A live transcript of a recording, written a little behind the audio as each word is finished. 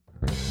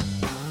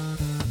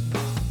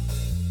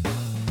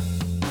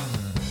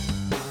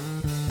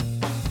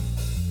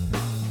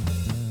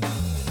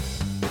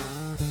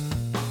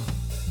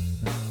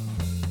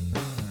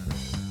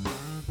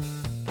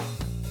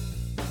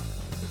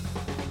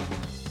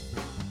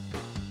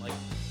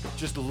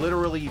just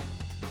literally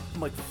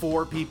like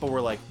 4 people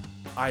were like,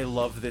 I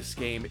love this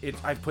game.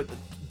 I've put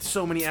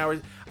so many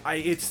hours.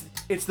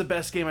 It's the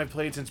best game I've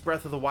played since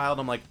Breath of the Wild.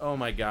 I'm like, oh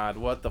my god,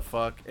 what the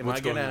fuck? Am I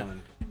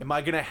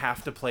gonna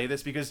have to play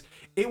this? Because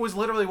it was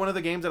literally one of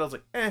the games that I was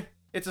like,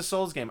 it's a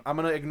Souls game. I'm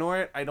gonna ignore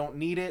it. I don't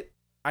need it.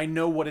 I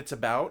know what it's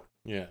about.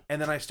 Yeah.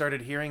 And then I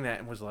started hearing that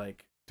and was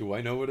like, do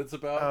I know what it's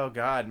about? Oh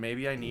god,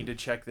 maybe I need to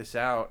check this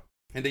out.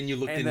 And then you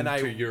looked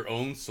into your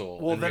own soul.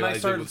 Well, then I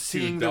started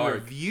seeing the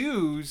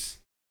reviews,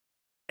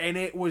 and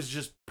it was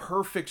just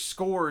perfect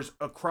scores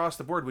across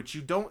the board, which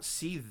you don't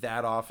see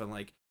that often.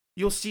 Like,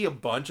 you'll see a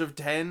bunch of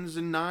 10s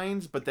and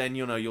 9s, but then,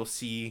 you'll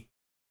see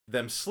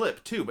them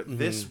slip too. But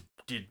this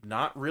did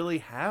not really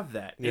have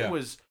that. Yeah. It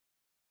was...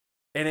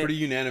 pretty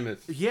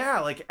unanimous.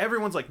 Yeah, like,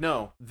 everyone's like,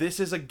 no, this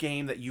is a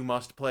game that you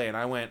must play. And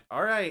I went,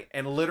 all right.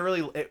 And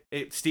literally,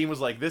 Steam was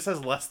like, this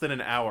has less than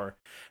an hour.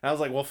 And I was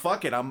like, well,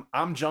 fuck it.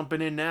 I'm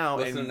jumping in now.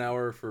 Less than an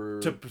hour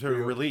to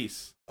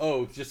release.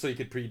 Oh, just so you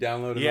could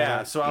pre-download it?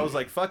 Yeah, so I was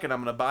like, fuck it.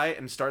 I'm going to buy it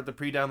and start the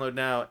pre-download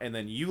now. And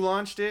then you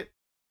launched it.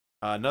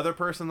 Another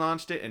person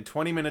launched it. And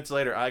 20 minutes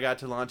later, I got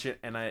to launch it.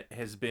 And it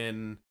has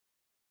been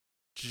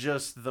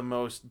just the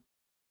most...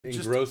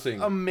 engrossing,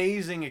 just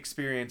amazing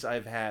experience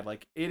I've had.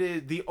 Like, it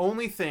is the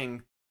only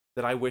thing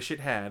that I wish it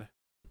had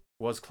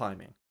was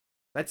climbing.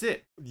 That's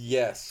it.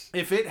 Yes.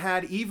 If it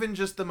had even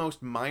just the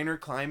most minor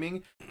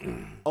climbing,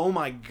 oh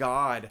my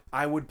god,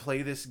 I would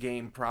play this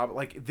game. Probably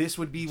like this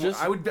would be.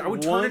 I would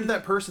turn into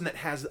that person that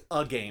has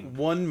a game.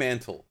 One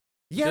mantle.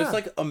 Yeah. Just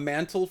like a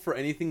mantle for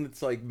anything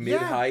that's like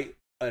mid-height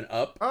and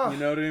up. You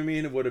know what I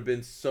mean? It would have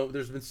been so...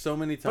 There's been so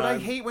many times. But I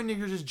hate when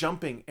you're just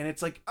jumping and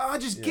it's like,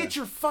 just get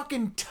your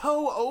fucking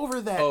toe over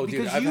that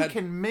because you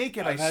can make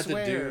it. I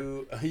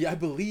swear. I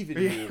believe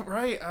in you.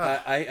 Right.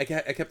 I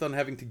kept on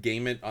having to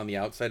game it on the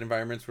outside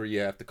environments where you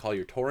have to call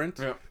your torrent,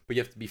 but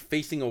you have to be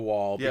facing a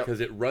wall because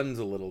it runs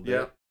a little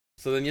bit.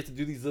 So then you have to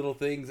do these little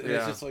things, and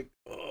it's just like,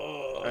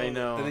 oh. I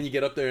know. And then you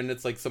get up there, and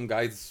it's like some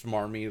guy's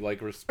smarmy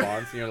like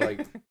response, and you're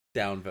like,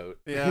 downvote.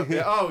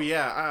 Yeah. Oh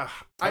yeah.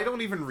 I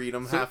don't even read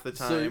them half the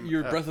time. So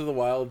your Breath of the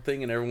Wild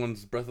thing and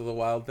everyone's Breath of the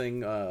Wild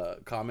thing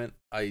comment.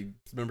 I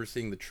remember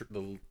seeing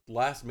the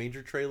last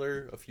major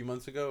trailer a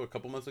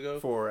couple months ago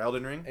for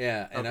Elden Ring.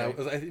 Yeah, and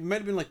it might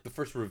have been like the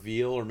first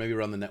reveal or maybe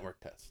around the network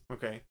test.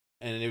 Okay.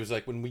 And it was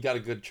like when we got a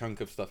good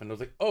chunk of stuff, and I was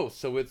like, oh,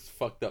 so it's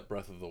fucked up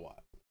Breath of the Wild.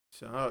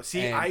 So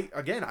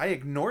I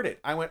ignored it.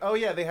 I went, oh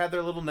yeah, they had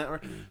their little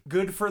network.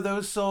 Good for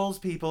those Souls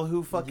people.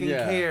 Who fucking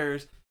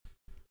cares?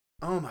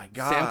 Oh my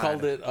god. Sam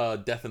called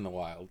it Death in the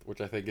Wild, which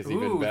I think is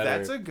even better.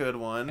 That's a good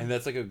one. And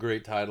that's like a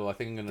great title. I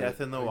think I'm gonna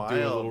Death in the Wild. Do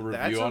a little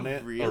review on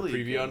it really or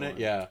preview on it.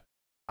 Yeah.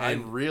 I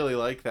really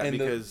like that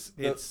because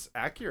it's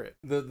accurate.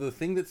 The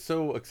thing that's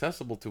so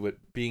accessible to it,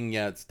 being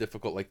it's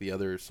difficult like the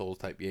other Souls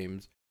type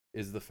games,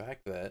 is the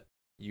fact that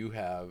you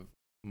have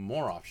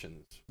more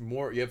options.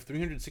 You have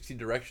 360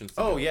 directions to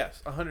go. Yes,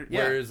 100.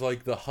 Whereas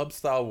like the hub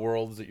style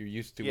worlds that you're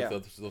used to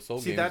with the Soul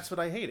games. See, that's what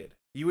I hated.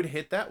 You would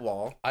hit that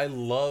wall. I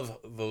love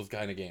those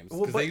kind of games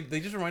because they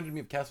just reminded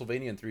me of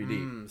Castlevania in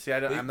 3D. See,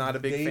 I'm not a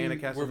big fan of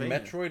Castlevania. Were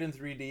Metroid in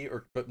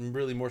 3D, but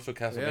really more so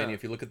Castlevania.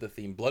 If you look at the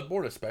theme,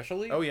 Bloodborne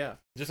especially. Oh yeah,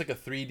 just like a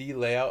 3D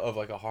layout of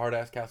like a hard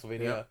ass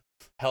Castlevania.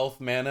 Health,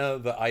 mana,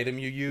 the item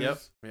you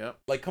use. Yep.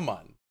 Like, come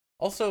on.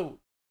 Also,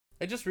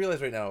 I just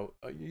realized right now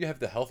you have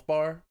the health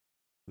bar,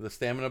 the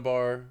stamina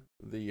bar,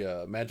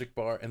 the magic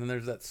bar, and then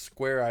there's that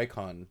square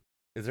icon.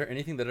 Is there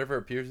anything that ever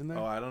appears in there?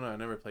 Oh, I don't know. I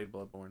never played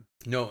Bloodborne.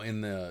 No,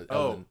 in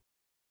the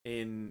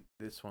in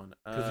this one.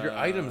 Because your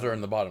items are in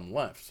the bottom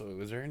left. So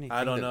is there anything?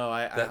 I don't know.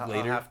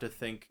 I'll have to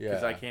think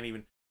because I can't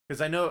even. Because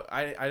I know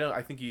I don't.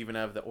 I think you even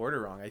have the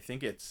order wrong. I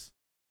think it's.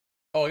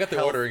 Oh, I got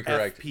the order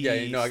incorrect.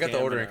 FP, I got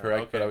the order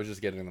incorrect, okay. but I was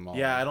just getting them all.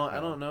 Yeah, I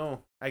don't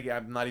know.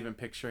 I'm not even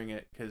picturing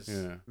it because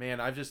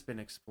man, I've just been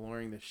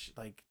exploring this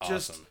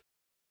just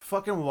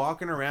fucking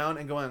walking around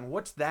and going,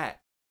 what's that?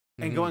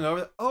 And going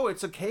over. Oh,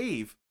 it's a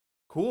cave.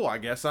 Cool. I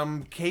guess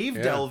I'm cave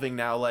delving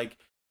now. Like,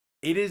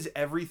 it is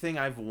everything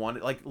I've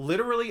wanted. Like,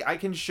 literally, I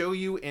can show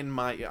you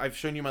I've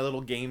shown you my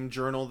little game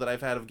journal that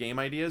I've had of game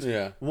ideas.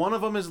 Yeah. One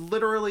of them is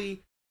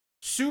literally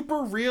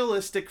super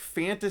realistic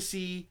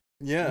fantasy.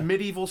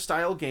 Medieval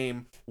style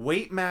game.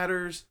 Weight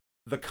matters.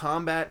 The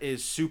combat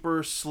is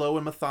super slow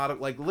and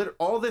methodical. Like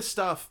all this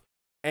stuff.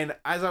 And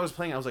as I was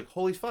playing, I was like,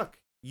 "Holy fuck!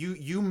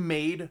 You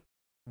made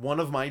one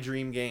of my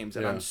dream games,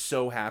 and I'm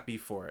so happy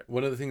for it."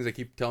 One of the things I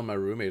keep telling my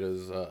roommate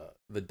is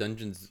the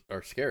dungeons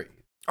are scary.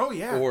 Oh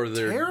yeah, or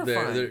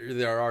terrifying.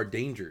 There are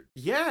dangers.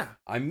 Yeah,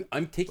 I'm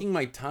taking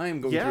my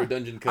time going through a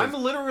dungeon. I'm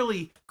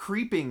literally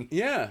creeping.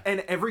 Yeah,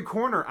 and every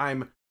corner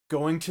I'm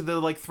going to the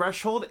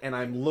threshold and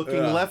I'm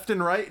looking left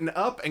and right and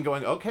up and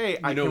going, okay,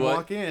 I can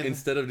walk in.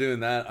 Instead of doing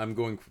that, I'm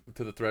going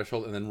to the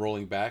threshold and then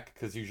rolling back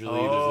because usually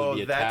there's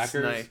the attackers. That's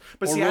nice.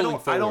 But see, I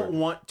don't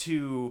want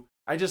to.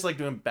 I just like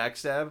doing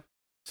backstab,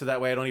 so that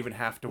way I don't even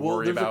have to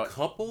worry about. There's a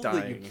couple dying.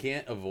 that you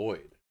can't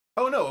avoid.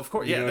 Oh no, of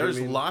course, You know there's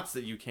what I mean? lots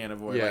that you can't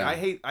avoid. Yeah.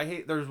 Like, I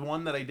hate. There's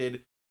one that I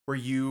did where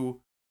you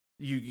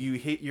you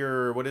hit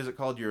your, what is it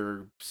called,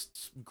 your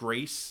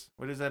grace,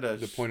 what is that,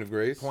 the point of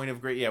grace,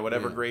 yeah,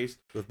 whatever, grace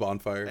with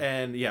bonfire,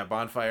 and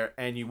bonfire,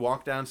 and you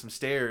walk down some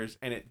stairs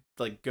and it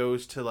like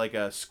goes to like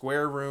a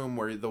square room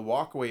where the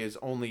walkway is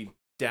only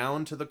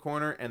down to the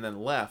corner and then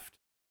left,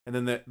 and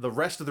then the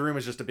rest of the room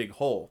is just a big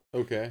hole.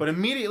 Okay. But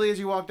immediately as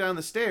you walk down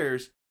the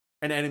stairs,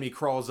 an enemy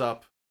crawls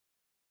up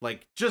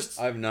like just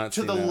I've not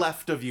to seen the that.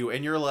 left of you,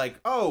 and you're like,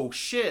 oh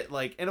shit,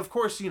 like, and of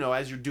course,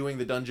 as you're doing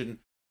the dungeon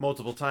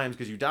multiple times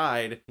because you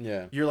died,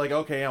 you're like,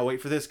 okay, I'll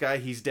wait for this guy,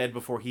 he's dead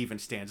before he even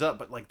stands up.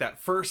 But like that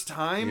first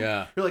time,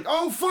 you're like,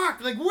 oh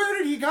fuck, like where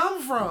did he come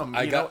from?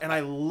 And I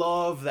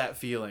love that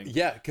feeling.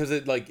 Yeah, because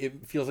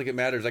it feels like it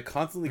matters. I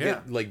constantly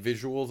get like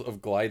visuals of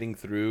gliding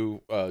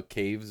through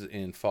caves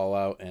in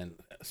Fallout and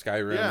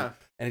Skyrim,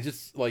 and it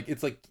just like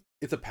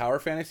it's a power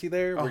fantasy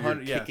there where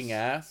you're kicking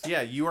ass.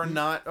 Yeah, you are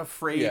not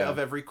afraid of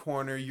every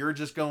corner. You're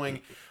just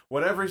going,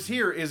 whatever's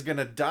here is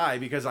gonna die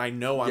because I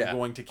know I'm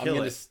going to kill it. I'm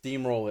gonna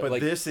steamroll it. But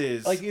like, this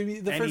is like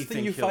the first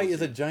thing you fight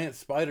is a giant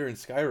spider in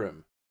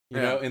Skyrim.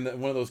 You know, in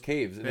one of those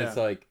caves, and it's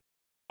like,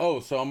 oh,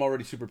 so I'm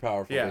already super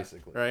powerful,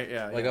 basically. Right?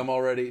 Yeah. Like I'm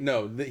already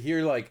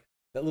here, like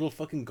that little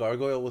fucking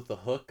gargoyle with the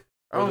hook.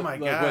 Oh my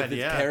god! With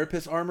its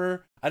carapace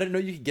armor. I didn't know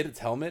you could get its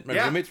helmet. My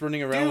roommate's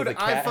running around with a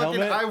cat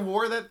helmet. I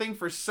wore that thing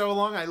for so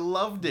long. I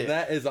loved it.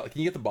 That is. Can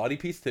you get the body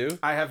piece too?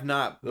 I have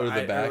not. Or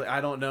the back?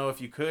 I don't know if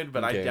you could,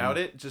 but I doubt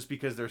it, just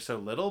because they're so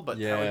little. But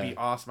that would be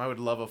awesome. I would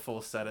love a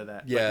full set of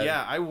that. Yeah.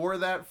 But I wore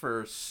that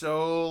for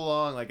so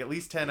long, like at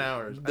least 10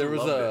 hours. There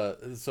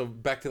was so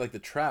back to like the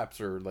traps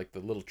or like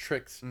the little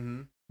tricks.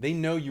 Mm-hmm. They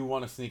know you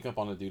want to sneak up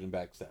on a dude and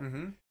backstab.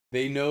 Mm-hmm.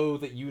 They know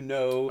that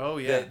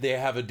that they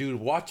have a dude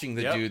watching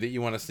the dude that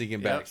you want to sneak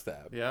and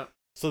backstab. Yeah.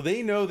 So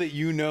they know that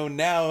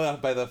now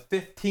by the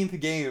 15th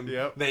game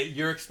that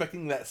you're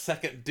expecting that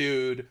second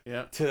dude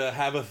to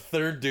have a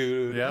third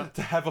dude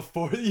to have a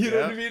fourth. You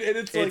know what I mean? And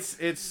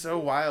it's so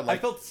wild. I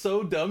felt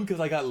so dumb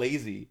because I got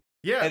lazy.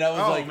 Yeah. And I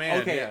was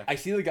I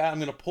see the guy, I'm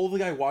going to pull the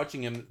guy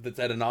watching him that's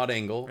at an odd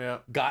angle. Yeah.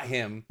 Got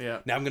him. Yeah.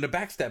 Now I'm going to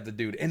backstab the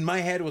dude. And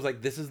my head was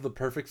like, this is the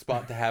perfect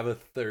spot to have a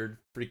third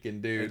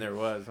freaking dude. And there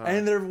was. Huh?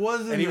 And there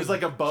wasn't. And he was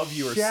like above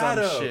you or some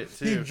shit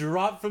too. He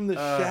dropped from the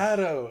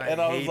shadow.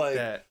 And I was like,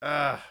 that.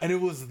 And it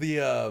was the,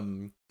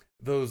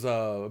 those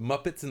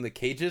Muppets in the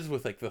cages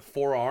with like the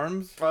four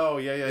arms. Oh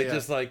yeah. It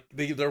just like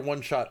they're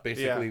one shot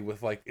basically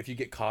with like if you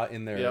get caught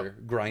in their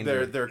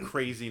grinder. Their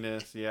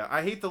craziness. Yeah.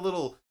 I hate the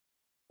little,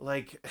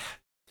 like,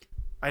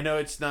 I know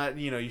it's not,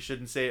 you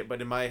shouldn't say it,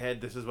 but in my head,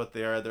 this is what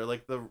they are. They're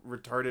like the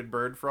retarded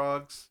bird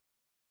frogs.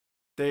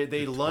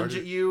 They lunge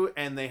at you,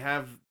 and they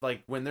have,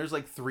 like, when there's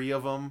like 3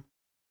 of them,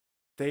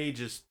 they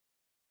just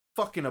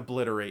fucking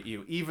obliterate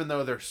you, even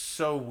though they're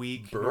so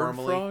weak. Bird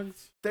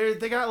frogs? They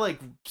got like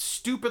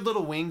stupid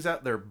little wings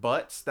out their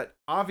butts that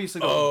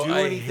obviously don't do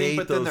anything,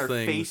 but then their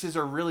faces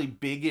are really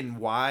big and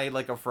wide,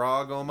 like a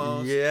frog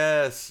almost.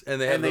 Yes,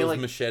 and they have those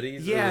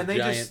machetes. Yeah, and they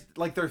just,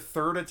 like, their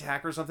third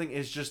attack or something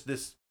is just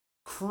this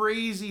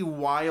crazy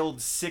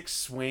wild 6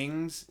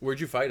 swings. Where'd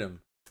you fight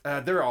them?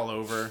 They're all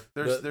over.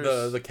 There's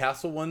the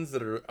castle ones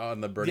that are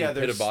on the burning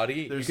pit of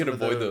body. You can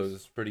avoid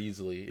those pretty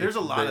easily. There's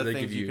a lot of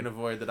things you can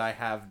avoid that I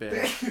have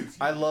been.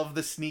 I love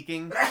the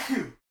sneaking.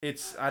 I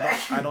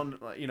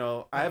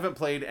haven't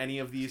played any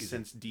of these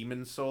since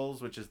Demon's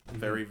Souls, which is the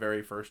very,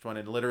 very first one,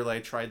 and literally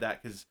I tried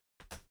that because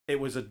it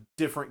was a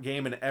different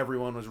game and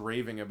everyone was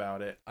raving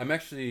about it. I'm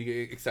actually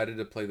excited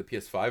to play the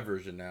PS5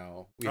 version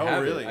now.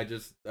 Really? I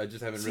just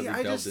haven't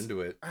really delved into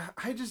it.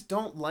 I just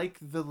don't like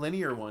the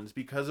linear ones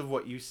because of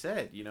what you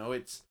said.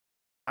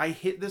 I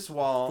hit this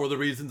wall for the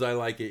reasons I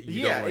like it.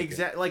 You don't like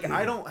exactly. Like,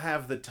 I don't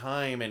have the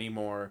time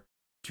anymore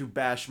to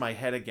bash my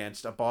head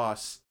against a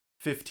boss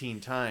 15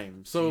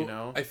 times.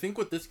 So I think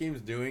what this game's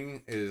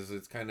doing is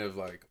it's kind of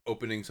like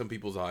opening some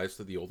people's eyes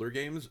to the older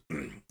games,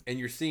 and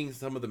you're seeing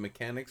some of the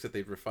mechanics that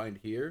they've refined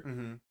here.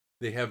 Mm-hmm.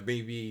 They have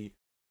maybe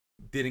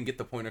didn't get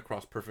the point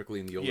across perfectly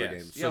in the older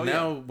games. So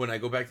now when I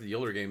go back to the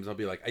older games, I'll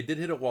be like, I did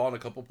hit a wall on a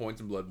couple points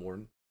in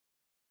Bloodborne,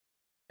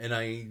 and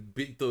I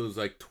beat those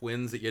like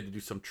twins that you had to do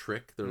some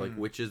trick. They're like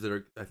witches that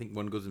are, I think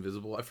one goes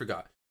invisible. I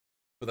forgot.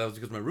 But that was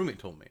because my roommate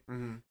told me.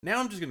 Mm-hmm. Now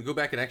I'm just going to go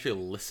back and actually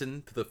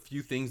listen to the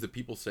few things that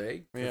people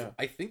say. Yeah.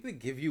 I think they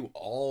give you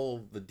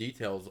all the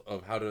details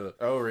of how to...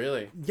 Oh,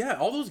 really? Yeah,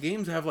 all those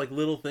games have like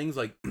little things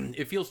like...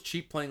 it feels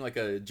cheap playing like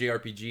a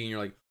JRPG and you're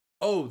like,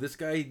 oh, this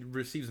guy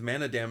receives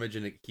mana damage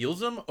and it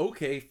heals him?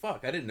 Okay,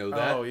 fuck, I didn't know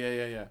that. Oh,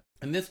 yeah.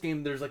 In this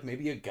game, there's like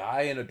maybe a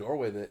guy in a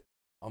doorway that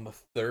on the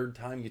 3rd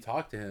time you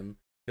talk to him,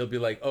 he'll be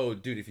like, oh,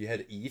 dude, if you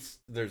head east,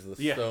 there's the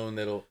stone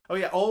that'll... Oh,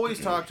 yeah, always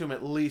talk to him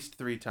at least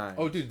 3 times.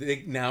 Oh,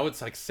 dude, now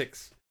it's like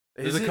 6.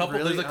 There's a couple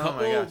that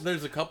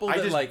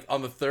like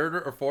on the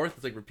 3rd or 4th,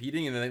 it's like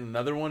repeating, and then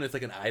another one, it's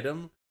like an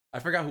item. I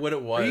forgot what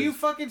it was. Are you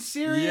fucking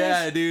serious?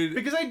 Yeah, dude.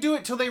 Because I do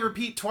it till they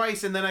repeat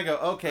twice, and then I go,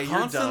 okay,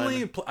 constantly,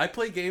 you're done. I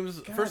play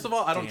games. First of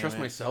all, I don't trust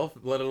myself,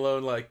 let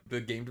alone like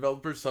the game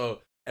developers. So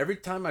every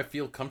time I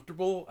feel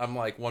comfortable, I'm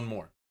like, one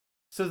more.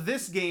 So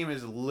this game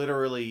is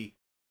literally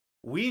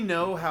we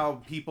know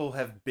how people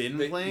have been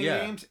playing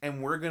games,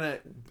 and we're gonna.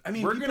 I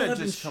mean, people have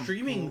been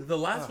streaming the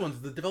last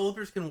ones. The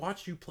developers can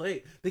watch you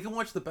play. They can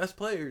watch the best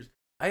players.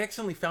 I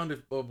accidentally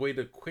found a way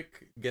to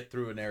quick get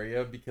through an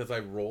area because I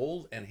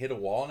rolled and hit a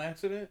wall in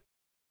accident.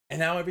 And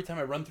now every time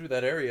I run through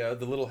that area,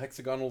 the little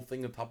hexagonal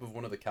thing on top of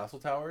one of the castle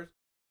towers,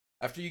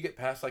 after you get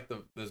past like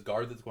this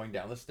guard that's going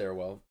down the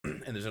stairwell,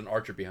 and there's an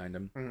archer behind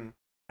him,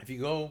 if you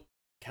go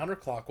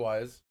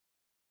counterclockwise,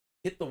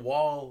 hit the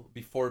wall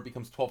before it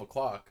becomes 12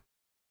 o'clock,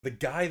 the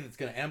guy that's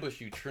going to ambush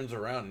you turns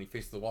around and he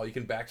faces the wall. You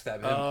can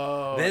backstab him.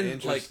 Oh, then,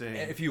 interesting.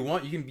 like, if you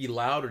want, you can be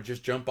loud or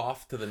just jump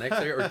off to the next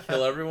area or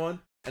kill everyone.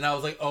 And I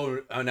was like, oh,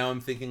 now I'm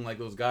thinking like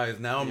those guys.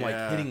 Now I'm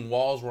like hitting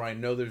walls where I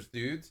know there's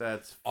dudes.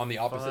 That's on the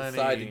opposite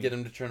side to get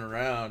him to turn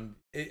around.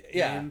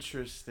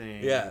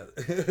 Interesting. Yeah.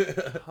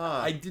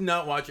 I did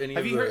not watch any.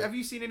 Have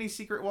you seen any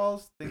secret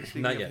walls?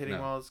 Speaking not of yet, hitting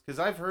walls, because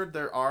I've heard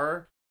there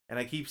are, and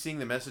I keep seeing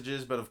the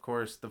messages, but of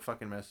course the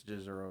fucking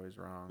messages are always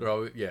wrong. They're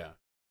always,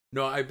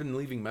 No, I've been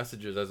leaving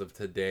messages as of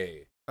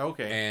today.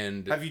 Okay.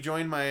 And have you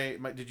joined my?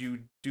 Did you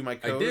do my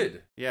code? I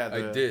did. Yeah,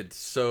 I did.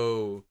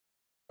 So.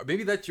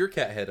 Maybe that's your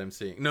cat head I'm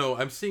seeing. No,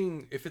 I'm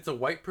seeing if it's a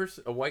white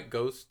person, a white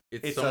ghost,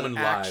 it's someone an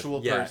live.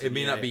 Actual yeah, person. It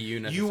may not be you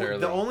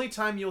necessarily. The only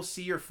time you'll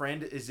see your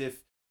friend is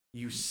if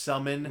you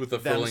summon with a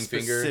them furling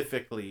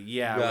specifically. Finger.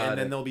 Yeah, and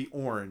then they'll be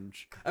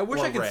orange. I wish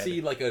I could red.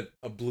 see like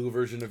a blue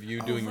version of you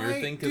doing your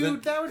thing.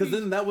 Dude,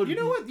 then that would. You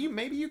know what?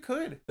 Maybe you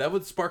could. That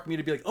would spark me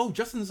to be like, oh,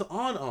 Justin's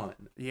on.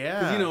 Yeah.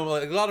 Because you know,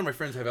 like a lot of my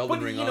friends have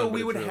Elden Ring on. But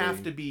we would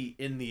have to be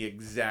in the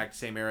exact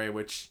same area,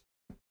 which.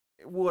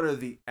 What are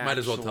the might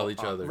as well tell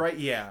each other, right?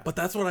 Yeah, but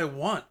that's what I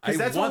want. I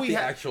want the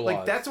actual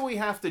odds. That's what we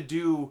have to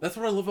do. That's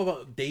what I love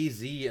about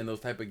DayZ and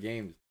those type of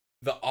games.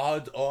 The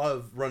odds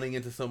of running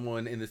into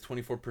someone in this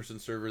 24-person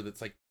server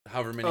that's like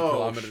however many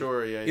kilometers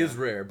is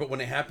rare. But when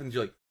it happens,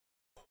 you're like,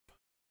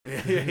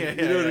 you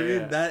know what I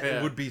mean?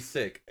 That would be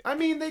sick. I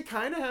mean, they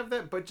kind of have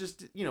that, but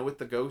just with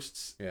the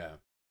ghosts. Yeah.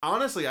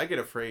 Honestly, I get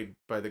afraid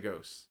by the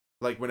ghosts.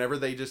 Like whenever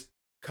they just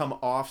come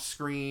off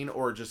screen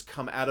or just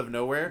come out of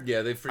nowhere.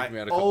 Yeah, they freak me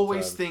out a couple times. I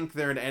always times. think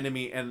they're an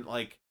enemy and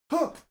like,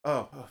 fuck.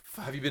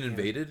 Have you been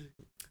invaded?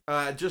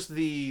 Just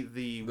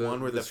the one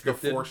where the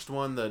forced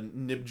one, the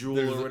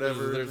Nibjul or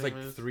whatever. There's like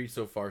 3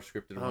 so far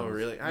scripted ones. Oh,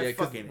 really? I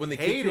fucking when they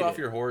kick you off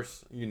your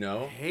horse,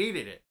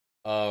 hated it.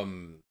 It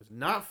was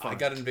not fun. I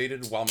got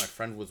invaded while my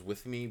friend was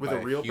with me with by a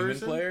real human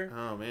person? player.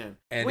 Oh man.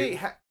 And wait,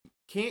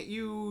 can't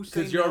you?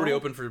 Because you're already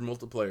open for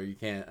multiplayer. You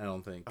can't. I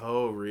don't think.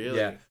 Oh really?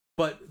 Yeah.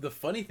 But the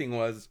funny thing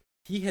was,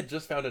 he had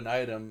just found an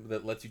item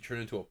that lets you turn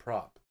into a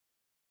prop.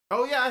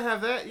 Oh yeah, I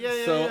have that.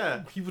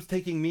 Yeah. He was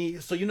taking me.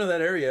 So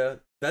that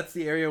area? That's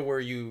the area where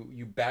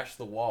you bash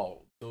the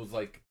wall. So it was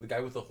like the guy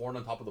with the horn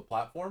on top of the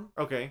platform.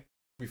 Okay.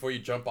 Before you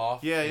jump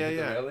off. Yeah.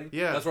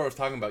 That's what I was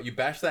talking about. You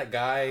bash that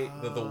guy,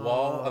 the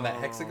wall on that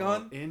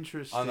hexagon.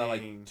 Interesting. On that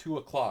like 2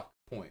 o'clock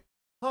point.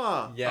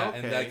 Huh. Yeah, okay.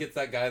 and that gets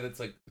that guy that's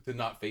like to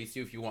not face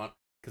you if you want.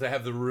 Because I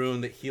have the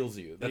rune that heals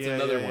you. That's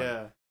another one.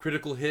 Yeah.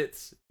 Critical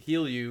hits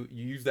heal you.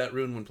 You use that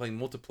rune when playing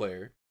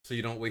multiplayer, so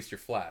you don't waste your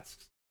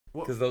flasks.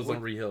 Because those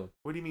don't re-heal.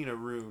 What do you mean a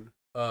rune?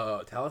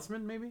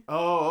 Talisman maybe?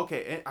 Oh,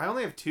 okay. I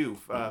only have 2.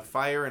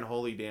 Fire and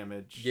holy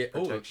damage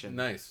protection.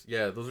 Oh, nice.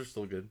 Yeah, those are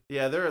still good.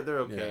 Yeah, they're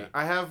okay. Yeah.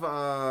 I have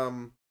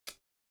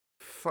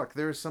Fuck,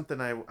 there was something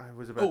I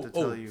was about to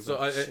tell you. So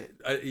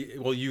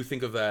well, you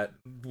think of that.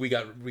 We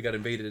got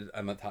invaded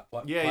on the top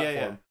platform.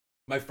 Yeah.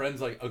 My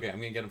friend's like, okay, I'm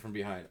gonna get him from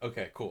behind.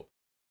 Okay, cool.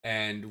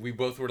 And we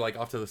both were like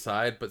off to the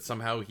side, but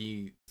somehow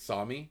he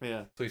saw me.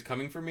 Yeah. So he's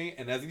coming for me,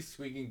 and as he's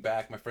swinging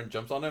back, my friend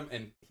jumps on him,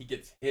 and he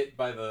gets hit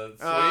by the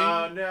swing.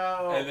 Oh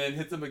no! And then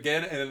hits him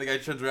again, and then the guy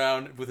turns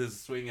around with his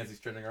swing as he's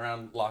turning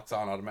around, locks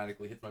on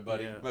automatically, hits my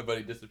buddy. Yeah. My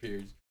buddy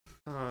disappears.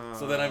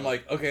 So then I'm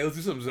like, okay, let's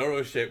do some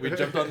Zoro shit. We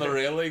jumped on the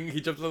railing.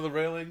 He jumps on the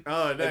railing.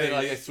 Oh, nice. And then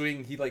I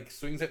swing. He like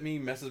swings at me,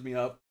 messes me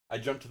up. I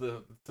jump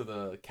to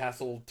the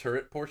castle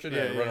turret portion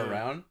and run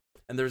around.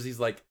 And there's these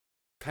like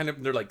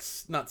they're like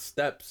not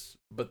steps,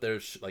 but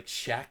there's like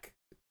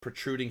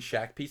protruding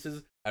shack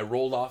pieces. I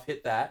rolled off,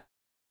 hit that.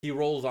 He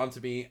rolls onto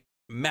me,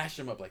 mash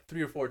him up like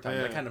 3 or 4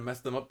 times. I kind of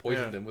messed him up,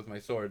 poisoned him with my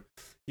sword.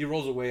 He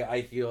rolls away,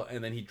 I heal,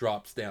 and then he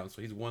drops down.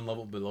 So he's 1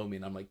 level below me,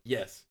 and I'm like,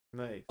 yes.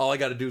 Nice. All I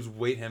got to do is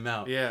wait him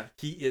out. Yeah.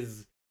 He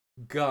is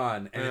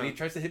gone. And then he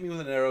tries to hit me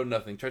with an arrow,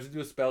 nothing. Tries to do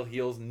a spell,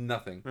 heals,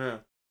 nothing. Yeah.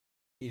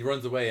 He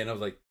runs away, and I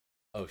was like,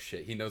 oh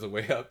shit, he knows a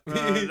way up. Oh,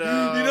 no. He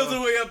knows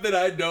a way up that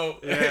I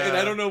don't. Yeah. And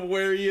I don't know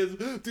where he is.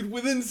 Dude,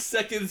 within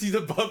seconds, he's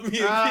above me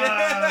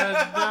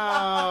again.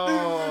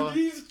 No.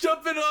 He's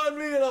jumping on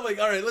me, and I'm like,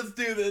 all right, let's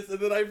do this. And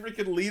then I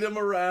freaking lead him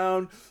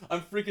around.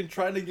 I'm freaking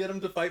trying to get him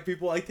to fight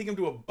people. I take him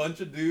to a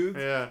bunch of dudes.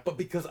 Yeah. But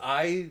because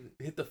I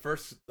hit the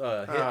first hit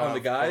on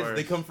the guys,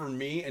 they come for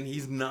me, and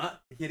he's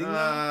not hitting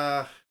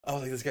them. I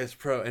was like, this guy's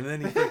pro. And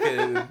then he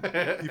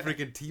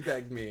freaking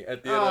teabagged me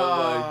at the end. I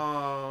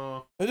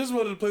was like, I just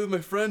wanted to play with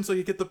my friends so I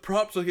could get the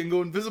props so I can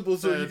go invisible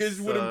so you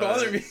guys wouldn't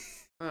bother me.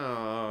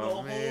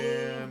 Oh,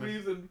 man. Whole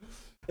reason.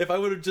 If I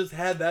would have just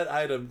had that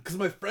item, because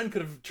my friend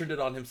could have turned it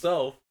on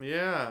himself.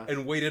 Yeah.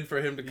 And waited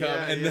for him to come.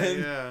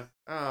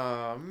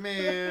 Oh,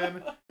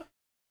 man.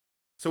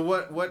 So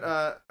what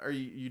are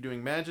you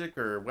doing? Magic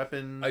or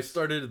weapons? I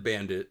started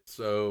Bandit,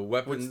 so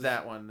weapons. What's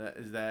that one?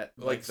 Is that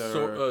like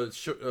the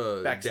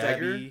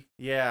dagger?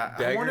 Yeah,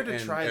 Dagger I wanted to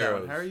try that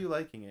one. How are arrows. you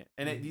liking it?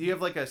 And you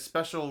have like a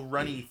special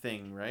runny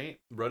thing, right?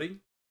 Ruddy?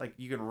 Like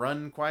you can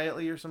run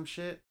quietly or some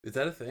shit. Is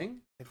that a thing?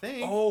 I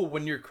think. Oh,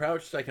 when you're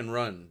crouched, I can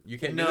run. You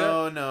can't do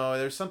that? No.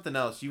 There's something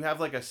else. You have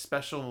like a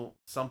special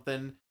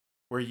something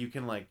where you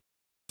can like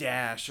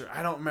dash, or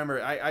I don't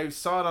remember. I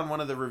saw it on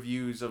one of the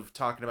reviews of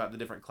talking about the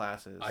different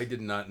classes. I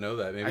did not know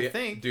that. Maybe I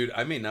think, dude,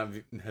 I may not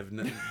have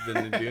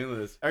been doing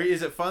this.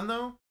 Is it fun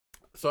though?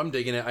 So I'm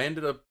digging it. I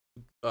ended up.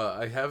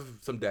 I have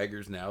some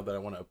daggers now that I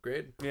want to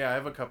upgrade. Yeah, I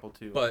have a couple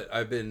too. But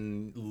I've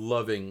been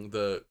loving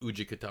the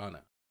Uji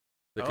katana.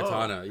 The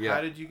katana, yeah.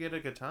 How did you get a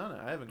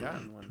katana? I haven't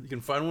gotten one. You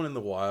can find one in the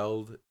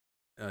wild,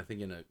 I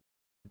think in a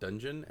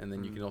dungeon, and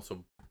then you can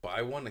also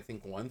buy one, I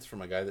think once,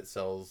 from a guy that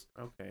sells,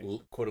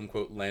 quote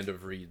unquote, Land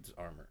of Reeds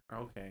armor.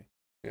 Okay.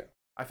 Yeah.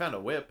 I found a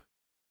whip.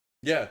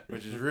 Yeah.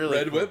 Which is really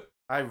Red cool. Whip?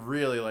 I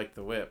really like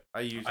the whip.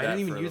 I didn't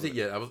even use it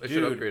yet. I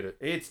should upgrade it.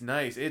 It's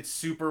nice. It's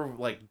super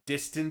like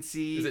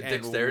distancy Is it and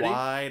dexterity?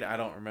 wide. I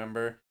don't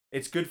remember.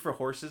 It's good for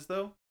horses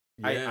though.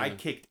 Yeah. I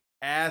kicked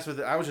ass with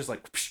it. I was just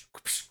like,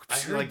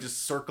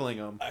 just circling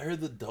them. I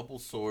heard the double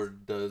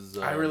sword does.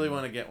 I really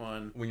want to get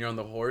one. When you're on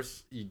the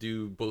horse, you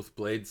do both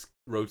blades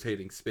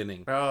rotating,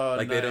 spinning. Oh,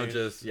 like nice. they don't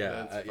just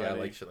I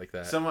like shit like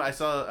that. I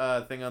saw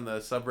a thing on the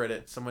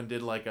subreddit. Someone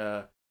did like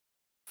a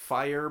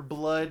fire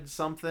blood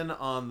something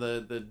on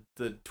the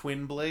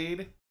twin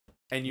blade,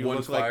 and you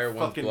one's look like fire,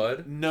 fucking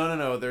one's blood.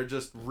 No, they're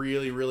just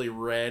really really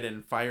red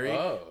and fiery.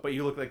 Oh. But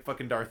you look like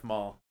fucking Darth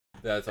Maul.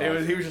 That's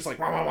awesome. He was just like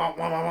wah, wah, wah,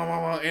 wah, wah,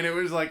 wah, wah, and it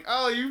was like,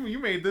 oh, you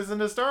made this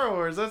into Star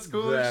Wars. That's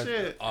cool as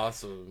shit.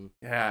 Awesome.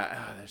 Yeah,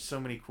 there's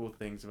so many cool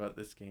things about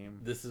this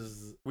game. This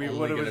is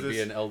only going to be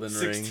an Elden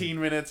Ring.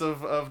 16 minutes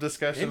of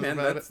discussion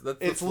about it.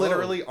 It's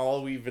literally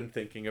all we've been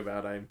thinking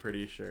about, I'm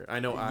pretty sure. I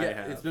know I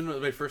have. It's been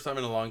my first time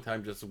in a long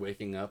time just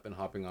waking up and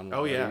hopping on one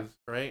of yeah, these.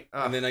 right?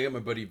 And then I got my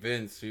buddy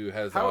Vince who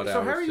has odd hours.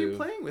 So how are you too.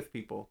 playing with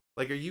people?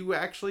 Like, are you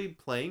actually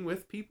playing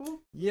with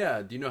people?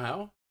 Yeah. Do you know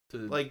how to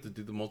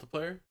do the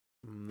multiplayer?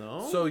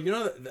 No. So you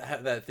know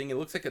that thing? It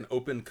looks like an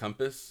open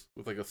compass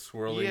with like a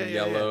swirling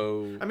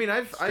yellow. I mean,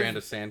 I've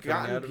of sand coming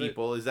gotten out of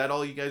people. It. Is that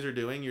all you guys are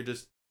doing? You're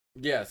just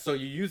So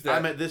you use that.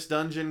 I'm at this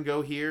dungeon.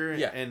 Go here.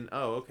 And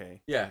oh, okay.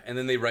 Yeah, and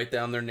then they write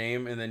down their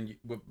name, and then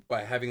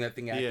by having that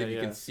thing active,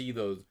 you can see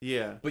those.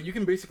 Yeah. But you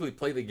can basically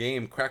play the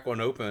game, crack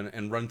one open,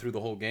 and run through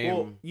the whole game.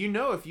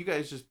 Well, if you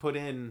guys just put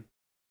in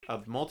a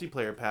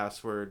multiplayer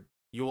password,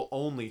 you will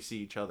only see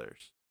each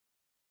other's.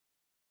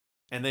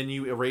 And then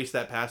you erase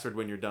that password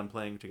when you're done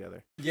playing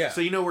together. Yeah. So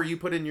you know where you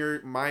put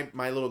in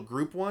my little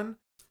group one?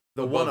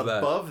 The one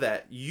above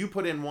that, you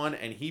put in one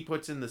and he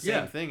puts in the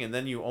same thing, and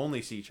then you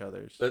only see each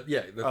other's. That's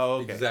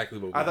exactly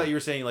what I thought you were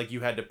saying like you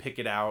had to pick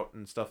it out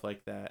and stuff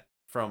like that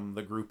from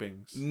the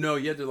groupings. No,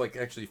 you had to like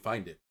actually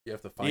find it. You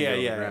have to find it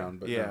on the ground.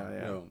 But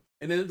no.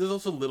 And then there's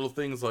also little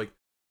things like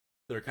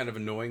that are kind of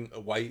annoying.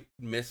 White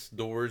mist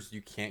doors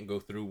you can't go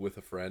through with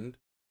a friend.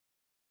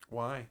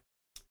 Why?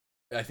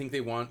 I think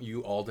they want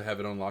you all to have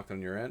it unlocked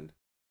on your end.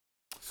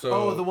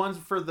 So the ones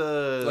for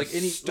the like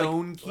any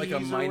stone keys, like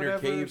a minor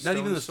cave, not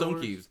even the stone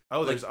keys.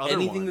 Oh, there's other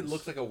anything ones. that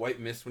looks like a white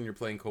mist when you're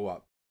playing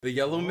co-op. The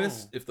yellow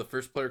mist, if the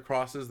first player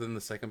crosses, then the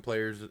second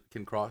players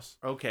can cross.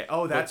 Okay.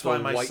 Oh, that's why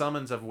my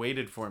summons have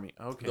waited for me.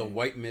 Okay. The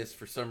white mist,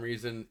 for some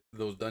reason,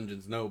 those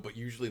dungeons no, but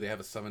usually they have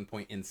a summon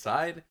point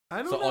inside.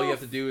 I don't know. So all you have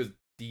to do is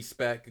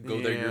despec,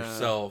 go there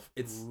yourself.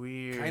 It's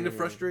weird. Kind of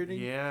frustrating.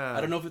 Yeah.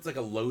 I don't know if it's like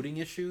a loading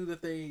issue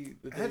that they.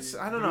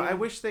 I don't know. I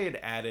wish they had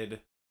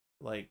added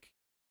like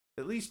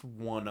at least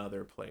one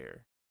other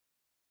player.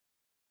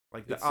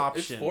 Like the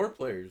option. It's 4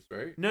 players,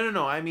 right?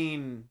 No. I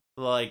mean,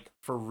 like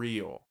for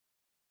real.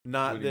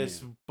 Not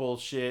this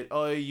bullshit.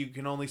 Oh, you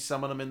can only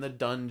summon them in the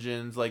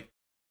dungeons. Like,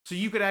 so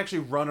you could actually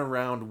run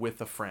around with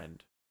a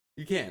friend.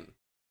 You can.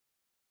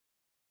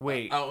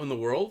 Wait. Out in the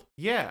world?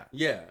 Yeah.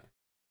 Yeah.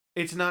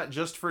 It's not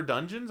just for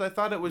dungeons? I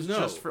thought it was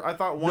just for... I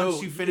thought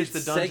once you finish the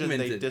dungeon,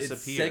 they disappear.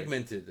 It's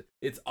segmented.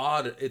 It's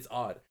odd.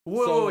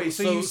 Whoa, wait,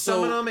 so you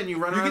summon them and you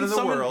run around in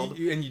the world.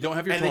 And you don't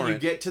have your torrent. And then you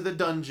get to the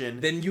dungeon.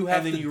 Then you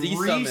have to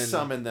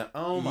resummon them.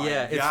 Oh my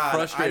god. It's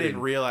frustrating. I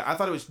didn't realize. I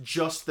thought it was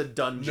just the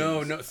dungeons.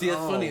 No. See, that's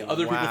funny.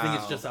 Other people think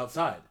it's just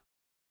outside.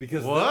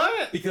 Because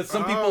what? Because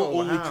some people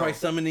only try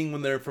summoning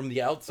when they're from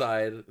the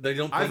outside. They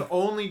don't. I've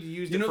only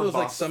used. You know for those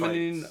like boss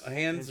summoning fights.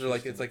 hands, or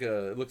like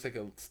it looks like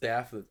a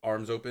staff with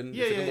arms open.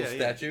 Yeah, it's like a little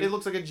statue. It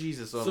looks like a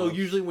Jesus. Almost. So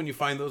usually when you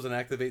find those and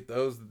activate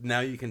those, now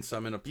you can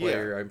summon a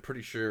player. I'm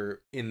pretty sure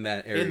in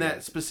that area. In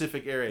that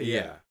specific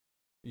area.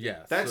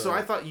 Yeah. So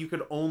I thought you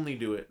could only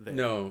do it there.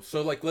 No.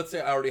 So like, let's say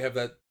I already have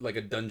that like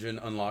a dungeon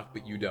unlocked,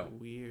 but you don't.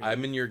 Weird.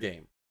 I'm in your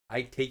game.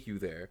 I take you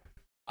there.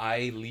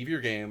 I leave your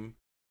game,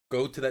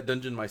 go to that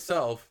dungeon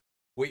myself.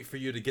 Wait for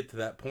you to get to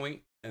that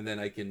point, and then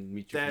I can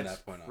meet you from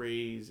that point on. That's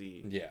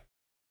crazy. Yeah.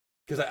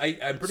 Because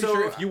I'm pretty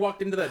sure if you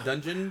walked into that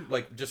dungeon,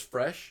 like, just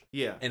fresh,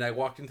 and I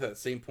walked into that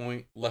same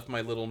point, left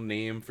my little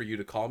name for you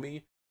to call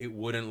me, it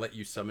wouldn't let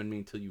you summon me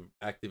until you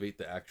activate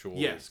the actual.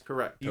 Yes,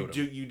 correct.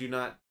 Totem. You do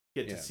not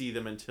get to see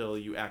them until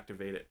you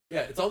activate it.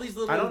 Yeah, it's all these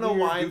little. I don't know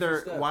why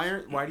they're steps.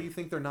 why do you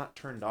think they're not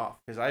turned off?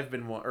 Because I've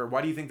been or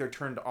why do you think they're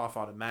turned off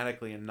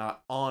automatically and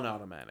not on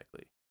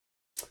automatically?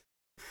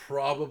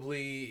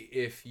 Probably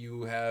if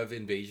you have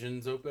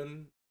invasions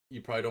open,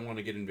 you probably don't want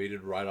to get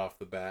invaded right off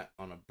the bat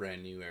on a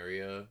brand new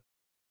area.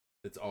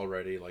 It's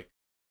already like.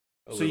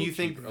 So you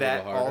think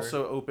that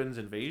also opens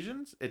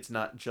invasions? It's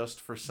not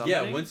just for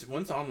summoning? Yeah,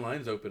 once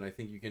online's open, I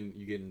think you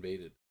get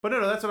invaded. But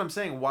no, that's what I'm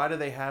saying. Why do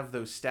they have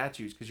those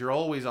statues? Because you're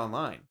always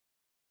online.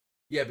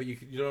 Yeah, but you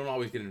don't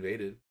always get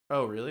invaded.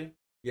 Oh, really?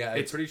 Yeah,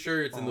 I'm pretty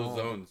sure it's in those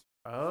zones.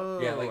 Oh,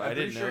 yeah, like I'm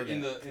pretty sure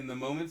in the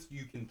moments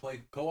you can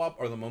play co-op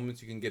are the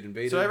moments you can get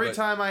invaded. So every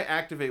time I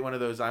activate one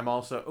of those, I'm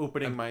also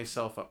opening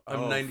myself up.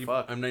 I'm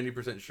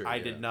 90% sure. I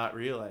did not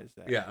realize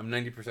that. Yeah, I'm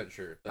 90%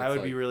 sure. I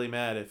would be really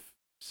mad if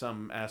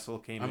some asshole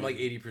came in. I'm like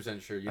 80%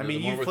 sure. I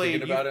mean, you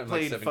played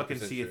fucking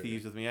Sea of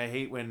Thieves with me. I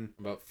hate when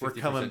we're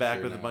coming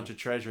back with a bunch of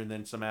treasure and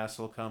then some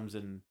asshole comes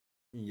and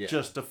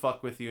just to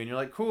fuck with you, and you're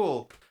like,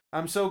 cool.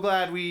 I'm so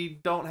glad we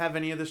don't have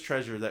any of this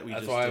treasure that we.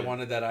 That's why I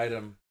wanted that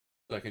item.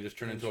 So I can just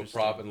turn into a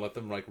prop and let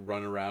them like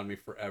run around me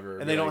forever.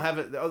 And they don't have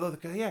it. Although,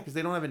 yeah, because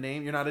they don't have a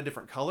name. You're not a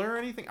different color or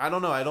anything. I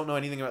don't know. I don't know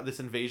anything about this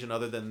invasion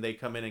other than they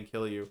come in and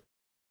kill you.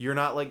 You're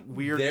not like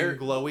weird and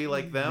glowy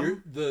like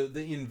them. The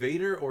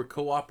invader or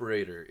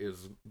cooperator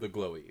is the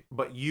glowy.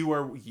 But you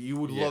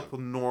would look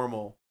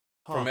normal.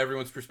 Huh. From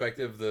everyone's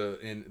perspective,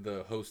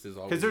 the host is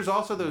always. Because there's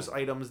also those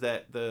items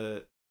that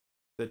the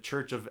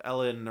Church of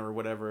Ellen or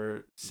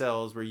whatever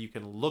sells where you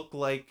can look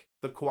like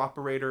the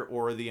cooperator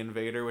or the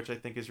invader, which I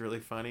think is really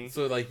funny.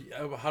 So like,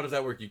 how does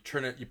that work? You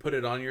you put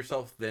it on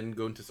yourself, then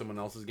go into someone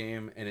else's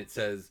game, and it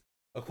says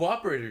a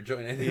cooperator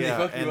join, and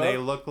they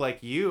look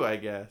like you, I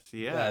guess.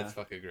 Yeah, that's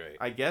fucking great.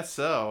 I guess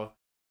so.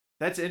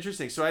 That's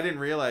interesting. So I didn't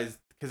realize,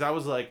 because I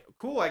was like,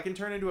 cool, I can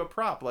turn into a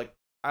prop. Like,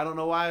 I don't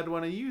know why I'd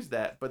want to use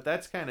that, but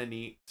that's kind of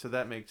neat. So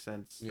that makes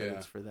sense. Yeah,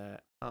 it's for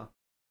that. Huh.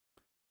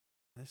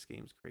 This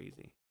game's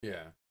crazy.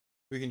 Yeah.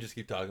 We can just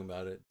keep talking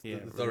about it. Yeah,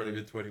 it's already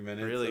been 20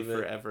 minutes. Really,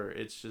 forever.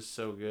 It's just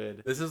so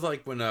good. This is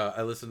like when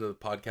I listen to the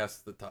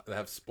podcasts that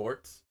have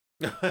sports,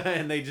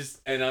 and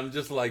I'm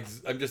just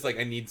like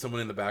I need someone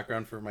in the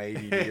background for my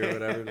ADD or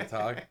whatever to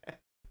talk.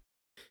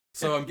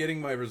 So I'm getting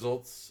my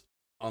results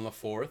on the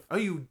 4th. Oh,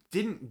 you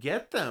didn't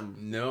get them?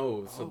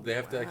 No. So they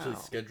have to actually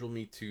schedule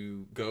me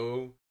to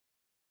go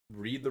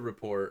read the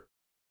report,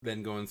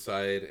 then go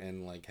inside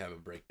and like have a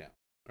breakdown,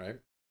 right?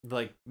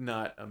 Like,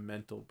 not a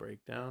mental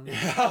breakdown.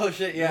 Oh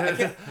shit,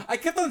 yeah. I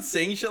kept on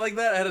saying shit like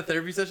that. I had a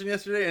therapy session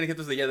yesterday, and I kept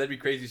on saying, "Yeah, that'd be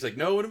crazy." She's like,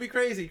 "No, it wouldn't be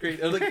crazy."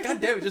 I was like,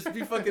 "God damn it, just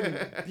be fucking."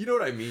 You know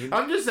what I mean?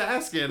 I'm just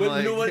asking. But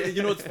like...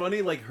 you know what's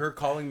funny? Like her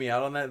calling me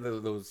out on that,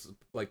 those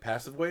like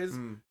passive ways.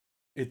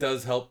 It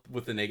does help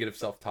with the negative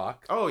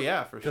self-talk. Oh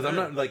yeah, for sure. Because I'm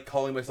not like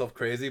calling myself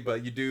crazy,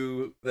 but you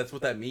do. That's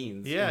what that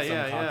means. Yeah, in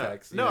some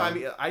context, No, I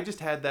mean, I just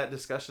had that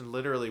discussion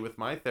literally with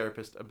my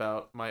therapist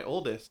about my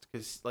oldest,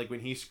 because like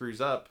when he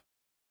screws up.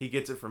 He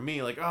gets it from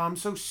me, like, oh, I'm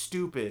so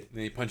stupid.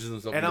 And he punches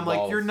himself in the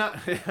balls. You're not.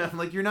 I'm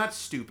like, you're not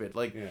stupid.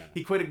 Like,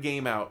 he quit a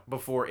game out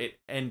before it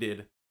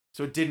ended,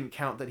 so it didn't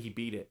count that he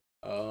beat it.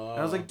 Oh. And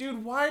I was like,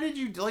 dude, why did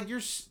you like? You're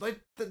like,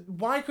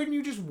 why couldn't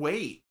you just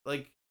wait?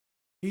 Like,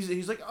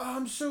 he's like, oh,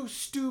 I'm so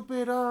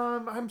stupid.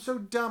 I'm so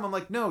dumb. I'm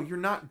like, no, you're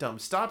not dumb.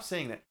 Stop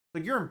saying that.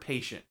 Like, you're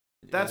impatient.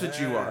 That's what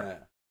you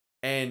are.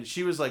 And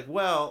she was like,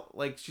 well,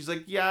 like, she's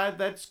like, yeah,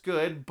 that's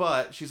good,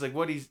 but she's like,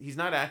 what? He's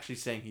not actually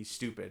saying he's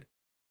stupid.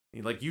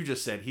 Like you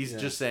just said, he's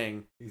just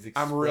saying,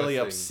 I'm really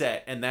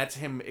upset, and that's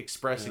him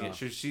expressing it.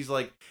 She's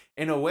like,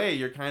 in a way,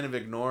 you're kind of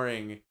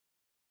ignoring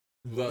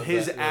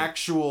his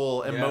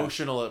actual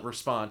emotional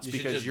response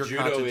because you're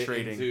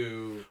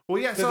concentrating.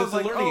 Well, yeah, so it's a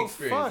learning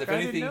experience. Fuck, if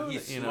anything,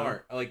 he's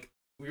smart. Like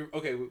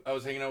I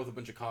was hanging out with a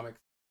bunch of comics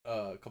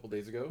a couple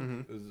days ago.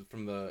 It was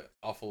from the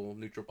Awful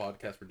Neutral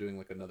podcast. We're doing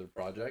like another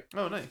project.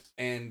 Oh, nice.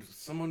 And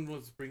someone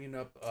was bringing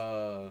up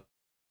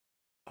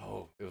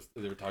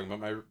they were talking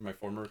about my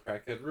former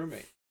crackhead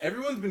roommate.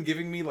 Everyone's been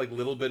giving me like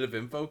little bit of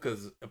info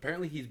because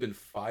apparently he's been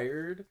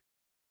fired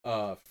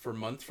for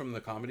months from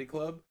the comedy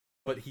club,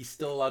 but he's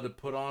still allowed to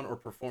put on or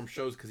perform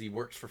shows because he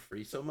works for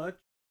free so much.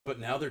 But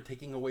now they're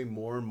taking away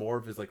more and more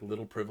of his like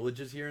little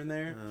privileges here and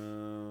there.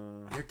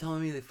 They're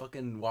telling me they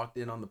fucking walked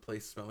in on the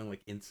place smelling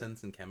like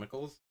incense and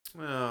chemicals.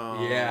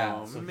 Oh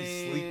yeah, so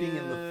he's sleeping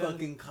in the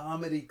fucking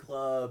comedy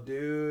club,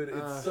 dude.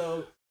 It's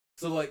so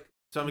like.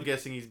 So I'm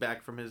guessing he's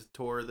back from his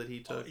tour that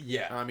he took.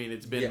 Yeah, I mean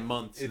it's been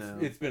months now.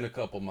 It's been a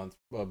couple months,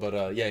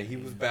 but he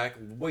was back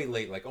way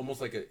late, like almost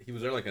like he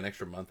was there like an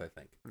extra month, I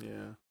think.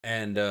 Yeah,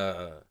 and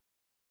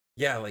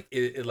like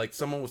it like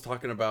someone was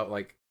talking about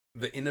like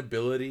the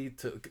inability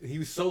to.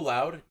 He's so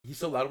loud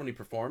when he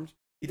performs.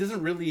 He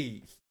doesn't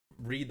really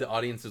read the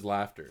audience's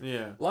laughter.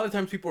 Yeah, a lot of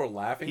times people are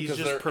laughing. He's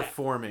just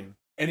performing,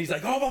 and he's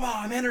like, "Oh,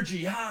 I'm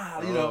energy, ah,"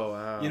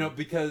 you know,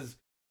 because.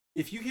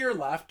 If you hear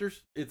laughter,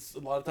 it's a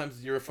lot of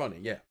times you're funny.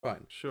 Yeah,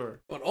 fine. Sure.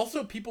 But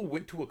also people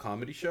went to a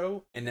comedy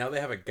show and now they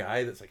have a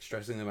guy that's like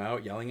stressing them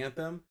out, yelling at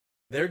them.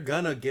 they're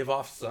gonna give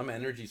off some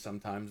energy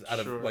sometimes out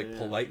of like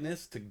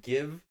politeness to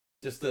give,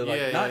 just to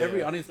like not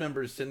every audience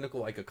member is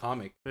cynical like a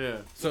comic. Yeah.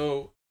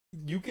 So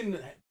you can,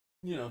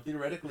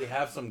 theoretically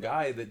have some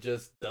guy that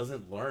just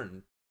doesn't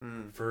learn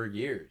for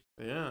years.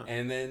 Yeah.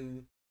 And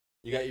then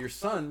you got your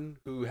son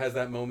who has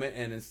that moment,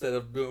 and instead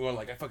of going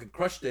like, I fucking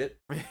crushed it,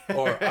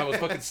 or I was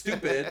fucking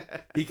stupid,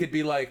 he could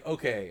be like,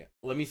 okay,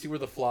 let me see where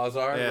the flaws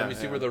are. Let me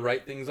see where the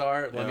right things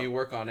are. Let me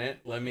work on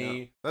it. Let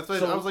me... That's why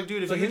I was like,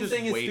 dude, if you him just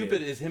saying he's waited...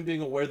 stupid is him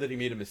being aware that he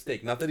made a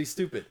mistake, not that he's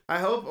stupid. I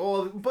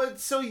hope, but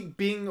so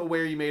being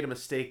aware you made a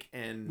mistake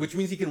and... Which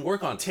means he can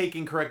work on it.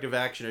 Taking corrective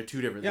action are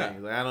two different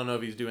things. Like, I don't know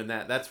if he's doing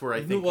that. That's where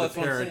I think the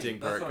parenting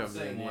part comes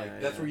in.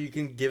 That's where you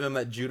can give him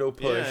that judo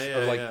push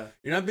of like,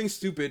 you're not being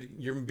stupid,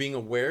 you're being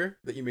aware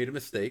that you made a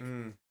mistake.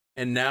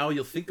 And now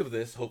you'll think of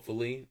this,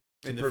 hopefully,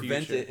 to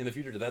prevent it in the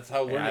future. That's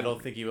how learning... I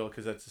don't think he will,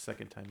 because that's the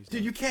second time he's done it.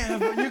 Dude, you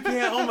can't.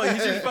 Oh my,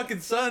 he's your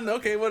fucking son.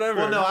 Okay, whatever.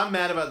 Well, no, I'm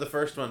mad about the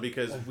first one,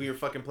 because we were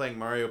fucking playing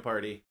Mario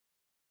Party.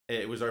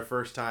 It was our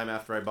first time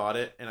after I bought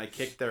it, and I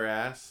kicked their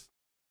ass.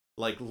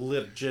 Like,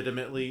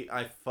 legitimately,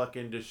 I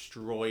fucking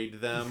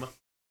destroyed them.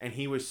 And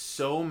he was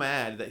so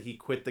mad that he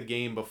quit the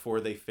game before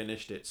they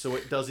finished it. So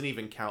it doesn't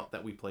even count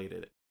that we played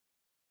it.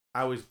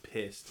 I was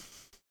pissed.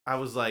 I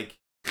was like...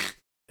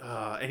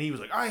 and he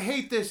was like, I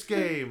hate this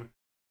game.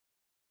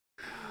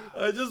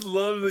 I just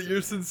love that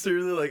you're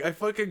sincerely like, I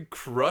fucking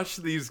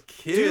crushed these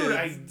kids. Dude,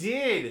 I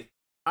did.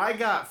 I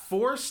got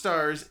 4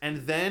 stars,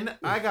 and then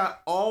I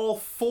got all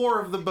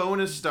 4 of the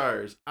bonus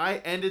stars. I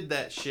ended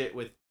that shit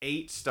with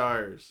 8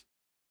 stars.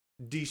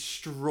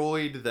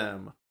 Destroyed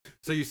them.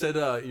 So you said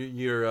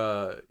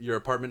your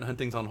apartment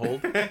hunting's on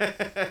hold?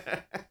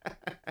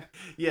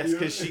 Yes,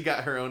 because she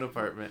got her own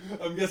apartment.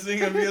 I'm guessing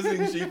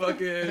she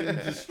fucking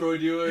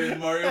destroyed you in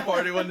Mario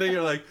Party one day.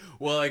 You're like,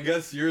 well, I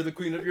guess you're the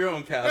queen of your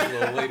own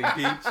castle, Lady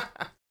Peach.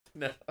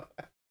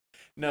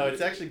 No,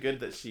 it's actually good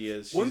that she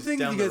is. She's one thing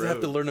you guys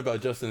have to learn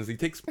about Justin is he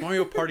takes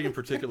Mario Party in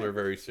particular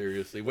very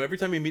seriously. Every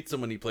time he meets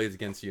someone, he plays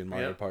against you in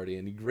Mario Party,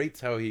 and he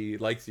rates how he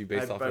likes you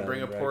based off that. I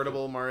bring a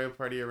portable Mario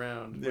Party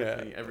around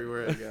with me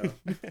everywhere I go.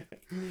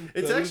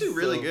 It's actually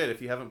really good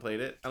if you haven't played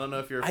it. I don't know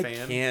if you're a fan.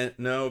 I can't,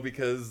 no,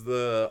 because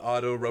the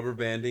auto rubber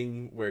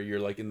banding where you're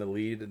like in the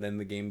lead, and then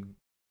the game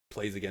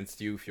plays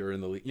against you if you're in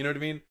the lead. You know what I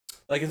mean?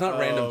 Like, it's not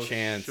random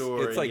chance.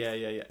 Sure. It's like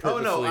Oh,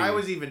 no, I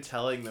was even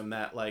telling them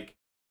that, like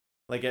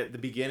at the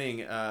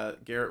beginning,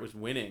 Garrett was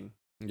winning.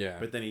 Yeah.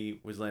 But then he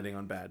was landing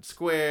on bad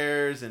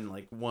squares and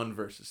like 1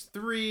 versus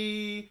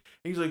 3.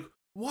 And he's like,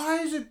 why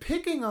is it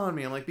picking on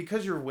me? I'm like,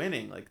 because you're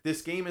winning. Like,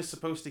 this game is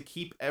supposed to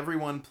keep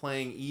everyone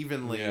playing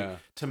evenly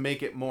to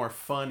make it more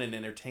fun and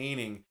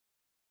entertaining.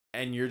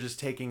 And you're just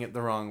taking it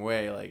the wrong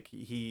way. Like,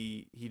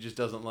 he just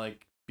doesn't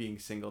like being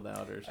singled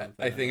out or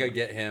something. I think I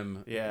get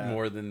him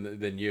more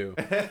than you.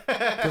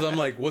 Because I'm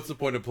like, what's the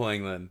point of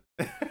playing then?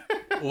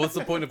 What's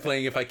the point of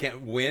playing if I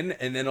can't win?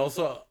 And then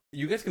also,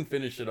 you guys can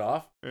finish it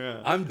off.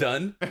 Yeah. I'm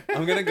done.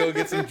 I'm going to go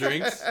get some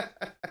drinks.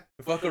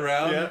 Fuck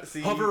around.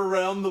 Hover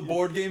around the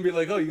board game. Be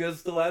like, oh, you guys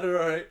still at it?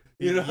 All right.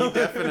 You know?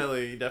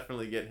 You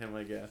definitely get him,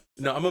 I guess.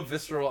 No, I'm a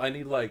visceral. I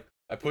need like,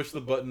 I push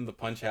the button, the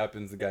punch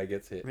happens, the guy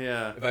gets hit.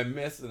 Yeah. If I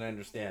miss, then I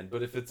understand.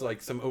 But if it's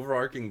like some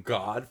overarching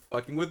god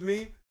fucking with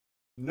me,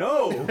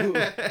 no.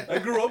 I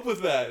grew up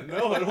with that.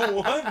 No, I don't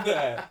want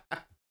that.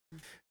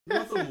 You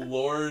want some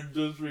lord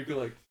just freaking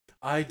like,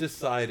 I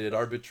decided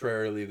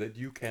arbitrarily that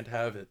you can't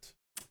have it.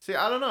 See,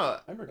 I don't know.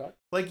 I'm Murdoch.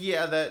 Like,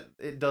 yeah, that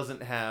it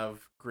doesn't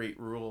have great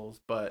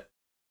rules, but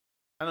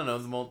I don't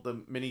know.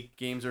 The mini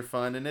games are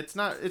fun, and it's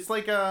not. It's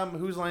like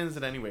whose line is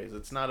it anyways?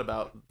 It's not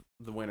about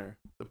the winner.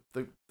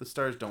 The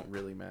stars don't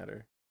really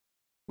matter.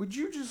 Would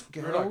you just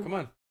go? Murdoch, come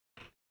on.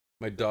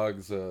 My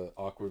dog's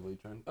awkwardly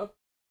trying. Oh.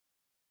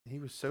 He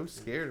was so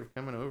scared of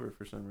coming over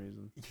for some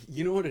reason.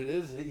 You know what it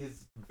is?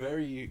 He's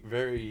very,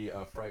 very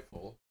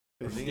frightful.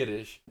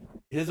 Skittish.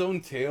 His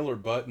own tail or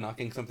butt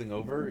knocking something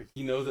over,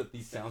 he knows that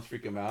these sounds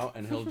freak him out,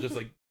 and he'll just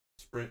like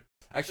sprint.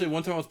 Actually,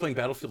 one time I was playing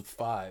Battlefield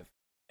 5,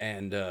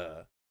 and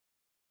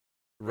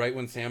right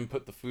when Sam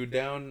put the food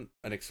down,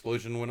 an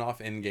explosion went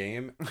off in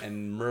game,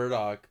 and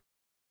Murdoch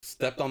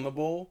stepped on the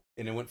bowl,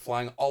 and it went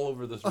flying all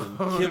over this room,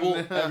 kibble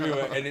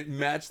everywhere, and it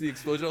matched the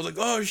explosion. I was like,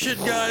 "Oh shit,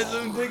 guys,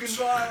 I'm taking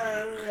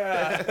fire!"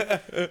 Yeah.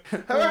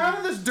 How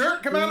did this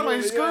dirt come out of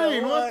my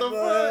screen? What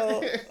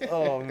the fuck?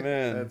 Oh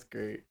man, that's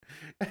great.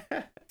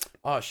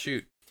 Oh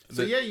shoot.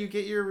 So yeah, you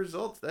get your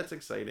results. That's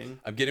exciting.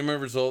 I'm getting my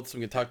results.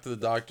 I'm gonna talk to the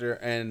doctor,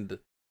 and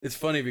it's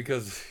funny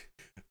because,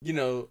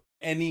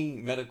 any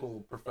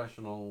medical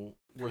professional.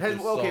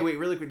 Okay, wait,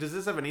 really quick. Does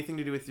this have anything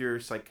to do with your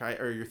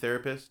or your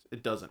therapist?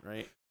 It doesn't,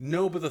 right?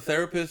 No, but the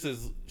therapist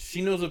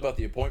she knows about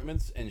the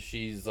appointments, and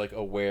she's like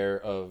aware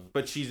of.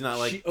 But she's not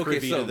like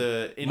privy to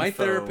the info. My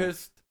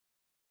therapist,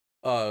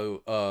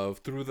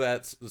 through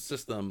that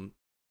system,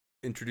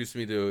 introduced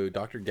me to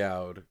Dr.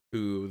 Gowd,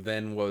 who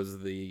then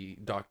was the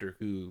doctor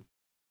who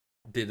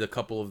did a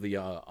couple of the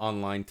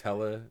online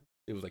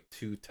it was like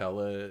 2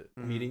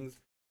 meetings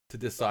to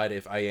decide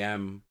if I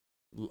am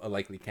a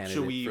likely candidate.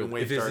 Should we even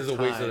waste if this our is a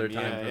waste of their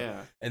time.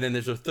 Yeah. And then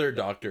there's a third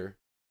doctor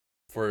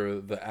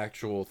for the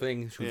actual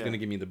thing. She was going to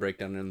give me the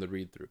breakdown and the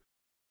read through.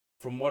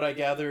 From what I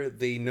gather,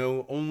 they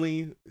know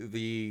only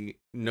the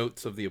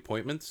notes of the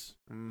appointments,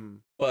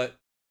 but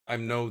I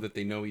know that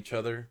they know each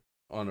other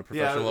on a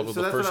professional level.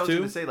 So the that's first what I was two.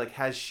 going to say. Like,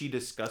 has she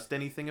discussed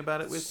anything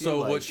about it with you?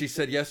 So what she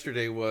said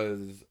yesterday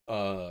was,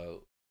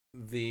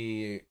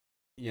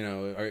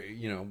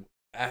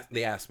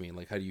 they asked me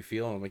like, how do you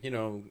feel? And I'm like,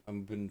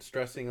 I've been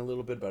stressing a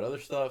little bit about other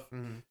stuff,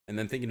 and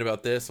then thinking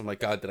about this. I'm like,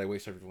 God, did I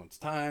waste everyone's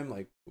time?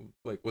 Like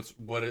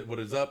what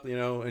is up?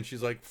 And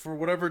she's like, for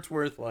whatever it's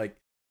worth, like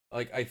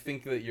I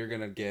think that you're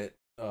gonna get,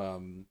 I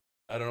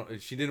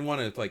don't. She didn't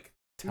want to like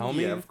tell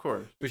me, of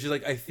course, but she's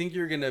like, I think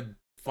you're gonna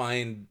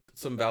find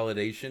some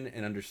validation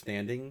and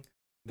understanding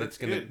that's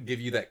gonna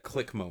give you that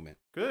click moment.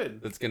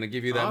 Good. That's gonna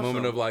give you that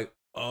moment of like,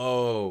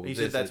 oh. You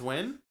said that's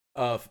when?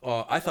 I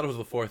thought it was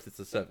the 4th. It's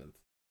the 7th.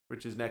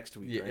 Which is next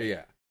week, yeah, right?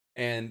 Yeah.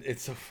 And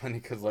it's so funny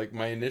because, like,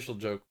 my initial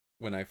joke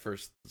when I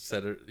first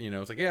said it,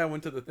 it's like, yeah, I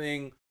went to the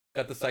thing,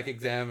 got the psych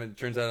exam, and it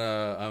turns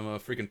out I'm a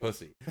freaking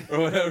pussy. Or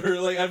whatever.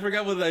 Like, I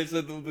forgot what I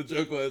said the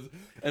joke was.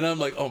 And I'm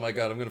like, oh my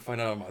God, I'm going to find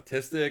out I'm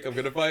autistic. I'm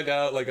going to find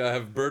out, like, I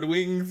have bird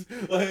wings.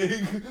 Like,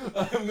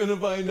 I'm going to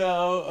find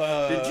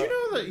out. Did you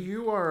know that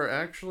you are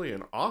actually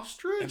an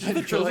ostrich? Am I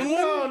the chosen one?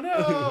 Oh,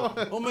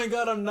 no. Oh my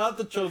God, I'm not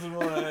the chosen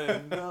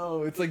one.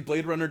 No, it's like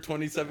Blade Runner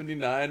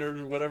 2079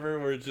 or whatever,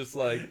 where it's just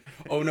like,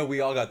 oh no, we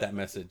all got that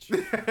message.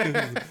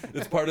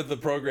 It's part of the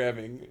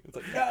programming. It's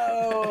like,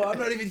 no, I'm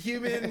not even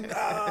human.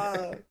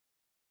 Ah.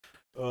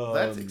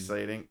 That's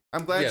exciting.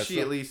 I'm glad she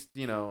at least,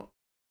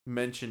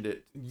 mentioned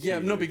it. Yeah,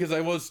 no, because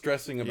I was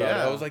stressing about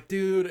it. I was like,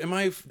 dude,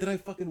 did I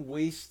fucking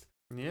waste?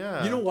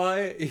 Yeah. You know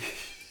why?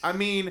 I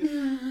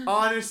mean,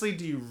 honestly,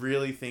 do you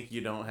really think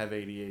you don't have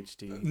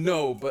ADHD?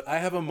 No, but I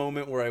have a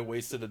moment where I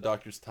wasted a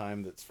doctor's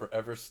time that's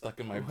forever stuck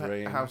in my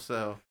brain. How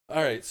so?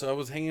 All right, so I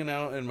was hanging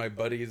out in my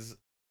buddy's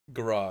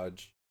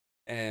garage,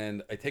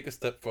 and I take a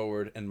step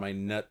forward, and my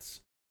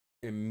nuts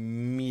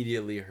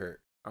immediately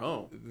hurt.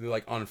 Oh. They're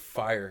like on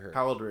fire hurt.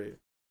 How old were you?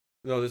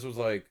 No, this was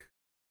like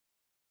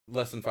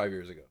less than 5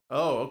 years ago.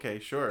 Oh, okay,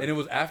 sure. And it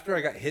was after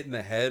I got hit in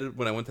the head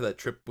when I went to that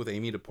trip with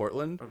Amy to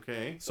Portland.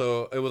 Okay.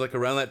 So it was like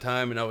around that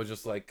time, and I was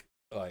just like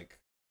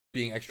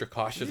being extra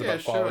cautious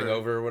about falling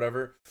over or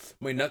whatever.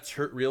 My nuts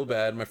hurt real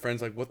bad. My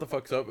friend's like, what the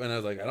fuck's up? And I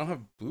was like, I don't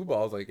have blue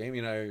balls. Like Amy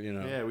and I,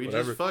 Yeah, we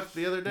whatever. just fucked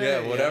the other day.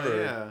 Yeah,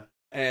 whatever. Yeah.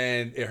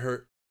 And it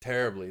hurt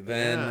terribly.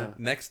 Then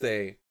next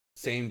day,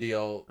 same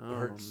deal.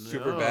 Hurt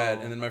super bad.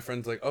 And then my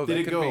friend's like, oh,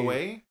 did it go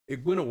away?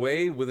 It went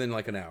away within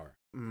like an hour.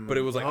 But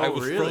it was like I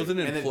was frozen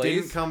in place. And it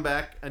didn't come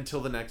back until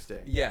the next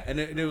day. Yeah, and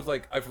it was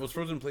like I was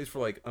frozen in place for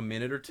like a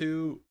minute or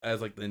two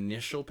as like the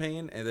initial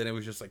pain, and then it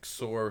was just like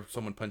sore.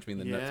 Someone punched me in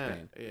the nuts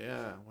pain.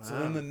 Yeah. Wow. So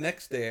then the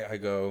next day I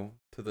go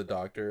to the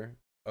doctor,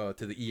 to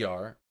the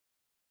ER,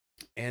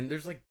 and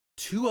there's like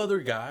 2 other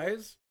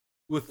guys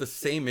with the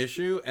same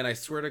issue, and I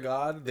swear to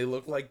God, they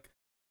look like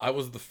I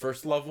was the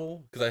first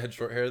level because I had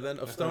short hair then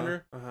of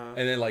stoner, and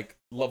then like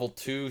level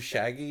 2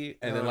 shaggy,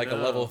 and then like a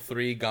level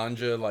 3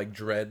 ganja like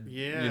dread,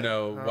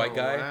 white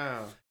guy.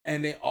 Wow.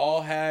 And they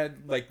all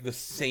had like the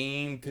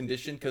same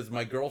condition because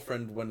my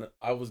girlfriend, when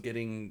I was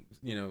getting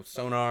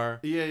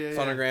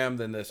sonogram,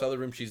 then this other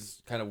room,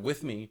 she's kind of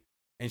with me,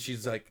 and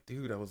she's like,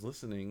 dude, I was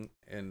listening,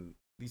 and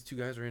these 2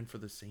 guys are in for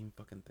the same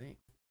fucking thing.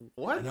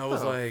 What? And I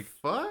was like,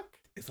 fuck?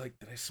 It's like,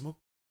 did I smoke?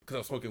 Because I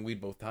was smoking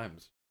weed both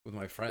times with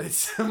my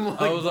friends.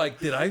 Like, I was like,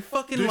 did I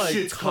fucking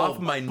like cough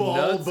my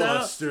nuts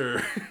buster.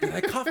 out? Did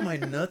I cough my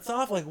nuts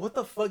off? Like, what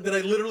the fuck? Did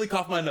I literally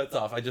cough my nuts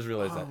off? I just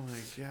realized that. Oh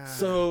my God.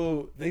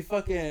 So they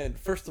fucking,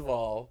 first of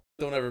all,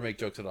 don't ever make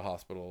jokes at a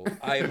hospital.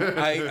 I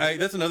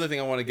that's another thing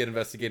I want to get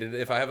investigated.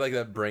 If I have like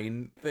that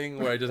brain thing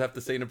where I just have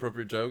to say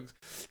inappropriate jokes,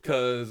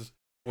 because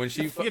when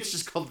she it's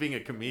just called being a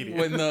comedian.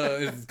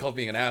 It's called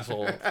being an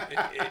asshole.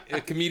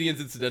 A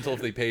comedian's incidental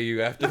if they pay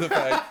you after the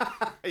fact.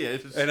 Yeah,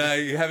 and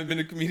I haven't been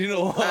a comedian in a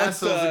long time.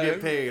 Assholes that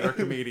get paid are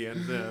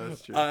comedians. Yeah,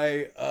 that's true.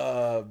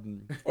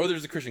 Or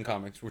there's the Christian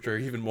comics, which are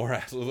even more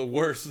assholes. The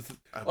worst.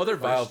 Other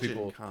vile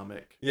people.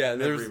 Comic. Yeah,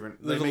 there's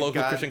a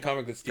local Christian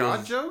comic that steals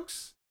God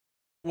jokes.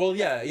 Well,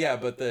 yeah,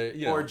 but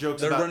or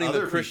jokes they're about running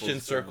other the Christian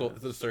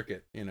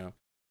circuit.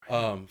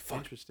 Fuck.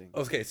 Interesting.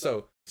 Okay,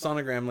 so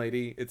sonogram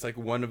lady, it's like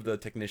one of the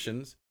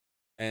technicians,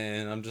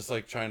 and I'm just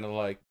like trying to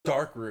like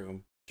dark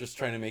room, just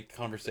trying to make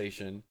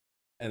conversation,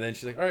 and then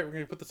she's like, all right, we're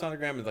gonna put the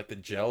sonogram in like the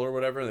gel or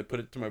whatever, and they put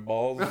it to my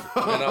balls, and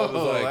I was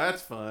like,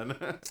 that's fun.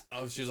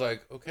 She's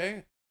like,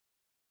 okay,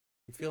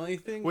 you feel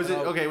anything? Was it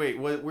okay? Wait,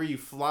 were you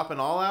flopping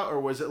all out, or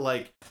was it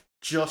like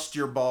just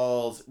your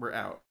balls were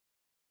out?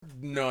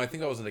 No, I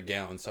think I was in a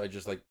gown, so I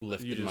just like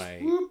lifted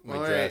my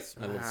dress,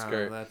 my little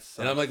skirt,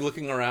 and I'm like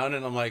looking around,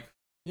 and I'm like,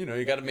 you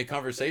got to make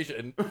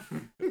conversation.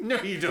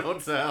 No, you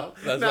don't, Sal.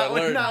 That's what I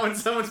learned. Not when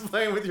someone's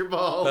playing with your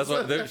balls. That's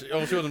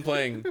what. She wasn't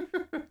playing,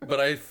 but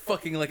I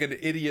fucking like an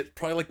idiot,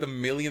 probably like the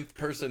millionth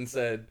person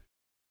said,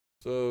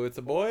 "So it's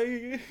a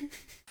boy."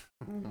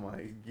 Oh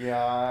my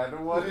God!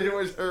 What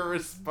was her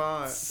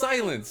response?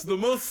 Silence. The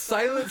most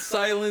silent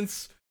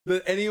silence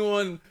that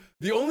anyone.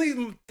 The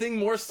only thing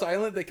more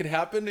silent that could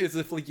happen is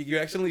if like you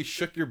accidentally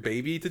shook your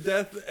baby to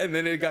death and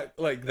then it got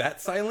like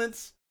that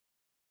silence.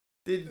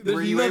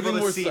 Were you able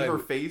to see her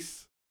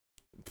face?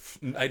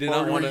 I did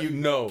not want to.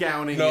 No,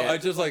 gowning no. it? I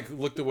just like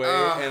looked away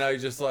and I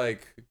just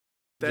like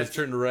just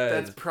turned red.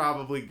 That's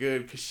probably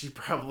good because she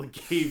probably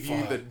gave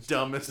you the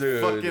dumbest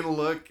fucking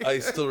look. I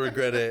still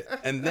regret it.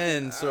 And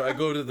then so I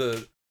go to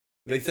the.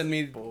 They send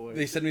me to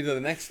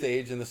the next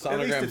stage, and the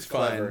sonogram's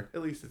fine.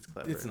 At least it's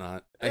clever. It's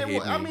not. I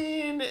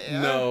mean,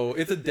 no,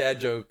 it's a dad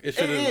joke. It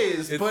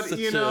is, but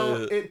you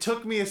know, it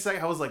took me a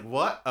second. I was like,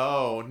 "What?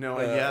 Oh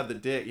no, yeah, the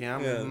dick, yeah,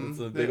 it's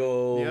a big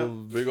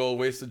old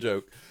wasted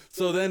joke."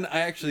 So then I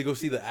actually go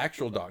see the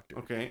actual doctor.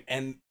 Okay,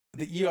 and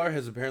the ER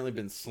has apparently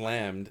been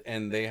slammed,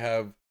 and they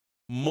have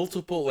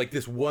multiple, like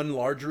this one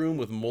large room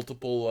with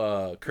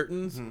multiple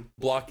curtains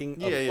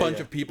blocking a bunch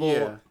of people.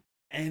 Yeah.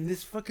 And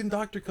this fucking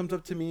doctor comes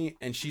up to me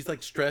and she's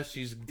like stressed.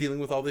 She's dealing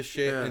with all this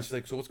shit. Yeah. And she's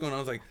like, so what's going on?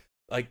 I was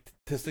like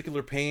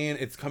testicular pain.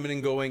 It's coming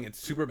and going. It's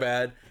super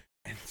bad.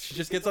 And she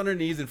just gets on her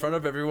knees in front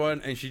of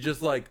everyone. And she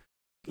just like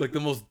the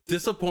most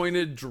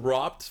disappointed,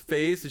 dropped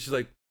face. And she's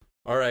like,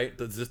 all right,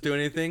 does this do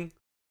anything?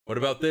 What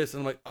about this?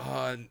 And I'm like,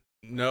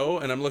 no.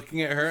 And I'm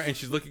looking at her and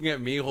she's looking at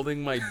me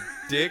holding my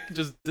dick,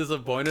 just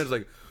disappointed. It's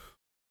like,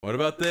 what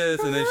about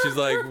this? And then she's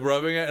like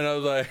rubbing it, and I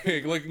was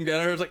like looking down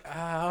at her. I was like,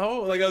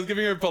 ow. Like I was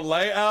giving her a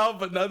polite ow,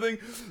 but nothing.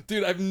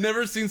 Dude, I've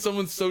never seen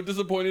someone so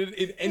disappointed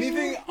in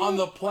anything on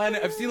the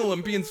planet. I've seen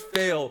Olympians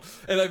fail,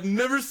 and I've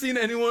never seen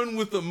anyone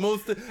with the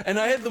most. And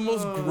I had the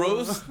most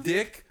gross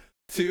dick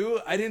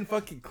too. I didn't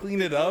fucking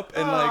clean it up,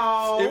 and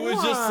like it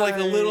was just like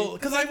a little.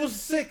 Cause I was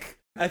sick,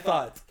 I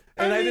thought.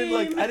 And I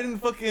didn't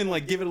fucking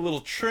like give it a little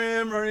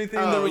trim or anything.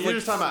 Oh, you're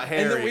just talking about hair.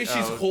 And the way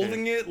she's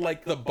holding it,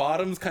 like the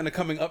bottom's kind of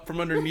coming up from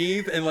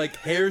underneath, and like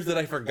hairs that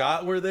I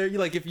forgot were there.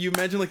 Like if you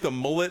imagine like the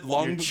mullet,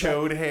 long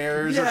chode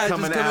hairs, are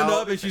coming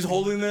up, and she's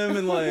holding them,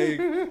 and like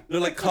they're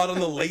like caught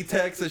on the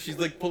latex as she's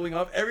like pulling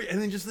off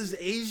and then just this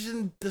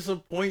Asian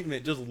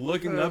disappointment just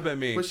looking up at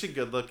me. Was she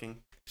good looking?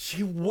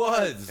 She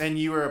was. And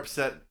you were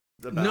upset.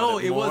 No,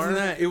 it wasn't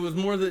that. It was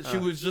more that she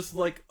was just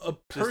like a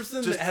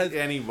person that has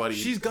anybody.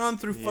 She's gone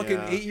through fucking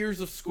 8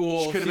 years of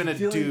school. She could have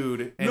been a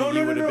dude. And no.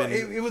 Been,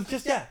 it was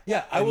just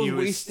I was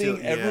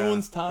wasting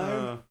everyone's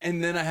time,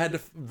 and then I had to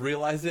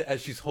realize it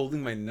as she's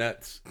holding my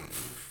nuts,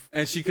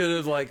 and she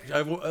could have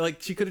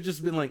she could have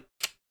just been like.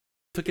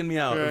 Taking me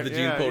out of the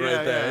gene pool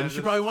right there, and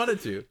she probably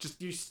wanted to.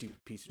 Just you stupid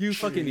piece of shit. You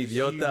fucking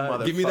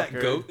idiota. Give me that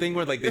goat thing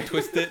where like they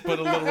twist it, put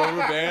a little rubber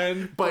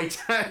band.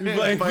 Bites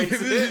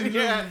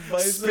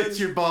it, spits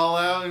your ball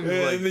out. And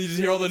then you just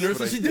hear all the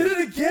nurses, she did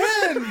it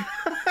again!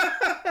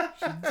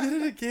 She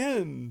did it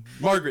again!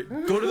 Margaret,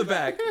 go to the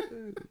back.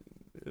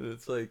 And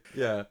it's like,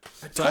 yeah.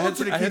 So I had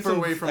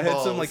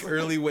some like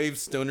early wave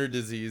stoner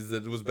disease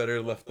that was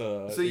better left.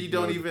 So you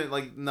don't even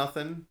like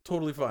nothing?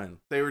 Totally fine.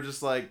 They were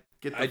just like,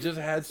 I just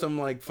had some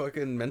like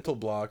fucking mental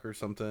block or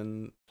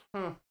something,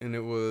 and it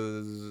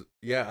was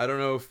I don't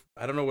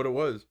know what it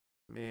was.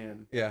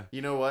 Man, yeah.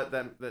 You know what?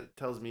 That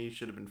tells me you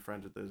should have been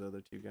friends with those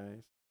other two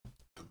guys.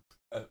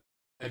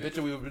 I bet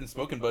you we would have been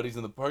smoking buddies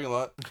in the parking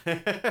lot.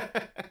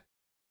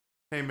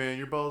 Hey man,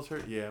 your balls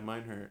hurt? Yeah,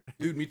 mine hurt.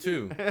 Dude, me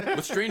too.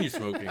 What strain you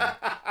smoking?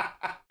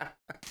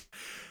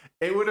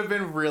 It would have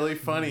been really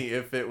funny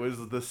if it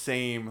was the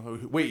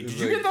same. Wait, did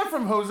you get that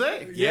from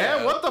Jose?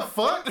 Yeah. What the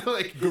fuck?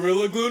 Like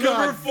Gorilla Glue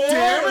number 4?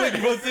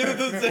 Like both in at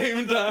the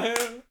same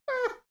time.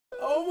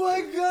 Oh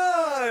my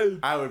god!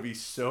 I would be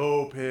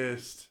so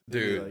pissed,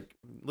 dude. Like,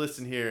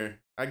 listen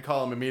here. I'd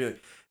call him immediately.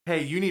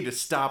 Hey, you need to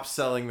stop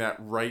selling that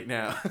right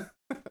now.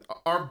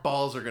 Our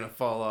balls are gonna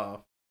fall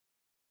off.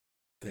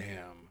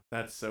 Damn.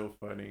 That's so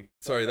funny.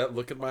 Sorry, that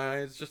look at my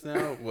eyes just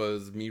now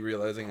was me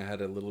realizing I had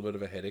a little bit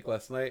of a headache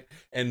last night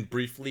and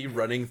briefly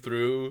running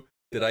through,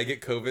 did I get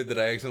COVID? Did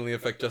I accidentally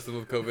affect Justin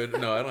with COVID?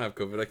 No, I don't have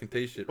COVID. I can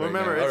taste shit. Well, right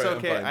remember, now. it's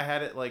okay. I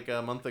had it like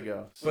a month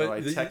ago. So but I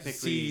technically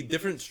see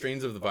different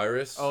strains of the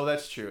virus. Oh,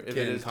 that's true. It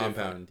is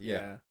compound.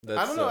 Yeah.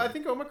 I don't know. I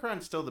think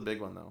Omicron's still the big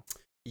one though.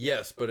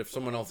 Yes, but if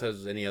someone else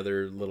has any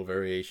other little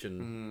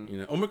variation, you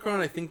know,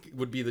 Omicron I think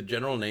would be the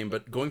general name,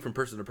 but going from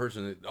person to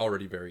person, it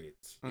already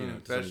varies. You know,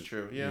 that's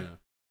true. Yeah. You know.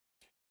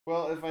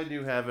 Well, if I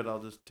do have it,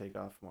 I'll just take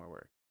off more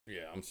work.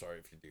 Yeah, I'm sorry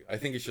if you do. I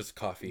think it's just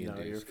coffee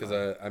induced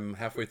because I'm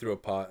halfway through a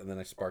pot and then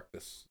I sparked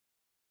this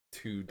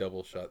 2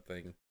 double shot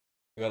thing.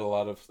 I got a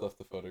lot of stuff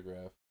to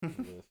photograph.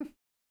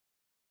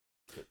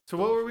 So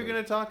what were we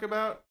going to talk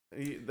about?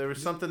 There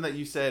was something that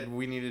you said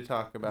we need to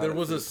talk about. There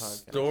was a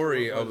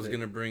story I was going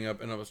to bring up,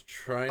 and I was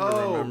trying to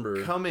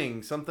remember.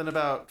 Something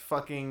about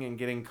fucking and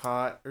getting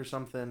caught or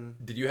something.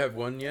 Did you have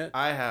one yet?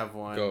 I have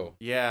one. Go.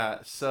 Yeah,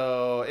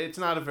 so it's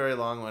not a very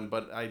long one,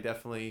 but I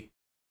definitely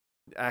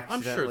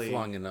accidentally... I'm sure it's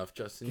long enough,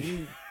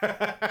 Justin.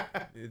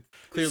 It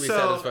clearly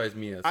satisfies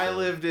me. I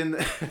lived in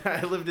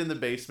the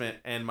basement,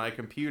 and my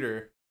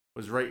computer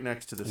was right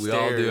next to the stairs. We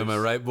all do, am I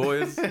right,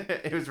 boys?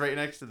 It was right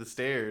next to the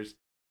stairs.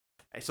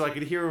 So I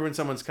could hear when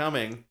someone's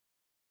coming,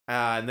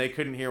 and they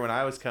couldn't hear when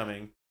I was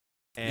coming.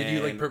 And did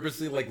you like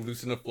purposely like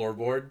loosen a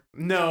floorboard?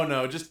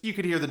 No, just you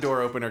could hear the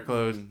door open or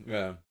close.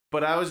 Yeah.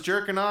 But I was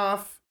jerking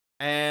off,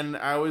 And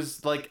I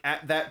was like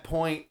at that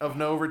point of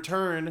no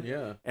return.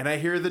 Yeah. And I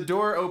hear the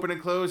door open and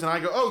close, and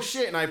I go, oh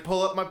shit! And I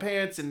pull up my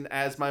pants, and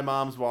as my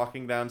mom's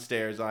walking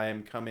downstairs, I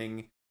am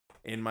coming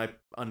in my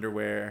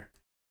underwear,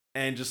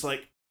 and just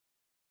like,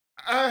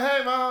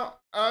 hey mom,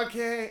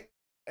 okay,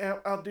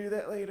 I'll do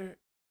that later,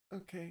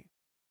 okay.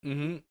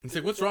 It's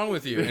like, what's wrong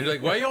with you? And you're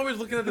like, why are you always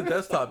looking at the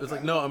desktop? It's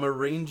like, no, I'm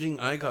arranging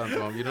icons,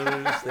 mom. You don't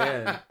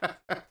understand.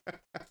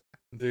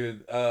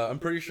 Dude, I'm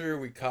pretty sure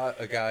we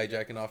caught a guy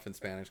jacking off in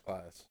Spanish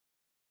class.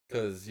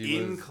 Cause he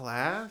in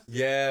class?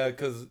 Yeah,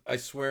 because I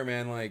swear,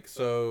 man, like,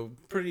 so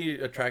pretty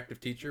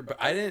attractive teacher, but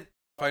I didn't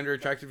find her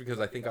attractive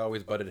because I think I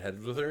always butted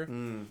heads with her.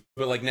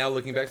 But like now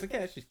looking back, it's like,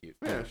 yeah, she's cute.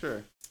 Yeah,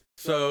 sure.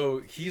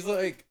 So he's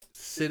like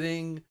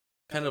sitting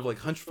kind of like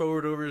hunched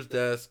forward over his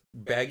desk,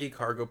 baggy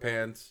cargo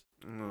pants,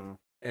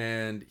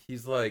 and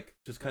he's like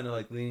just kind of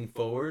like leaning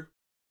forward.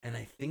 And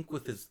I think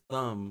with his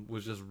thumb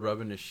was just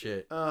rubbing his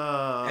shit.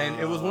 And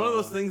it was one of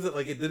those things that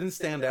like it didn't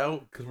stand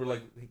out because we're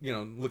like, you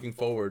know, looking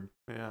forward.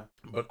 Yeah.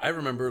 But I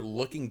remember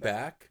looking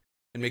back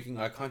and making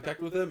eye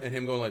contact with him and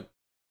him going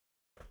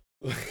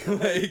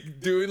like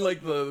doing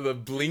like the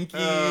blinky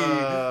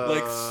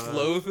like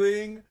slow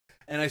thing.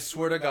 And I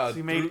swear to God. So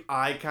he made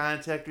eye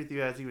contact with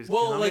you as he was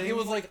coming? Like it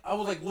was like I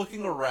was like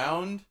looking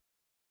around.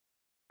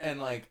 And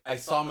like I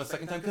saw him a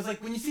second time because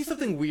like when you see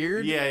something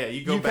weird,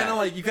 you go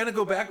back. You kind of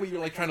go back, but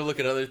you're like trying to look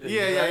at other things.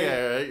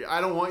 Yeah.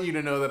 I don't want you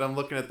to know that I'm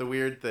looking at the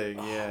weird thing.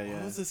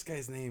 What was this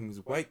guy's name? He was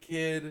a white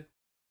kid,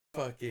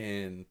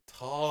 fucking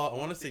tall. I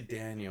want to say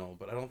Daniel,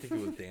 but I don't think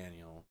it was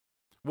Daniel.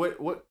 What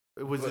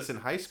was this in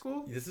high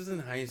school? This is in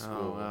high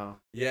school. Oh wow.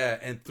 Yeah,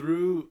 and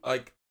through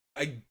like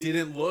I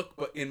didn't look,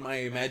 but in my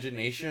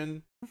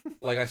imagination,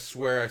 like I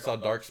swear I saw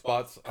dark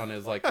spots on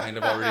his like kind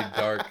of already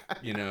dark,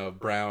 you know,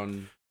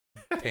 brown.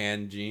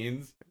 Tan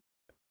jeans,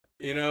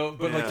 you know,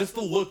 but like just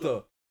the look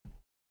though,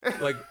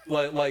 like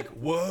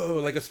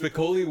whoa, like a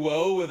Spicoli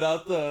whoa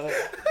without the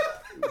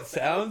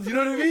sounds, you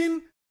know what I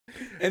mean?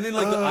 And then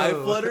like the eye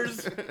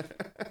flutters,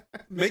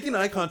 making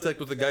eye contact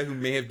with the guy who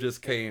may have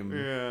just came.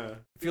 Yeah,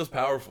 feels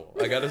powerful.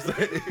 I gotta say,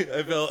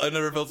 I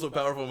never felt so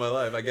powerful in my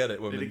life. I get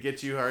it, women. Did it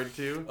get you hard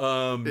too?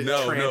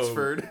 No,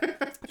 transferred.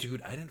 No.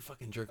 Dude, I didn't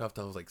fucking jerk off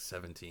till I was like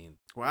 17.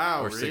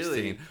 Wow, or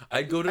really? 16.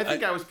 I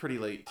think I was pretty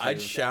late too.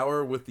 I'd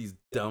shower with these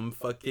dumb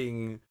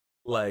fucking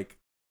like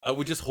I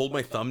would just hold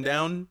my thumb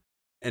down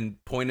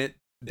and point it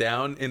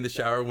down in the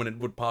shower when it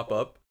would pop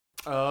up.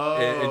 Oh,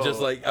 and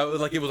just like I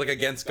was like it was like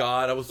against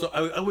God.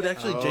 I would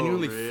actually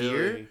genuinely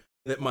fear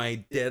that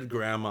my dead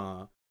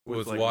grandma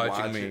was like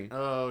watching me.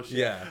 Oh shit!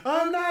 Yeah,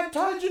 I'm not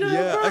touching it.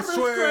 Yeah, I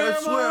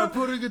swear, I'm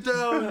putting it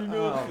down. You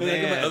know? Oh, and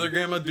I got my other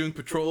grandma doing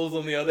patrols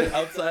on the other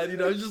outside. You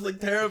know, I was just like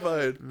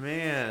terrified.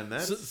 Man,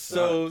 that's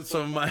so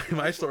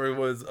my story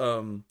was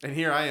And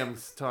here I am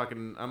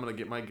talking. I'm gonna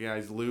get my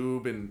guys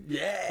lube and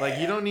like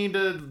you don't need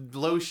to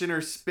lotion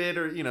or spit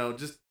or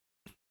just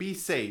be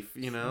safe,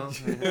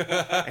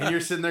 and you're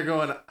sitting there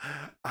going,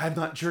 I'm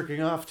not jerking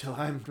off till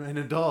I'm an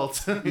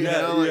adult. I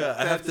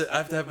have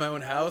to have my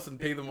own house and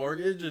pay the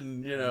mortgage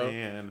and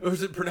Man. Or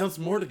is it pronounced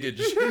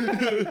mortgage?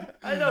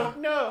 I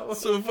don't know.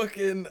 So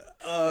fucking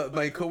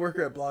my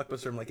coworker at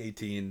Blockbuster, I'm like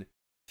 18,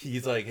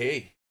 he's like,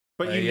 hey,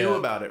 but you knew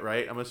about it,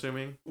 right? I'm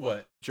assuming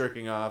what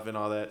jerking off and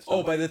all that stuff.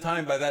 Oh, by that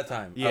time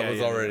I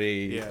was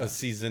already a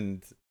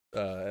seasoned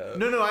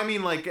no, I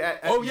mean like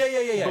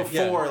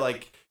before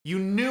like you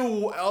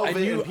knew of it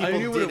and people I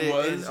knew what it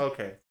was.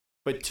 Okay.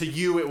 But to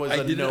you it was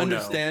I didn't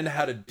understand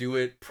how to do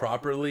it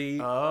properly.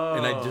 Oh.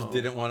 And I just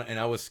didn't want to, and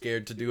I was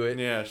scared to do it.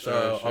 Yeah,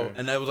 sure.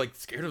 And I was like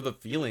scared of the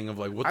feeling of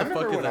like what the fuck is that?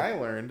 I remember what I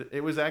learned.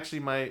 It was actually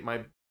my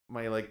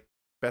like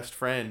best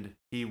friend,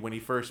 when he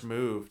first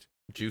moved.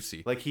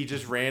 Juicy. Like he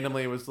just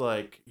randomly was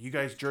like, "You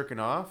guys jerking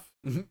off?"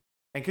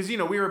 And because we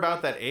were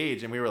about that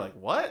age, and we were like,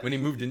 "What?" When he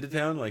moved into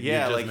town, like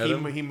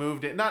he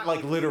moved it, not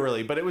like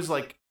literally, but it was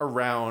like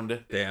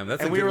around. Damn,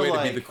 that's a good way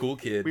to be the cool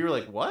kid. We were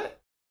like, "What?"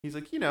 He's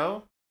like,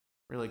 We're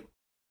like,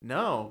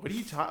 "No, what are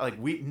you talking?" Like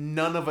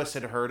none of us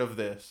had heard of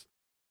this.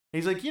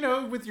 He's like,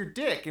 with your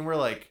dick, and we're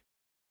like,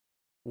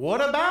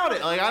 "What about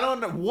it?" Like I don't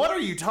know. What are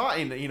you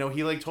talking?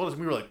 He like told us,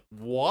 and we were like,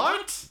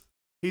 "What?"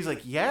 He's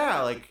like,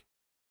 "Yeah, like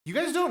you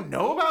guys don't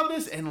know about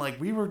this," and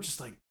like we were just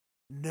like.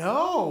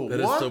 No, that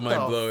is so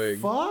mind blowing.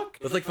 Fuck,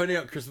 that's like finding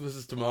out Christmas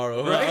is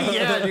tomorrow, right?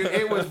 Yeah, dude,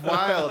 it was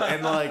wild,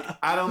 and like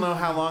I don't know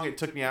how long it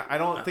took me. I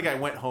don't think I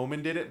went home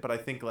and did it, but I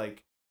think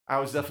like I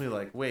was definitely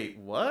like, wait,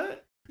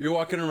 what? You're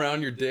walking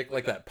around your dick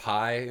like that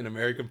pie in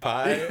American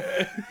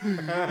Pie. You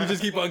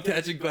just keep on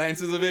catching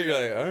glances of it.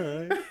 You're like, all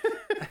right.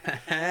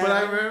 But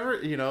I remember,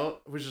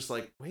 it was just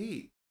like,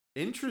 wait,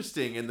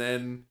 interesting, and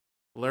then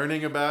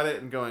learning about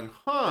it and going,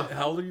 huh?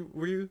 How old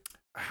were you?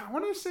 I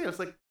want to say I was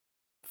like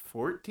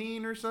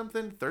 14 or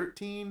something,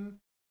 13.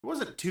 It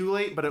wasn't too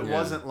late, but it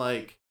wasn't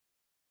like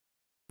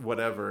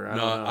whatever. I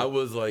don't know. I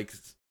was like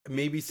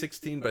maybe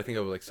 16, but I think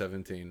I was like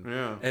 17.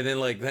 Yeah. And then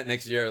like that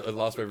next year, I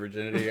lost my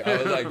virginity. I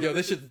was like, yo,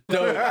 this shit's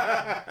dope.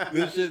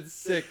 This shit's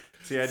sick.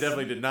 See, I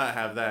definitely did not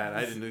have that.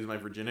 I didn't lose my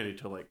virginity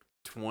till like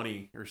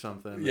 20 or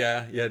something.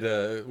 Yeah,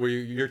 where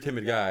you're a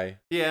timid guy.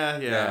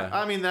 Yeah.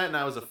 I mean that, and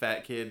I was a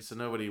fat kid, so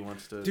nobody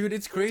wants to. Dude,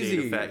 it's crazy.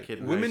 Date a fat kid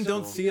in women high school.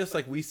 don't see us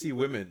like we see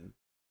women.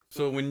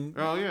 So when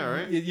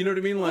right. You know what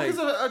I mean? Like,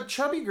 because a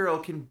chubby girl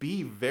can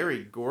be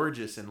very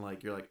gorgeous and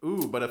like you're like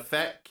ooh, but a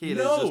fat kid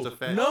is just a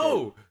fat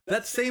kid.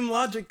 That same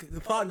logic,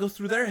 the thought goes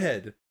through their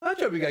head. A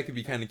chubby guy could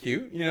be kind of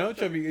cute,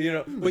 chubby,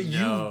 But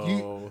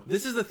you,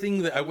 this is the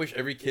thing that I wish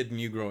every kid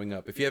knew growing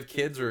up. If you have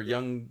kids or a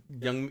young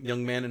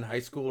man in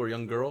high school or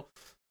young girl,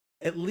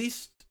 at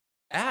least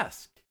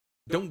ask.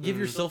 Don't give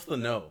yourself the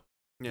no.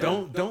 Yeah.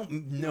 Don't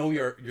know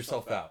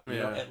yourself out. You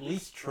know, at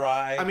least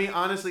try. I mean,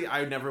 honestly,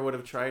 I never would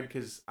have tried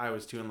because I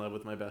was too in love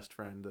with my best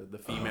friend, the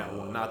female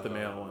one, not the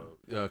male one.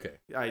 Okay.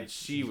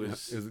 She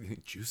was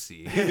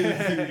juicy.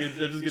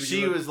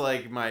 She was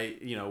like my,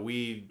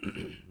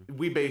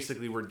 we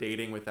basically were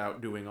dating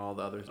without doing all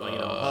the others. Like,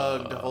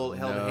 hugged, held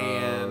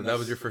hands. That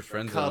was your first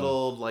friend.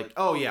 Cuddled, like,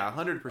 oh yeah,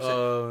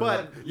 100%.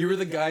 But you were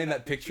the guy in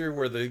that picture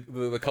where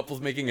the couple's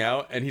making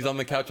out and he's on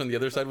the couch on the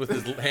other side with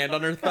his hand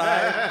on her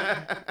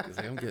thigh. He's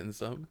like, I'm getting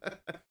some.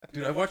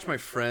 Dude, I watched my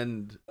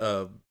friend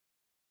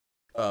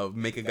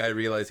make a guy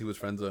realize he was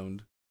friend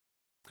zoned.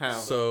 How?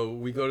 So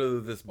we go to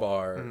this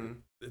bar. Mm-hmm.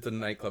 It's a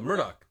nightclub.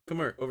 Murdoch, come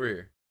here, over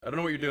here. I don't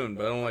know what you're doing,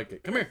 but I don't like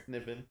it. Come here.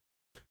 Nipping.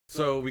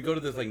 So we go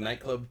to this like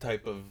nightclub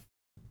type of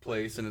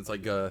place, and it's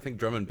like I think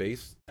drum and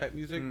bass type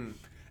music.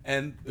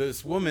 And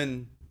this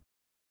woman,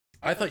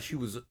 I thought she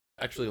was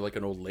actually like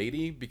an old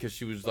lady because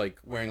she was like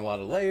wearing a lot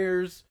of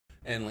layers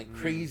and like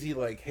crazy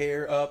like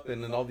hair up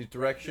and in all these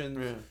directions.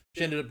 Yeah.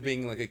 She ended up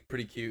being like a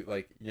pretty cute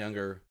like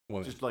younger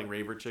woman. Just like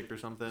raver chick or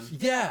something.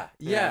 Yeah.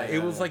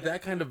 It was like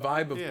that kind of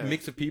vibe of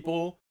mix of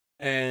people.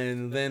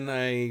 And then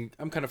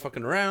I'm kind of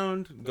fucking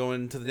around,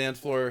 going to the dance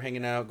floor,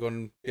 hanging out,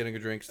 getting a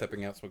drink,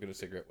 stepping out, smoking a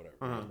cigarette,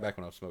 whatever. Back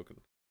when I was smoking.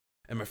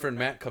 And my friend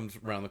Matt comes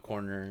around the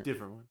corner.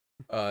 Different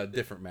one.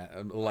 Different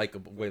Matt.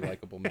 Way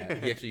likable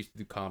Matt. He actually used to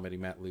do comedy,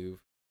 Matt Louv.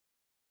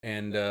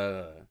 And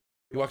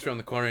he walks around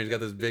the corner, he's got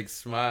this big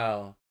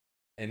smile.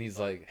 And he's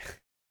like,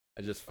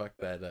 I just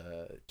fucked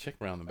that chick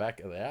around the back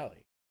of the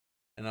alley.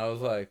 And I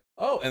was like,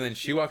 oh. And then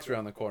she walks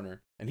around the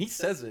corner. And he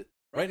says it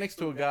right next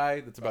to a guy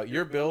that's about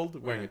your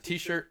build, wearing a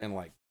t-shirt and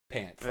like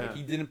pants. Like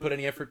he didn't put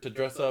any effort to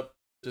dress up.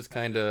 Just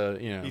kind of,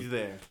 he's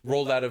there.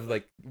 Rolled out of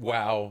like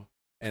WoW.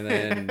 And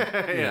then,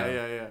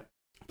 yeah.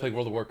 Played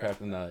World of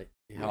Warcraft and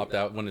he hopped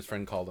out when his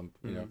friend called him,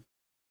 you know.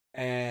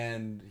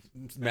 And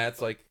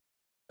Matt's like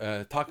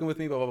talking with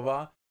me, blah, blah,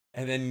 blah.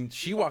 And then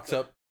she walks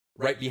up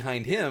right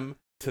behind him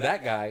to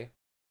that guy,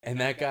 and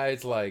that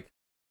guy's like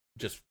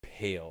just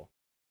pale.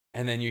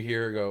 And then you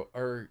hear her go,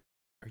 Are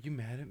you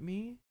mad at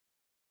me?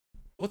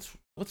 What's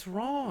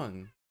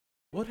wrong?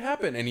 What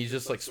happened? And he's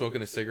just like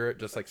smoking a cigarette,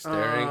 just like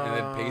staring and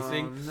then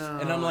pacing. No.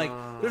 And I'm like,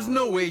 there's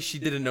no way she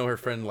didn't know her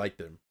friend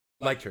liked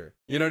her.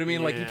 You know what I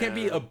mean? Yeah. Like you can't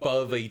be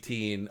above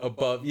 18,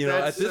 above,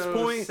 at this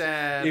point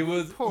sad. It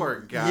was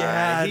poor guy.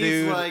 Yeah, he's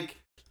dude. Like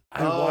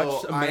I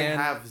watched a man.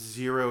 I have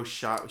zero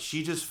shot.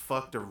 She just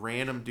fucked a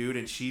random dude,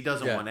 and she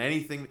doesn't want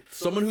anything.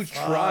 Someone who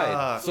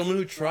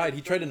tried.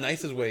 He tried to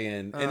nice his way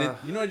in,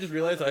 and I just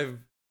realized I've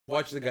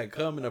watched the guy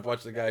come, and I've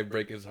watched the guy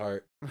break his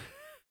heart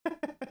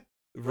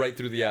right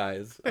through the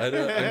eyes. I'm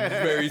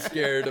very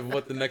scared of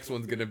what the next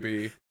one's gonna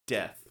be.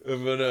 Death.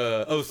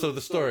 But so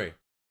the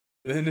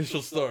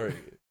initial story.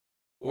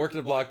 Worked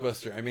at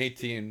Blockbuster. I'm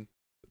 18.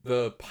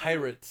 The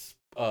Pirates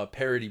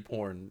parody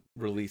porn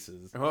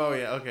releases. Oh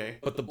yeah, okay.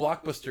 But the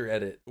Blockbuster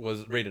edit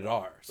was rated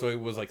R, so it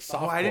was like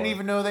softcore. Oh, I didn't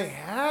even know they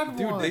had one.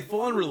 Dude, they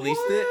full on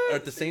released it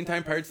at the same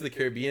time Pirates of the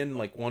Caribbean,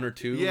 like 1 or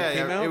 2 came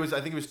out. I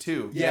think it was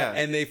 2. Yeah,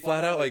 and they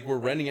flat out like were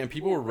renting it, and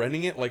people were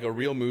renting it like a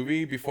real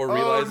movie before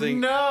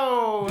realizing.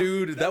 Oh no,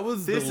 dude, that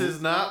was this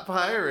is not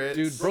Pirates.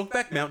 Dude,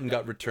 Brokeback Mountain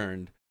got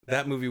returned.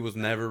 That movie was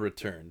never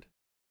returned.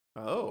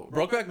 Oh.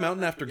 Brokeback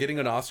Mountain, after getting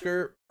an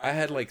Oscar, I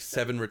had like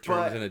 7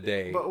 returns in a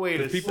day. But wait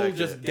a second. People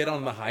just get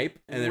on the hype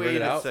and then rent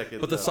it out.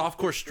 But the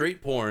softcore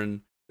straight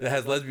porn that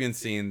has lesbian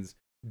scenes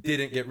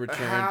didn't get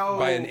returned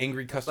by an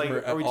angry customer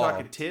at all. Are we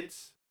talking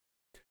tits?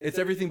 It's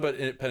everything but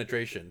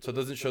penetration, so it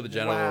doesn't show the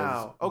genitals.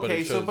 Wow.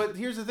 Okay, but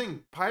here's the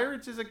thing.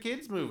 Pirates is a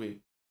kid's movie.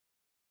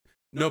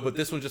 No, but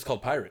this one's just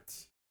called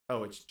Pirates.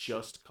 Oh, it's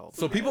just called.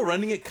 So people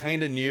running it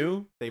kind of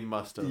knew. They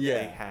must have. Yeah.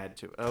 They had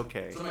to.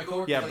 Okay. So my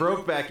coworker,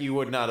 Brokeback, you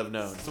would not have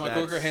known. So my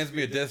coworker hands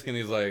me a disc and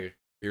he's like,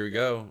 "Here we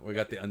go. We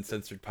got the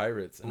uncensored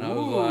Pirates." And I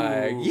was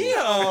like,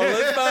 "Yeah,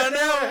 let's find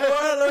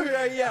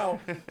out." Yeah.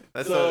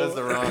 That's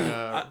the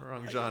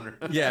wrong genre.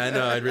 Yeah, I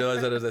know. I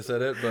realized that as I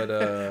said it, but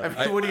the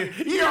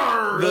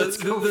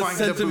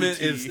sentiment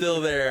is still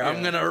there. Yeah.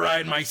 I'm gonna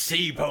ride my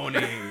sea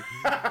pony.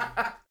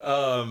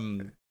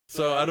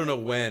 So I don't know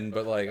when,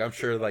 but like I'm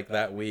sure like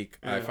that week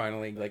I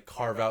finally like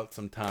carve out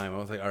some time. I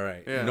was like, all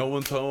right, no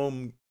one's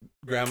home.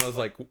 Grandma's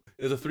like,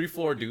 it's a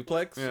 3-floor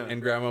duplex,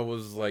 and Grandma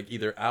was like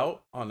either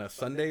out on a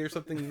Sunday or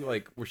something,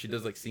 like where she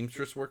does like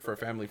seamstress work for a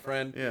family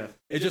friend. Yeah,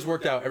 it just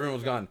worked out. Everyone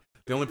was gone.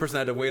 The only person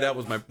I had to wait out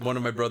was one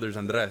of my brothers,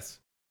 Andres,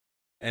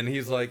 and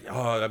he's like,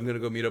 oh, I'm gonna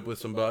go meet up with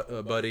some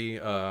buddy.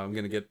 I'm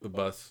gonna get the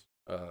bus.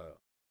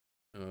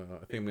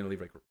 I think I'm gonna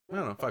leave like, I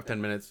don't know, 5-10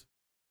 minutes.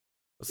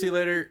 I'll see you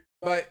later.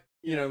 Bye.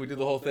 You know, we do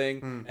the whole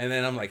thing, and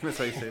then I'm like, That's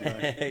how you say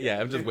bye. yeah,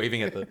 I'm just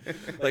waving at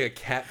like a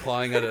cat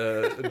clawing at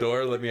a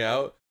door. Let me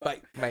out.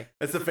 Bye.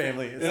 It's a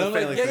family. And I'm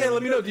like, yeah,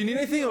 let me know. Do you need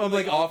anything? I'm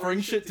like offering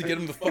shit to get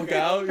him the fuck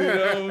out, you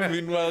know?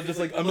 Meanwhile, just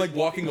like, I'm like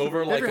walking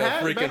over like a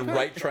freaking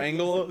right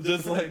triangle,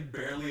 just like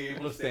barely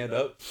able to stand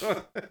up.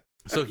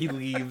 So he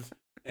leaves,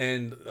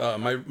 and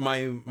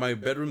my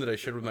bedroom that I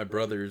shared with my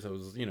brothers, I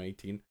was,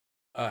 18,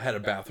 had a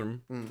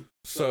bathroom.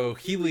 So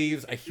he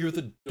leaves, I hear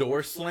the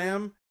door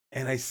slam,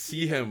 and I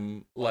see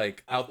him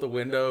like out the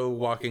window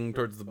walking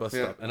towards the bus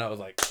stop, and I was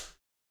like,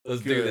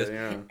 let's do this.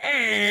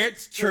 Yeah.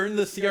 Turn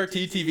the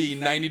CRT TV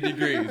 90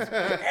 degrees.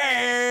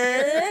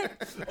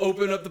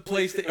 Open up the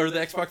PlayStation or the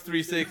Xbox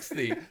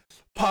 360.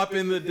 Pop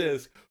in the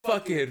disc.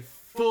 Fucking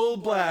full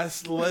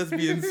blast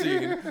lesbian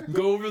scene.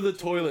 Go over the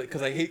toilet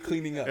because I hate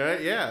cleaning up.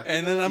 Yeah.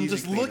 And then I'm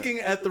just looking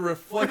at the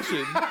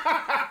reflection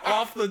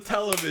off the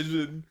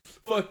television.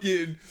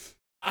 Fucking.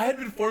 I had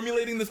been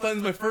formulating this plan. This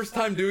is my first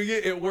time doing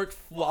it. It worked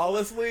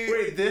flawlessly.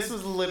 Wait, this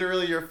was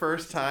literally your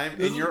first time?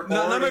 And you're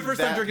not my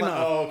first time jerking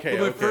off. Oh, okay.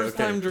 But my first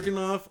time jerking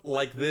off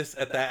like this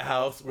at that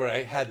house where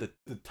I had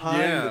the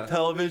time, the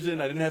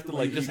television. I didn't have to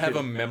like just have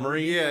a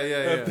memory.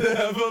 Yeah.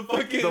 Have a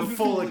fucking the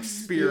full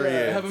experience.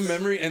 Yeah, have a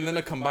memory and then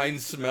a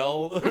combined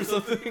smell or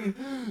something.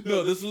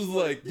 No, this was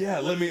like,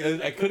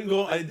 I couldn't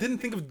go. I didn't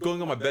think of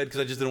going on my bed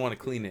because I just didn't want to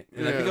clean it.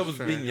 And I think I was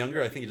being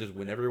younger. I think it just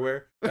went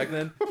everywhere back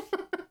then.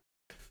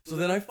 So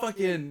then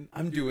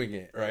I'm doing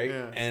it, right?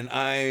 Yeah. And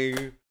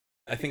I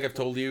think I've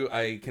told you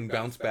I can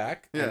bounce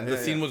back. Yeah, and the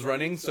scene was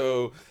running,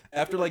 so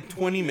after like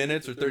 20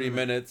 minutes or 30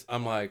 minutes,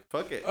 I'm like,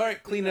 fuck it. All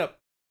right, clean up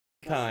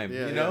time,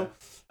 you know?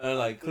 And I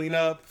like clean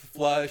up,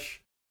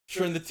 flush,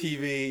 turn the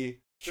TV,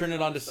 turn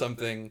it onto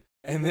something.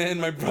 And then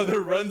my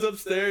brother runs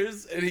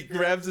upstairs and he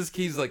grabs his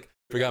keys like,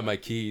 forgot my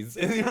keys.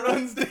 And he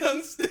runs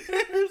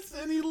downstairs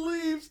and he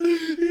leaves.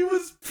 He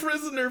was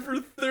prisoner for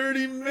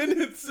 30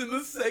 minutes in the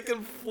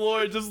second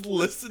floor just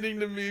listening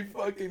to me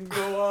fucking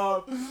go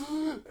off,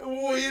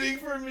 waiting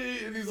for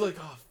me. And he's like,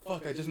 oh,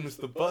 fuck, I just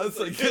missed the bus.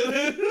 I get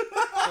it.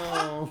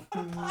 Oh,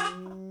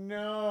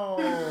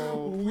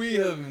 no. We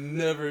have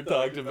never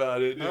talked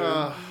about it,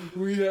 dude.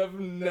 We have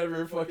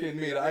never fucking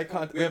made eye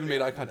contact. We haven't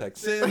made eye contact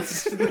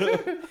since.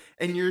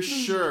 And you're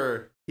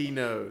sure he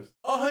knows?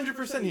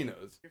 100% he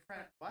knows. Your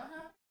friend, what?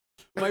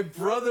 My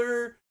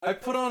brother, I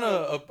put on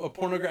a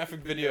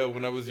pornographic video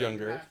when I was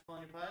younger.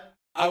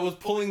 I was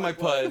pulling my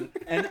pud,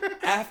 and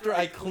after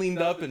I cleaned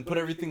up and put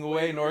everything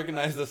away and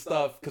organized the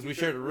stuff, because we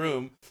shared a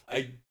room,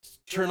 I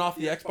turn off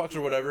the Xbox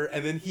or whatever,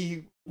 and then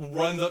he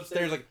runs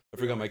upstairs like, I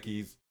forgot my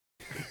keys.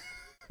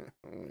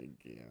 Oh my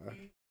god.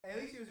 At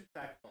least he was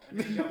respectful.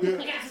 Yeah,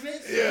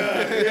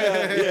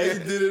 he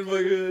did it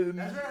fucking.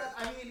 That's right.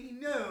 I mean, he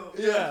knew.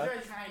 Yeah. I was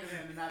very kind of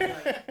him and not be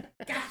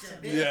like, gotcha,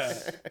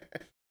 bitch.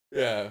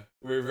 Yeah,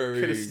 we're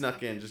very. Could have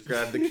snuck in, just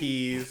grabbed the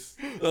keys.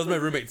 That was my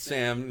roommate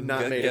Sam,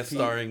 guest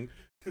starring.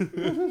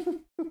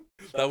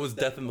 That was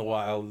Death in the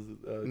Wild,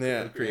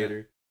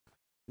 creator.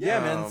 Yeah,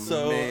 man.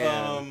 So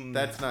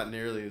that's not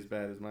nearly as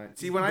bad as mine.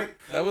 See,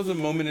 that was a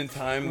moment in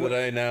time that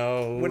I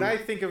now. When I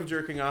think of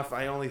jerking off,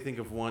 I only think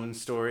of one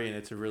story, and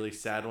it's a really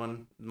sad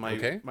one.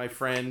 My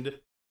friend,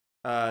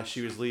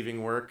 she was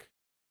leaving work,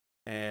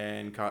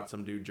 and caught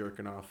some dude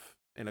jerking off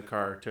in a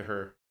car to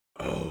her.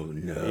 Oh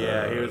no!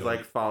 Yeah, he was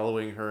like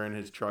following her in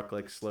his truck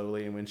like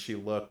slowly, and when she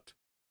looked,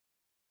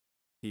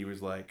 he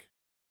was like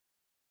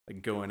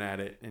going at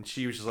it, and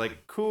she was just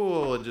like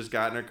cool, and just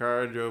got in her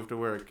car and drove to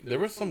work. There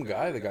was some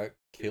guy that got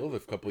killed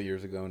a couple of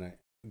years ago, and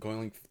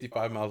going like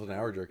 55 miles an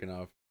hour jerking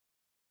off.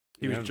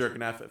 He was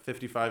jerking off at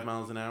 55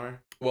 miles an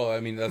hour. Well, I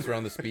mean that's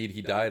around the speed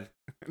he died.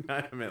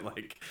 I meant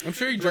like. I'm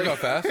sure he jerked off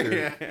faster.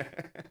 Yeah.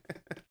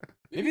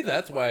 Maybe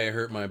that's why I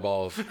hurt my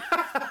balls.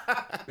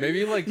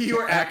 Maybe like you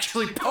were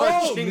actually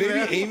punching. Maybe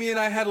them. Amy and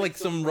I had like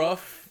some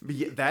rough.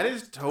 Yeah, that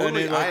is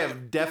totally. I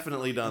have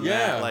definitely done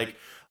that. Like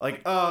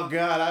oh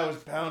god, I was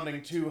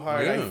pounding too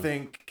hard. I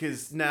think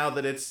because now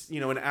that it's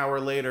an hour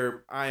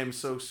later, I am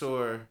so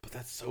sore. But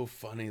that's so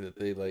funny that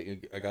they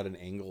I got an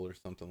angle or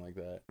something like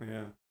that.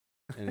 Yeah.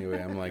 Anyway,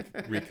 I'm like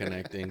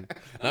reconnecting. And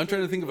I'm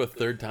trying to think of a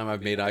third time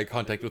I've made eye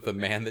contact with a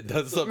man that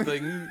does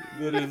something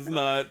that is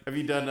not. Have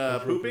you done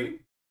pooping?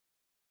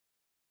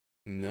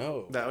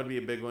 No. That would be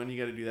a big one. You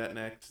got to do that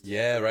next.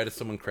 Yeah, right as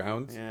someone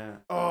crowns. Yeah.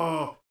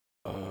 Oh.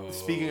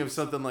 Speaking of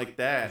something like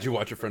that. Did you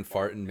watch your friend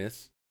fart and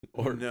miss?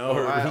 Or no,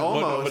 I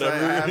almost. I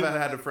haven't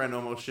had a friend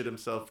almost shit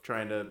himself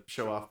trying to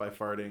show off by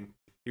farting.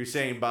 He was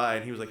saying bye,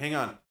 and he was like, hang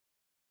on.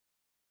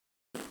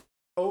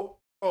 Oh.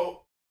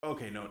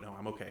 Okay, no,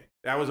 I'm okay.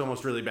 That was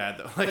almost really bad,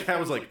 though. Like, I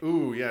was like,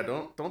 ooh, yeah,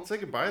 don't say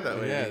goodbye that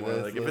way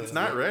anymore. Like, if it's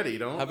not ready,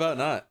 don't. How about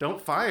not?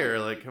 Don't fire.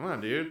 Like, come on,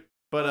 dude.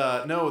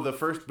 But no, the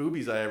first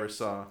boobies I ever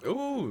saw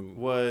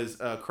was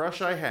a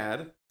crush I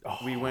had. Oh.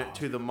 We went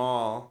to the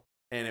mall,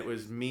 and it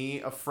was me,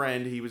 a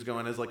friend. He was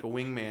going as like a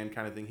wingman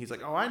kind of thing. He's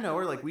like, oh, I know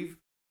her. Like we've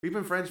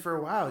been friends for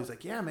a while. He's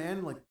like, yeah,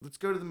 man. Like let's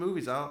go to the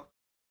movies. I'll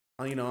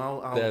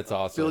That's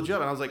awesome. Build you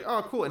up. And I was like,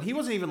 oh, cool. And he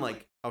wasn't even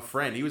like a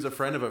friend. He was a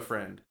friend of a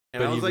friend.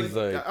 And I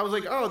was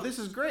like, oh, this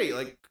is great.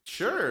 Like,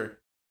 sure.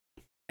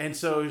 And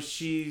so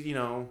she, you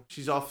know,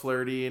 she's all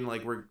flirty and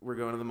like we're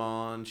going to the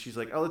mall and she's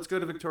like, oh, let's go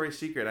to Victoria's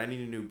Secret. I need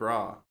a new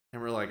bra.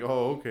 And we're like,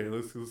 oh, okay,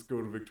 let's go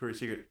to Victoria's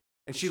Secret.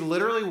 And she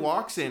literally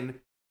walks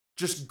in,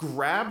 just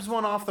grabs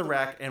one off the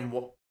rack and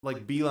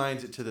like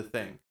beelines it to the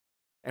thing.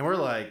 And we're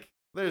like,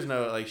 there's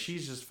no, like,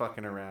 she's just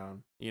fucking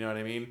around. You know what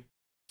I mean?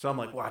 So I'm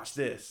like, watch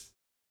this.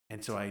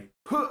 And so I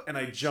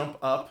jump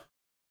up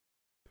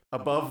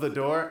above the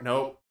door.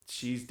 Nope.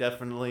 She's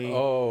definitely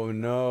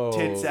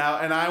tits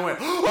out, and I went,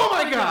 oh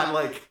my god,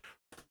 like,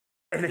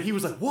 and he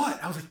was like,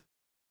 what? I was like,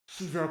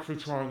 she's actually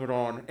trying it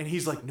on, and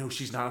he's like, no,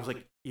 she's not. I was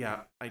like,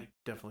 yeah, I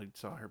definitely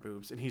saw her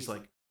boobs, and he's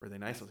like, were they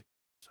nice? I was like,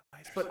 so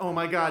nice, but oh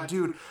my god,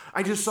 dude,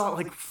 I just saw it,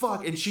 like,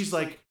 fuck, and she's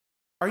like,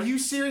 are you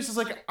serious? It's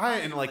like,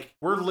 and like,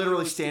 we're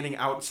literally standing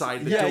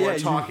outside the door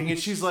talking, and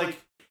she's like,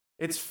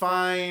 it's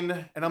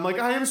fine, and I'm like,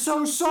 I am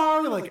so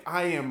sorry, like,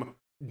 I am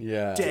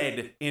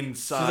dead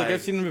inside. She's like,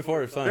 I've seen him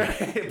before, it's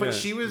fine. But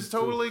she was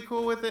totally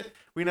cool with it.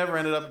 We never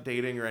ended up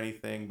dating or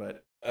anything,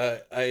 but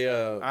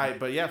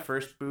but yeah,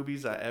 first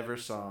boobies I ever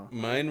saw.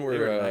 Mine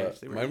were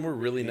mine were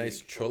really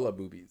nice chola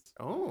boobies.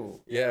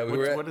 Oh. Yeah,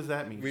 what does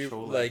that mean?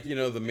 Chola? Like, you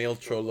know, the male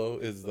cholo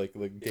is like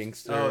the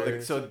gangster. Oh,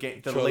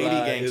 the lady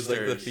gangster is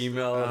like the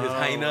female, his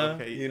hyena,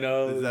 okay. You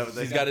know.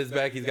 He's got his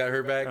back, he's got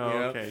her back, you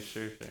know. Okay,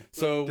 sure.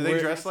 So do they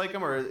dress like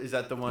him, or is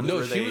that the one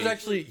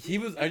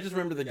I just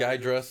remember the guy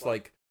dressed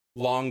like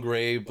long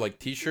gray like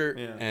t-shirt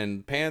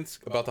and pants,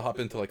 about to hop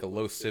into like a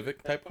low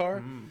Civic type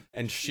car,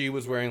 and she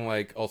was wearing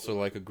like also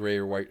like a gray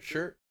or white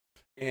shirt,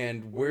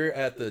 and we're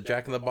at the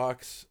Jack in the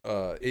Box.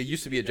 It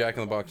used to be a Jack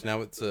in the Box, now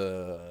it's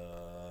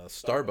a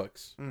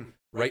Starbucks,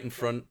 right in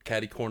front,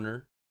 caddy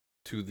corner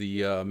to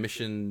the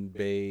Mission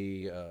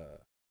Bay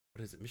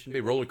Mission Bay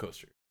roller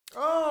coaster.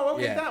 Oh,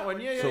 okay, that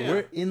one. Yeah. So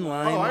we're in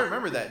line. Oh, I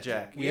remember that,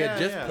 Jack. We had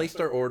just placed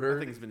our order. I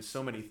think it's been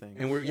so many things.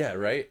 And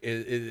right?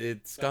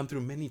 It's gone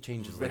through many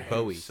changes, like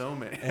Bowie. So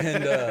many.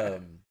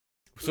 And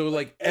so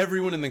like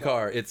everyone in the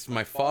car, it's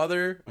my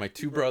father, my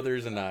two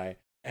brothers, and I,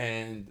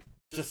 and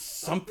just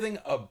something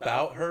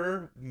about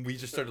her. We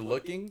just started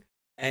looking,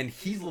 and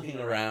he's looking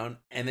around,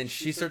 and then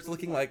she starts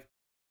looking like,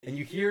 and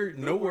you hear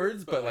no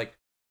words, but like,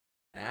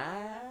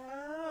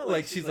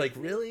 like she's like,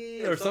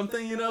 really, or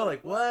something, you know,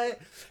 like what?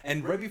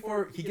 And right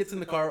before he gets in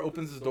the car,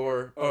 opens his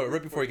door. Oh,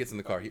 right before he gets in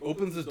the car, he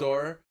opens his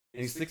door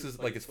and he sticks his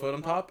foot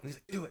on top, and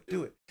he's like,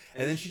 do it.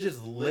 And then she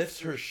just lifts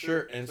her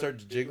shirt and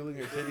starts jiggling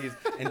her titties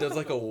and does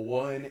like a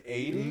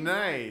 180.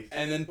 Nice.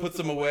 And then puts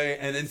them away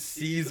and then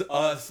sees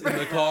us in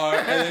the car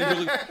and then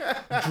really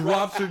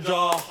drops her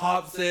jaw,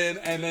 hops in,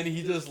 and then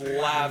he just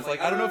laughs.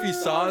 Like, I don't know if he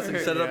saw us and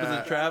set it up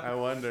as a trap. I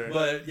wonder.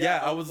 But yeah,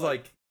 I was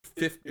like,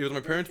 it was my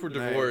parents were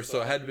divorced,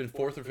 so I had been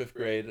 4th or 5th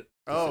grade.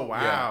 Oh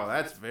wow,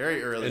 that's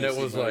very early. And it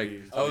was like,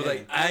 I was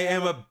like, I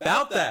am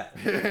about that.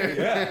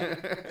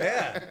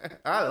 yeah.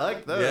 I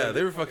like those. Yeah,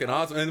 they were fucking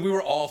awesome, and we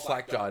were all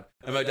slack-jawed.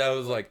 And my dad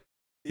was like,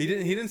 he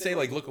didn't say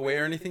like look away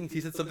or anything.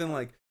 He said something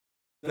like,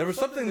 there was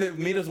something that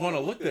made us want to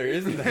look there,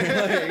 isn't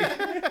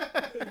there?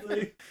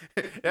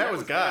 That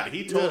was God.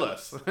 He told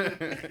us.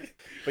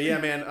 But yeah,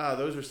 man,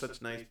 those are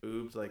such nice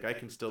boobs. Like, I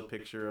can still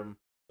picture them.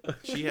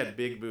 She had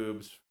big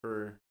boobs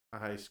for a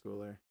high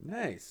schooler.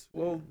 Nice.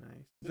 Well,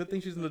 good thing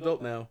she's an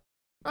adult now.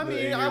 I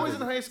mean, I was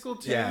in high school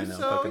too,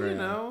 so you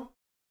know.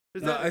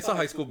 I saw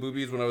high school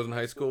boobies when I was in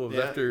high school. It was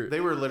after they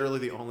were literally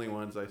the only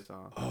ones I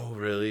saw. Oh,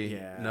 really?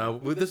 Yeah. No,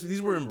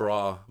 these were in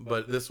bra,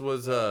 but this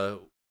was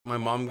my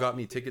mom got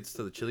me tickets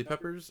to the Chili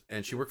Peppers,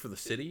 and she worked for the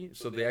city,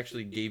 so they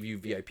actually gave you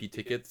VIP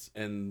tickets,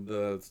 and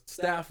the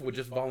staff would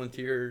just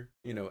volunteer,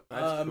 you know,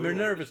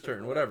 Minerva's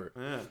turn, whatever.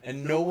 Yeah.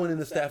 And no one in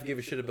the staff gave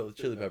a shit about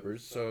the Chili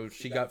Peppers, so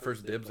she got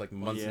first dibs like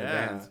months in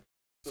advance.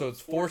 So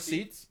it's 4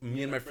 seats,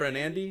 me and my friend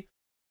Andy,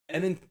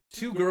 and then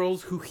 2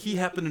 girls who he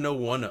happened to know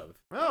one of.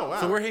 Oh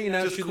wow! So we're hanging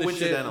out, shooting the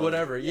shit,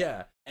 whatever.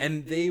 Yeah,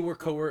 and they were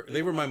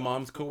my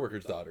mom's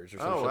coworkers' daughters or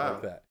some shit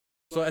like that.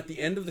 So at the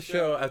end of the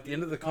show, at the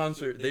end of the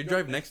concert, they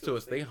drive next to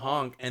us, they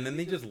honk, and then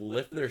they just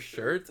lift their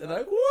shirts, and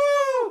like,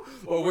 woo!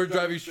 Or we're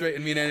driving straight,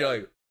 and me and Andy are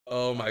like,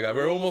 oh my god,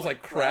 we're almost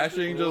like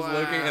crashing, just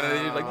looking, and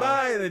then they're like,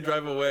 bye, and they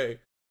drive away.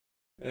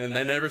 And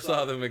I never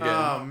saw them again.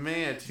 Oh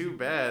man, too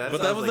bad.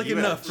 But that was like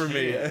enough for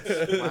me. Wow. As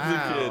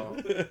a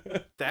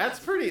kid. That's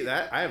pretty.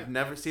 I've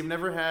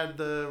never had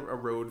a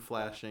road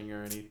flashing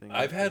or anything.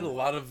 I've had a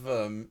lot of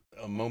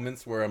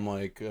moments where I'm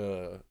like,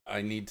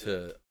 I need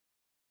to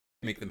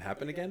make them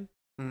happen again.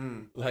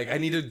 Mm-hmm. Like, I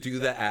need to do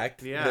the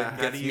act. Yeah.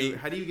 That gets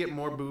how do you get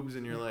more boobs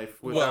in your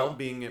life without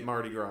being at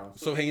Mardi Gras?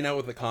 So hanging out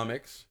with the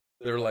comics.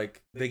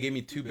 They gave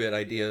me 2-bit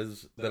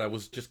ideas that I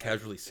was just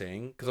casually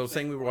saying. Because I was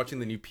saying we were watching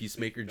the new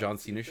Peacemaker John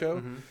Cena show.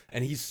 Mm-hmm.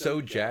 And he's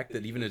so jacked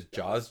that even his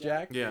jaw's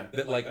jacked. Yeah.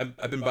 That, like,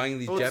 I've been buying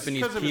these Japanese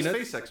peanuts. Because of his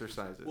face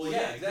exercises. Well,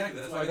 yeah, exactly.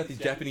 That's why I got these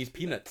Japanese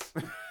peanuts.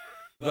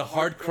 The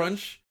hard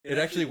crunch, it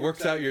actually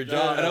works out your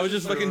jaw. And I was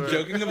just fucking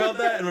joking about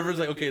that. And my friend's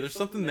like, okay, there's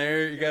something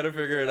there. You got to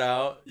figure it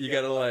out. You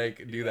got to,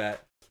 like, do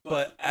that.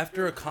 But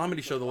after a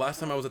comedy show, the last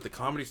time I was at the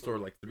Comedy Store,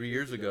 like 3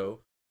 years ago,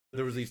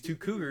 there was these 2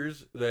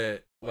 cougars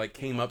that like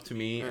came up to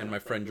me and my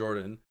friend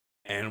Jordan,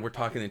 And we're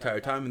talking the entire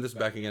time. And this is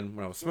back again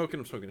when I'm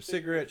smoking a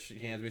cigarette. She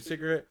hands me a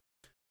cigarette.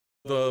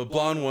 The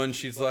blonde one,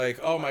 she's like,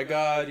 "Oh my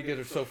God, you guys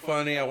are so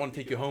funny. I want to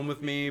take you home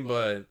with me,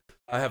 but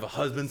I have a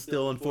husband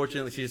still,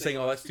 unfortunately." She's saying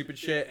all that stupid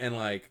shit. And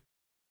like,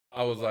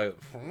 I was like,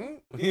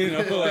 you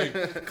know,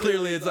 like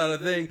clearly it's not a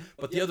thing.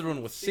 But the other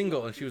one was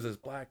single, and she was this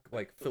black,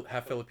 like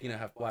half Filipino,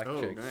 half black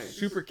chick, nice.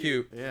 super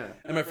cute. Yeah.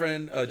 And my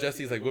friend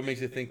Jesse's like, "What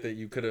makes you think that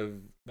you could have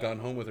gone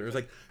home with her?" It was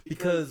like,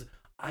 because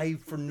I,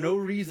 for no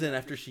reason,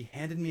 after she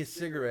handed me a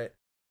cigarette,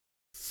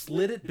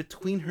 slid it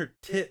between her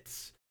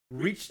tits,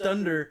 reached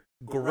under,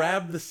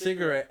 grabbed the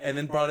cigarette, and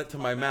then brought it to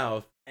my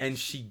mouth, and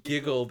she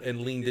giggled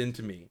and leaned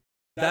into me.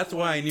 That's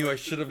why I knew I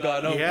should have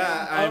gone home.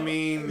 Yeah, I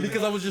mean...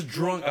 Because I was just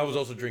drunk. I was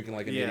also drinking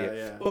like an idiot.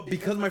 Yeah. But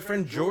because my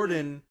friend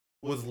Jordan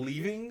was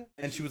leaving,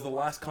 and she was the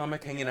last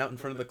comic hanging out in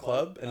front of the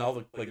club, and all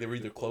the, like, they were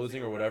either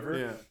closing or whatever.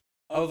 Yeah.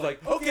 I was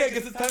like, okay, I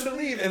guess it's time to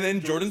leave. And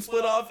then Jordan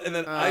split off, and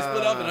then I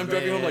split off, and I'm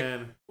driving home like,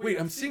 wait,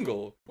 I'm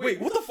single.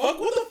 Wait, what the fuck?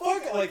 What the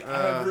fuck? Like,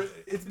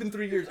 it's been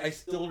 3 years. I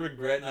still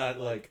regret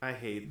not, like, I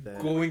hate that.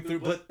 going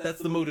through, but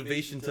that's the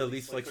motivation to at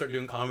least, like, start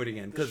doing comedy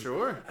again. Because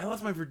Sure. I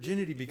lost my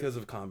virginity because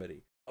of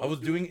comedy. I was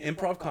doing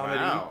improv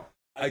comedy. Wow.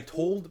 I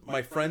told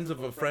my friends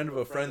of a friend of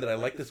a friend that I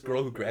liked this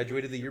girl who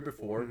graduated the year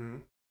before. Mm-hmm.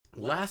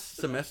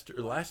 Last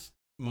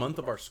month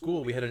of our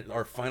school, we had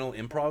our final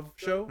improv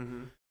show.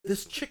 Mm-hmm.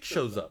 This chick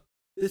shows up.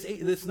 This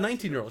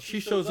 19-year-old, she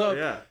shows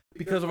up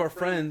because of our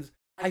friends.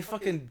 I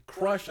fucking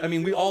crushed. I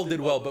mean, we all did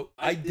well, but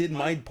I did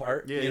my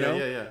part, you know?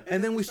 Yeah.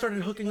 And then we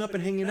started hooking up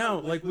and hanging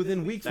out. Like,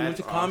 within weeks, we went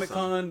to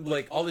Comic-Con,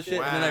 like, all this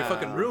shit. Wow. And then I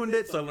fucking ruined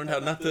it, so I learned how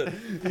not to,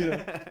 you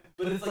know.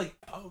 But it's like,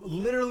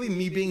 literally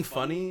me being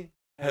funny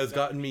has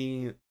gotten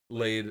me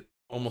laid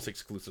almost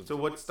exclusively. So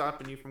what's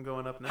stopping you from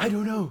going up now? I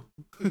don't know.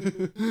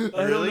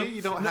 Really?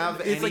 You don't have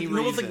any It's like reason?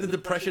 almost like the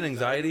depression,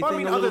 anxiety Well, thing.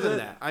 I mean, other than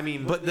that. I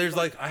mean, but there's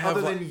like, I have...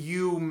 Other than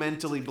you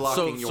mentally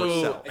blocking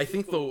yourself. So I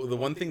think the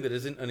one thing that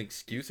isn't an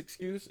excuse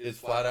is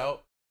flat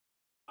out,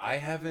 I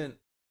haven't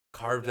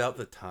carved out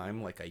the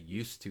time like I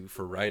used to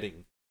for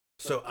writing.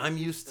 So I'm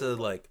used to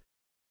like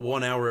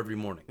 1 hour every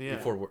morning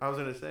before work. I was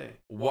going to say.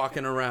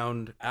 Walking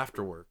around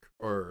after work,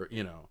 or,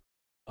 you know,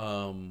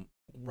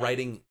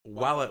 writing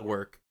while at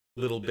work,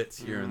 little bits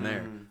here and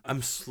there.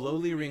 I'm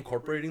slowly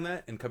reincorporating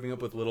that and coming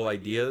up with little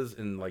ideas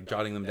and like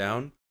jotting them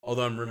down.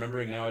 Although I'm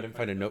remembering now I didn't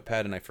find a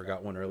notepad and I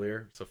forgot one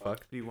earlier, so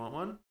fuck. Do you want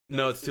one?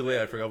 No, it's too late.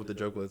 I forgot what the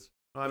joke was.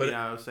 I mean,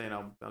 I was saying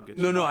I'll get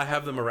you. No, I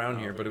have them around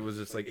here, but it was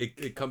just like,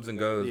 it comes and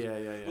goes.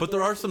 Yeah. But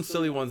there are some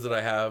silly ones that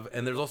I have,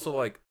 and there's also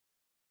like,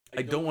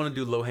 I don't want to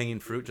do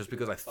low-hanging fruit just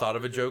because I thought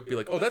of a joke, be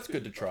like, oh, that's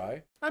good to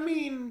try. I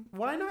mean,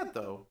 why not,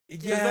 though?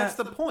 Yeah. That's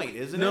the point,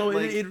 isn't it? No,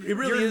 like, it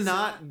really you're is.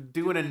 Not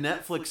doing a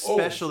Netflix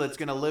special that's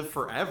going to live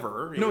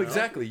forever. No,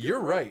 exactly. You're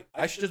right.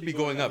 I should just be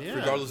going up,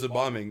 regardless of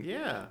bombing.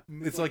 Yeah.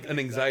 It's like an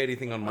anxiety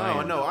thing on my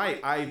end. No,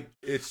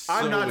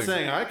 I'm not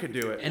saying I could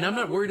do it. And I'm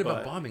not worried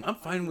about bombing. I'm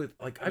fine with,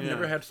 like, I've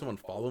never had someone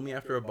follow me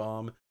after a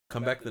bomb,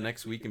 come back the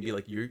next week and be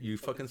like, you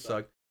fucking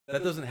suck.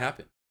 That doesn't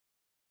happen.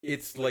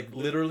 It's like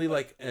literally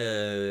like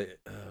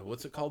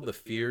what's it called? The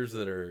fears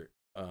that are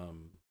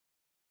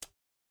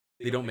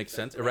they don't make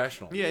sense.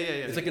 Irrational. Yeah.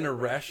 It's like an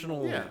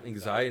irrational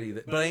anxiety.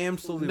 But I am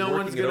slowly. No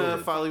one's gonna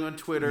over. follow you on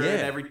Twitter and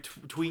every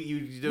tweet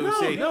you do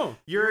say, "No,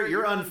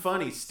 you're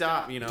unfunny.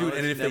 Stop." You know, dude.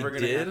 And if they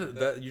did, happen.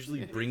 that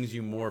usually brings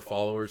you more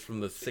followers from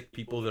the sick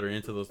people that are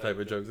into those type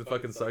of jokes. It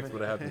fucking sucks,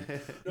 but it happens.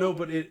 No,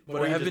 but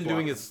what I have been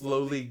doing is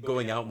slowly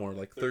going out more.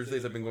 Like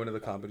Thursdays, I've been going to the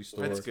comedy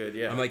store. That's good.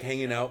 Yeah, I'm like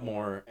hanging out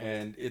more,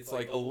 and it's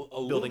like a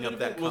building up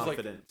that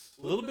confidence.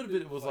 A little bit of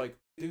it was like,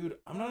 dude,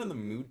 I'm not in the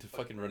mood to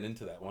fucking run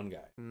into that one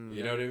guy.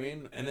 You know what I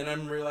mean? And then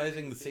I'm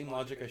realizing the same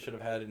logic I should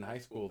have had in high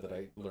school that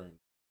I learned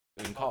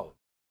in college.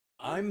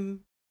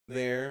 I'm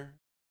there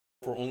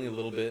for only a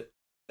little bit.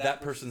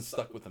 That person's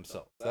stuck with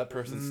themselves. That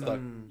person's stuck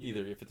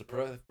either. If it's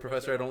a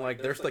professor I don't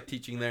like, they're stuck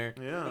teaching there.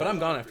 Yeah. But I'm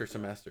gone after a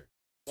semester.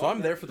 So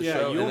I'm there for the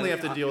show. Yeah, you only have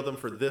to deal with them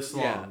for this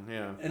long.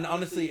 Yeah. And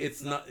honestly,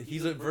 it's not.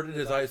 He's averted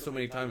his eyes so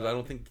many times. I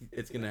don't think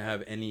it's gonna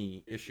have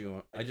any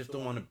issue. I just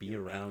don't want to be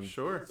around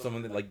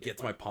someone that like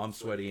gets my palms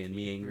sweaty and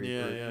me angry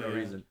for no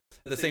reason.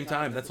 At the same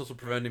time, that's also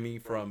preventing me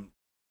from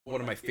one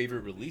of my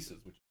favorite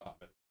releases, which is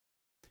comedy.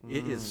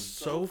 It is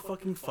so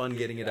fucking fun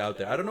getting it out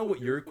there. I don't know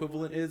what your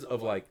equivalent is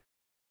of like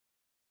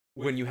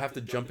when you have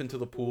to jump into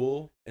the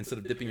pool instead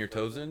of dipping your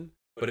toes in,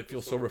 but it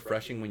feels so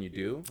refreshing when you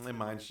do. And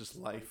mine's just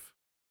life.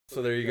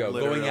 So there you go.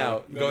 Going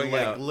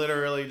out.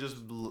 Literally just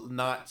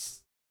not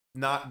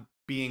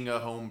being a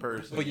home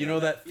person. But you know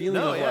that feeling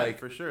of like,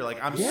 for sure.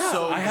 Like I'm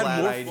so I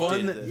had glad more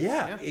fun. Did this.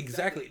 Yeah,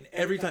 exactly.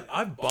 Every time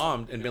I've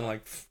bombed and been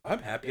like, I'm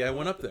happy I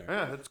went up there.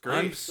 Yeah, that's great.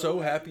 I'm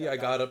so happy I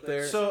got up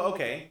there. So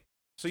okay.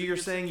 So you're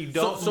saying you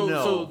don't So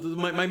know.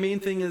 my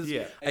main thing is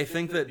I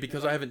think that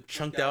because I haven't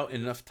chunked out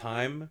enough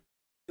time.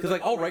 Because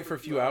like I'll write for a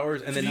few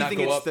hours and then not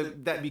go up.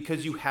 That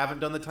because you haven't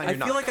done the time, you're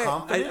I feel not like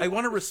confident? I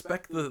want to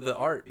respect the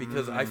art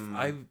because I've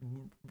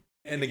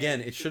and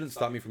again it shouldn't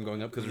stop me from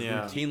going up because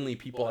routinely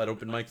people at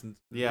open mics in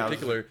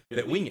particular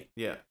that wing it.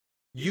 Yeah.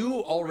 You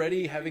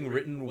already having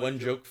written one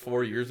joke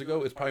 4 years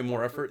ago is probably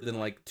more effort than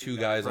like two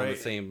guys on the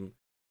same.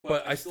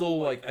 but I still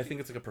like. I think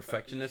it's like a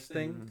perfectionist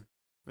thing.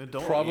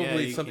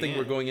 Probably something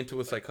we're going into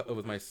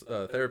with my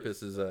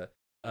therapist is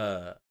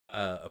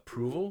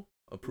approval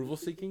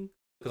seeking,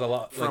 because a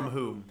lot from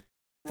whom?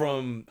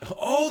 From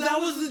that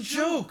was the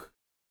joke.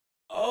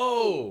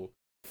 Oh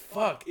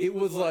fuck! It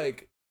was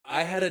like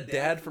I had a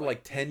dad for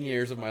like 10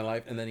 years of my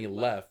life, and then he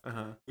left,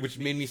 which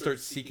made me start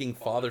seeking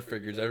father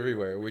figures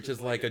everywhere, which is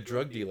like a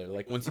drug dealer.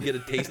 Like once you get a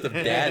taste of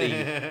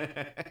daddy,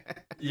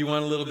 you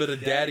want a little bit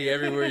of daddy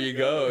everywhere you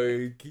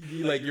go.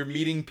 You're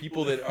meeting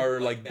people that are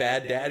like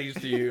bad daddies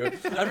to you.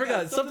 I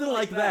forgot, something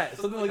like that.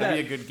 That'd be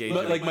a good gauge.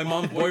 Like my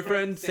mom's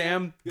boyfriend,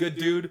 Sam, good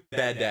dude,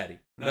 bad daddy,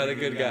 not a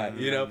good guy.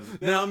 You know.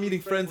 Now I'm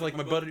meeting friends like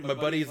my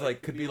buddy's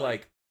like could be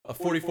like a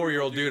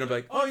 44-year-old dude. I'm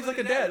like, oh, he's like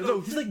a dad.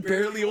 No, he's like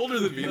barely older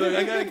than me.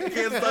 Like I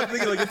can't stop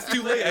thinking like it's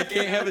too late. I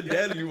can't have a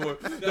dad anymore.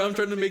 Now I'm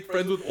trying to make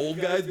friends with old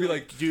guys. Be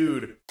like,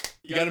 dude,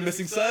 you got a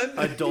missing son?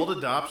 Adult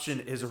adoption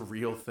is a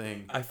real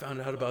thing. I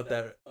found out about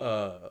that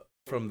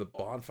from the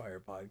Bonfire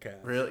podcast.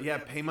 Really? Yeah,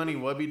 Pay Money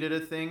Wubby did a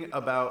thing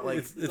about like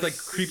it's like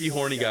creepy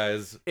horny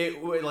guys.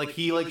 It like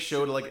he like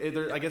showed like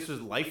I guess it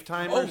was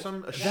Lifetime or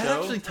some that show.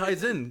 Actually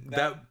ties in.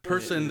 That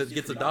person that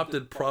gets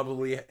adopted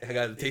probably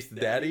got a taste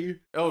of daddy.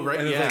 Oh right,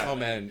 and yeah. Like, oh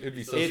man, it'd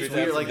be so. It's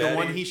weird. Like daddy. The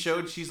one he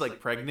showed, she's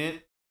like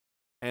pregnant,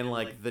 and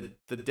like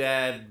the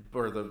dad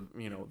or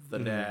the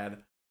dad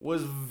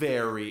was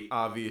very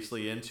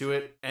obviously into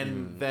it,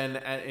 and then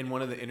in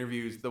one of the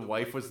interviews, the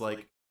wife was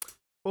like,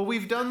 well,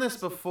 we've done this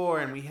before,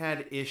 and we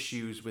had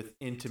issues with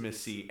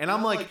intimacy. And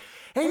I'm like,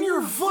 and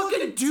you're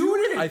fucking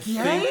doing it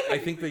again? I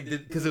think they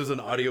did, because it was an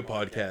audio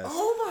podcast.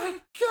 Oh my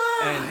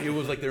god! And it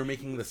was like they were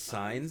making the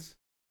signs.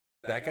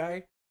 That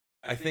guy?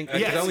 I think.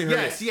 Yes, I only heard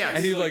it. Yes.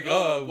 And he was like,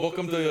 oh,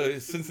 welcome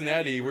to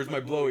Cincinnati. Where's my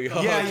blowy?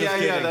 Oh,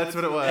 yeah, that's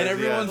what it was. And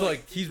everyone's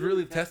like, he's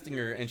really testing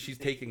her, and she's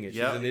taking it.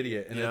 She's an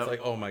idiot. And it's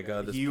like, oh my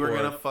god, this you were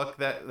going to fuck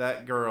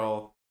that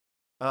girl,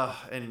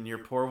 and your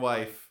poor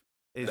wife.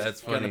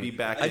 That's gonna be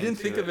back. I didn't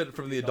think of it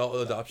from the adult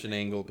adoption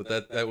angle, but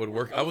that would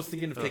work. I was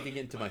thinking of taking it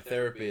into my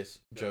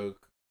therapist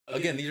joke.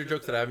 Again, these are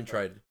jokes that I haven't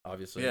tried,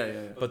 obviously. Yeah.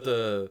 But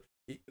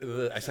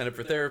I signed up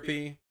for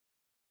therapy,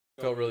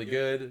 felt really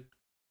good.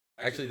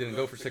 Actually, didn't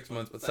go for 6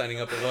 months, but signing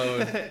up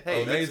alone,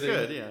 hey, amazing.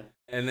 That's good, yeah.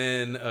 And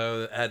then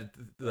had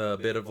the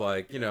bit of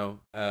like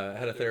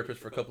had a therapist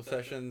for a couple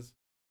sessions,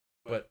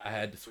 but I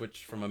had to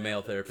switch from a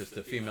male therapist to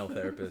a female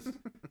therapist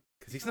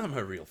because he's not my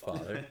real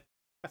father.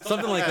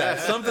 Something like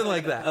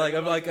that.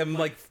 Like I'm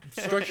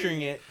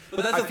structuring it.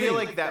 But that's I feel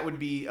like that would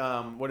be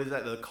what is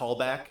that? The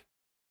callback,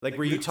 like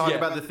where you talk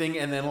about the thing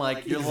and then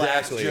like your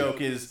last joke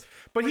is,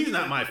 but he's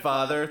not my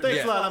father.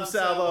 Thanks a lot, I'm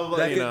Sal. Blah, blah,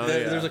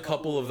 there's a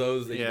couple of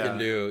those that you can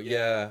do.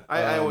 Yeah,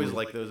 I always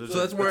like those. So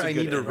that's where I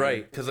need to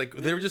write because like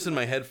they were just in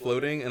my head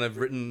floating, and I've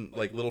written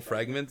like little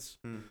fragments.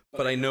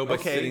 But I know by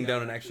sitting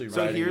down and actually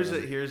writing. So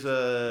here's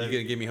a. You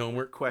gonna give me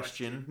homework?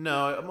 Question?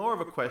 No, more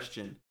of a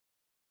question.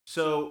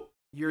 So.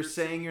 You're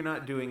saying you're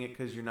not doing it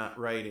because you're not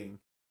writing,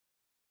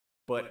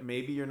 but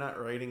maybe you're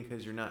not writing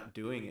because you're not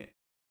doing it.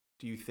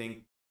 Do you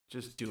think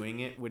just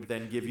doing it would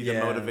then give you the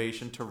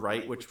motivation to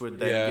write, which would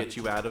then get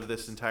you out of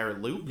this entire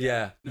loop?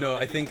 Yeah. No,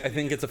 I think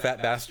it's a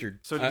fat bastard.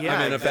 So I'm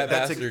in a fat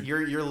bastard.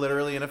 You're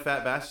literally in a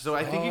fat bastard. So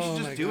I think you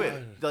should just do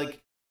it. Like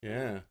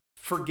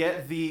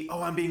forget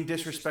I'm being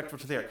disrespectful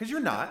to the art, because you're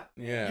not.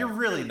 Yeah. You're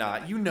really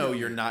not. You know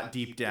you're not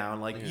deep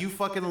down. Like you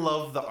fucking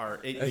love the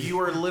art.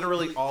 You are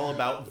literally all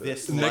about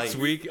this Next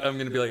life. week, I'm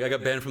gonna be like, I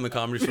got banned from the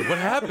comedy store. What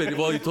happened?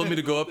 Well, you told me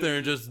to go up there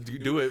and just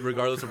do it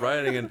regardless of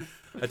writing, and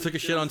I took a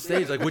shit on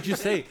stage. Like, what'd you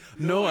say?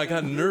 No, I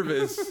got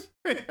nervous.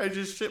 I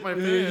just shit my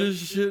pants. I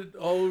just shit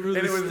all over the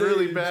stage. And it was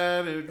really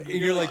bad. And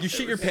you're like, you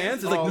shit your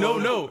pants? It's like,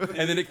 no.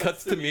 And then it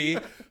cuts to me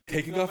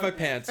taking off my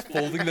pants,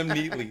 folding them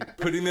neatly,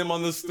 putting them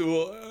on the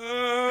stool,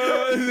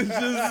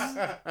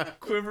 just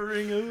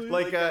quivering.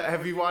 Like,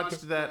 have you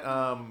watched that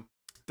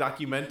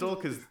documental?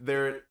 Because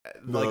they're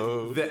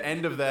like the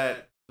end of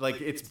that.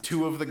 Like, it's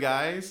two of the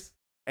guys,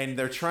 and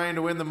they're trying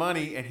to win the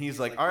money, and he's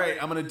like, "All right,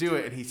 I'm gonna do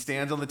it." And he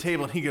stands on the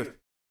table, and he goes.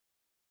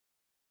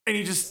 And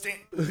he just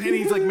and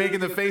he's like making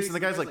the face, and the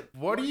guy's like,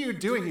 "What are you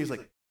doing?" He's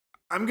like,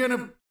 "I'm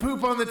gonna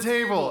poop on the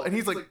table." And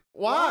he's like,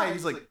 "Why?"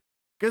 He's like,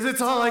 "Because it's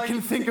all I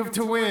can think of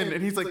to win."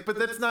 And he's like, "But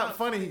that's not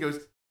funny." He goes,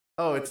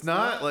 "Oh, it's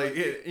not." Like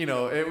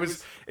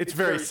it's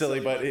very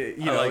silly, but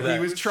he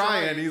was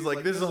trying. He's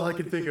like, "This is all I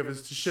can think of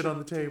is to shit on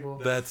the table."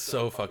 That's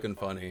so fucking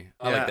funny.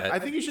 I like that. I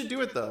think you should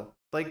do it though.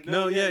 Like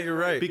you're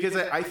right. Because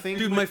I think,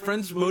 dude, my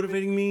friend's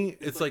motivating me.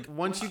 It's like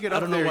once you get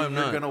up there,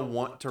 you're gonna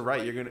want to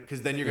write. You're gonna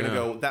because then you're gonna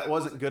go, that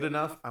wasn't good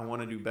enough. I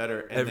want to do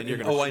better, and then you're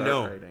gonna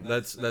start writing.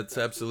 That's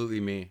absolutely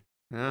me.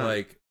 Yeah.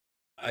 Like,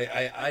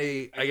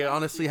 I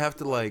honestly have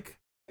to like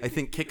I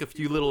think kick a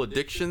few little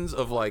addictions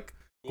of like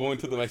going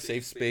to my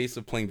safe space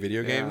of playing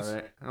video games.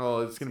 Right. Oh,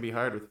 it's gonna be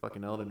hard with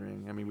fucking Elden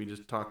Ring. I mean, we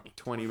just talked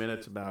 20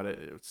 minutes about it.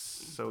 It was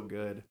so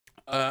good.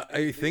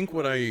 I think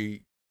what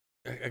I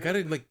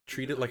gotta like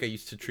treat it like I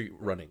used to treat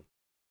running.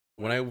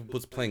 When I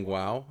was playing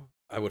WoW,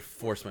 I would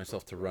force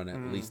myself to run at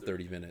least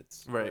 30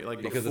 minutes. Right,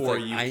 like because before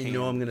it's like, I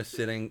know I'm gonna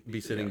be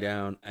sitting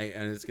down,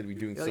 and it's gonna be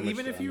doing so much.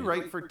 Even if you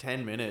write for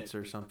 10 minutes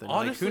or something,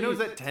 honestly, like, who knows,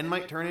 that 10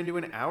 might turn into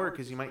an hour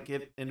because you might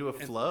get into a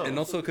flow. And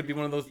also, it could be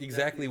one of those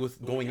exactly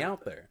with going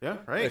out there. Yeah,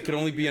 right. It could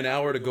only be an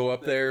hour to go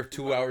up there,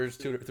 2 hours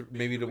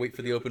maybe to wait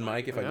for the open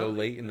mic if I go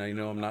late and I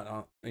know I'm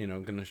not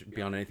gonna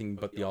be on anything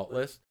but the alt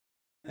list.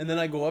 And then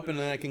I go up and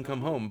then I can come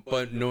home.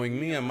 But knowing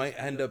me, I might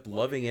end up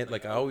loving it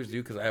like I always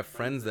do because I have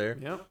friends there.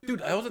 Yep.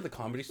 Dude, I was at the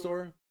Comedy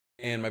Store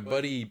and my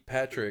buddy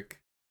Patrick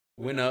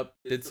went up,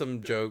 did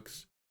some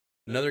jokes.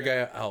 Another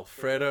guy,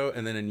 Alfredo,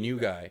 and then a new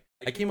guy.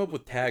 I came up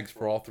with tags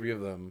for all 3 of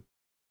them.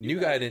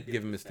 New guy, I didn't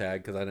give him his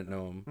tag because I didn't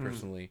know him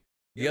personally.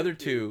 The other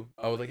 2,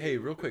 I was like, hey,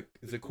 real quick,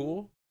 is it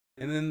cool?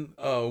 And then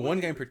one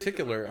guy in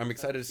particular, I'm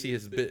excited to see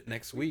his bit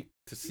next week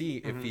to see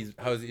if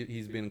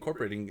he's been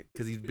incorporating,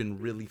 because he's been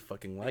really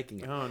fucking liking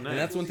it. Oh, nice. And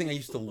that's one thing I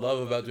used to love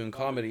about doing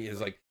comedy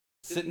is like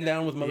sitting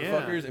down with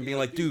motherfuckers and being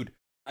like, dude,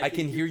 I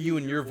can hear you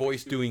in your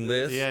voice doing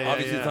this.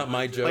 Obviously, it's not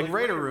my joke. Like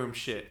writer room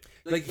shit.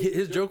 Like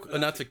his joke,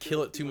 not to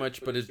kill it too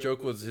much, but his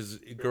joke was his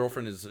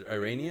girlfriend is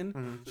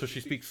Iranian, so she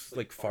speaks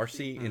like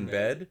Farsi in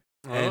bed.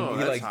 And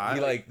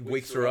he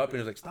wakes her up and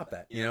is like, stop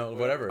that,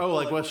 whatever. Oh,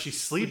 like, well,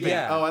 she's sleeping.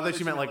 Yeah. Oh, I thought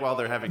you meant like while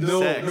they're having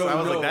sex. I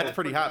was like, that's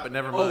pretty hot, but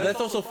never mind. Oh,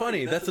 that's also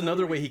funny. That's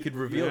another way he could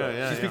reveal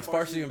it. She speaks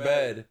Farsi in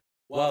bed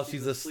while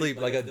she's asleep,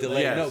 like a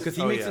delay. Yes. No, because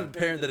he makes it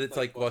apparent that it's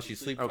like while she's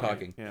sleep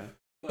talking. Yeah.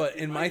 But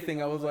in my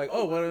thing, I was like,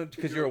 oh, why don't,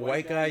 because you're a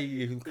white guy,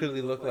 you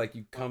clearly look like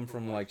you come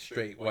from like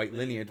straight white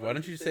lineage. Why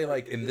don't you say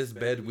like, in this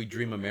bed we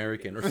dream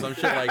American or some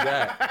shit like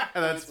that?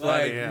 That's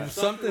funny. Like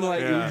something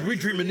like we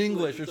dream in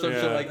English or some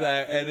shit like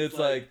that. And it's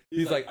like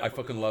he's like, I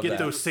fucking love that. Get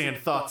those sand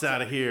thoughts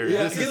out of here.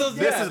 Yeah, this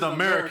is an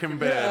American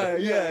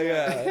bed.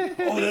 Yeah.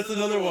 Oh, that's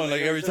another one.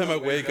 Like every time I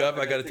wake up,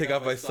 I got to take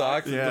off my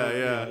socks.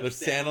 Yeah. There's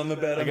sand on the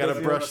bed. I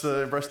gotta brush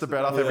the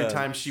bed off every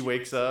time she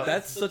wakes up.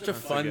 That's such a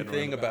fun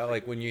thing about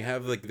like when you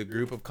have like the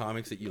group of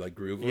comics that you like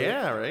groove with.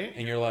 Yeah, right.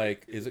 And you're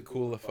like, is it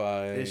cool if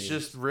I? It's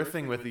just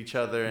riffing with each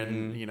other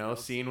and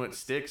seeing what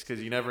sticks,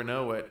 because you never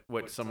know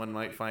what someone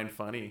might find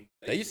funny.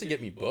 That used to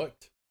get me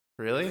booked.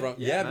 Really? Nice.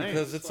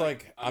 Because it's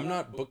like I'm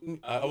not booking.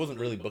 I wasn't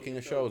really booking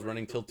a show. I was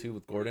running Till 2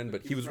 with Gordon,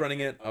 but he was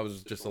running it. I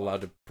was just allowed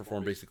to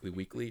perform basically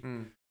weekly.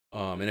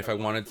 And if I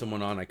wanted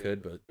someone on, I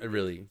could. But it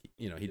really,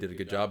 he did a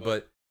good job.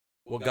 But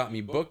what got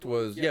me booked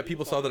was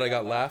people saw that I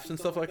got laughs and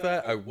stuff like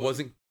that. I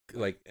wasn't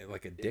like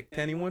a dick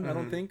to anyone. I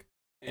don't think.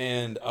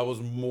 And I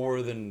was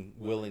more than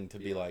willing to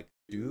be like,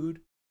 dude,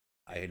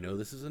 I know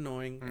this is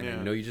annoying, and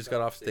I know you just got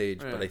off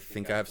stage, but I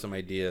think I have some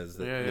ideas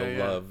that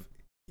you'll love.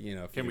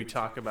 Can we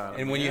talk about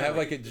it? And when you have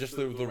like just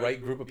the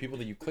right group of people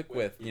that you click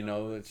with,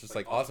 it's just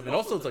like awesome. And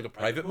also it's like a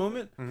private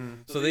moment,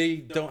 so they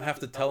don't have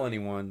to tell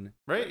anyone.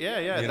 Right?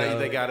 Yeah.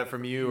 They got it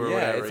from you or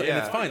whatever. And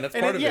it's fine. That's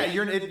part of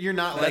it. You're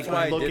not like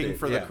looking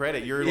for the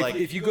credit. You're like,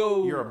 if you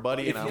go, you're a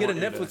buddy. If you get a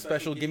Netflix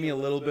special, give me a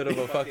little bit of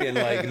a fucking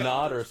like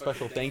nod or a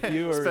special thank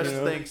you or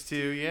special thanks to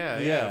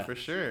yeah, for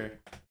sure.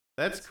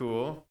 That's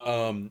cool.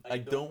 I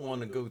don't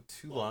want to go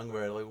too long.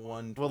 We're at like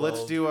 1:12. Well,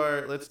 let's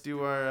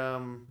do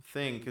our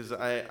thing, because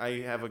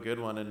I have a good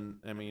one, and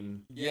I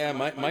mean. Yeah,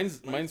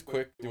 mine's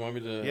quick. Do you want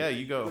me to? Yeah,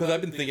 you go. Because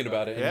I've been thinking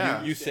about it. And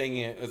yeah. You saying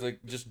it as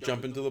like just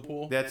jump into the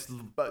pool. That's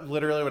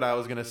literally what I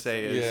was gonna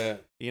say.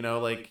 Is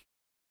like,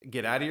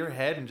 get out of your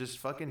head and just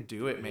fucking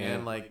do it, man.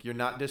 Yeah. Like, you're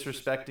not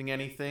disrespecting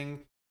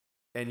anything,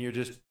 and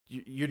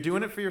you're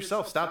doing it for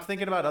yourself. Stop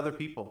thinking about other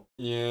people.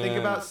 Yeah. Think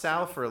about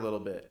Sal for a little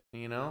bit.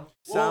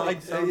 Well,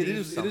 it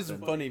is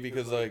funny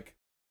because like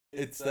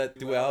it's that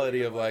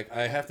duality of like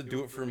I have to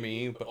do it for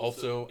me, but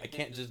also I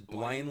can't just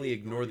blindly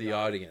ignore the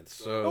audience.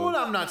 So. Well,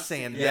 I'm not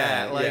saying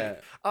that.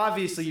 Like,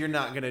 obviously you're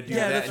not gonna do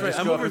that. That's right.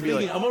 I'm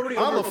overthinking.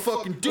 I'm a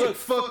fucking dick. Look,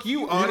 fuck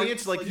you,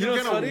 audience. Like, you're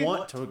gonna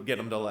want to get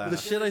them to laugh. The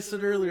shit I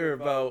said earlier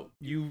about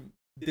you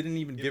didn't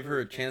even give her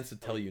a chance to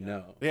tell you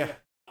no. Yeah.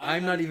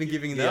 I'm not even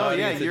giving the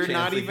audience you're a chance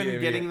not to even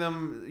getting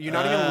them. You're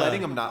not even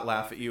letting them not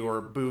laugh at you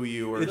or boo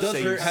you or. It does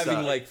say hurt you having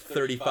suck. like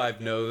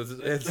 35 no's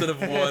instead of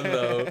one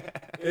though.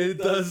 It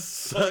does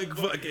suck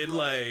fucking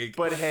like.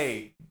 But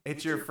hey,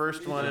 it's your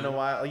first one in a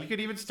while. You could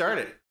even start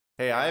it.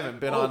 Hey, I haven't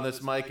been on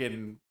this mic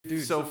in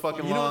so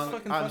fucking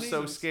long. I'm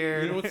so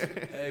scared. You know what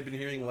I've been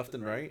hearing left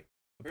and right?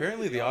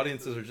 Apparently the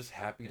audiences are just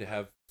happy to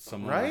have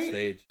someone on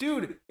stage.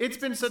 Dude, it's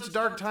been such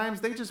dark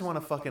times. They just want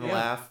to fucking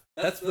laugh.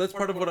 That's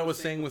part of what I was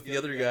saying with the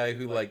other guy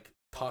who like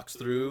talks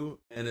through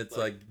and it's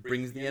like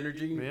brings the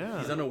energy. Yeah.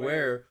 He's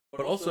unaware.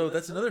 But also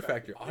that's another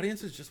factor.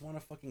 Audiences just want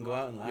to fucking go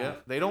out and laugh. Yeah.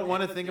 They don't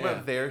want to think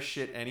about their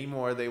shit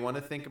anymore. They want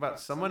to think about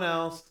someone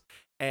else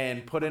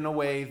and put in a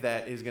way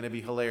that is going to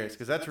be hilarious.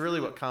 Because that's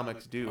really what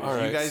comics do.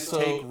 You guys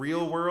take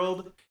real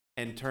world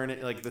and turn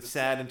it like the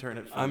sad and turn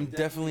it funny. I'm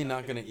definitely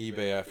not gonna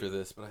eBay after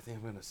this, but I think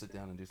I'm gonna sit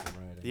down and do some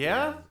writing.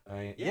 Yeah?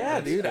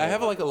 Dude. I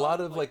have like a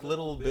lot of like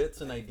little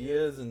bits and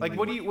ideas and like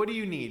what do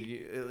you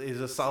need?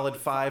 Is a solid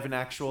 5 an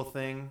actual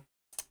thing?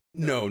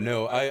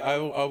 No. I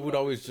would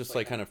always just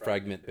like kind of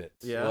fragment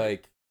bits. Yeah.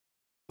 Like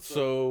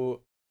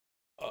so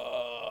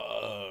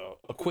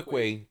a quick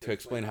way to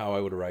explain how I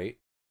would write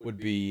would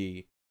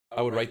be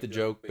I would write the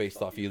joke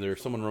based off either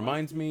someone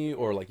reminds me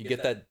or like you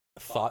get that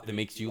thought that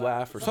makes you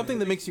laugh or something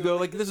that makes you go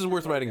like, this is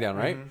worth writing down,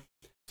 right?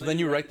 So then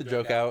you write the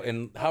joke out,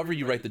 and however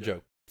you write the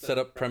joke,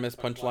 setup, premise,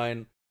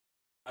 punchline,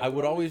 I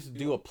would always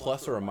do a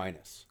plus or a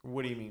minus.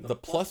 What do you mean? The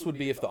plus would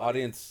be if the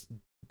audience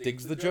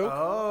digs the joke,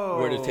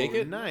 where to take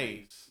it.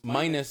 Nice.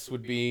 Minus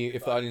would be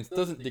if the audience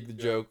doesn't dig the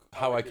joke,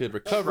 how I could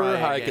recover,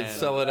 how I could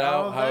sell it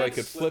out, how I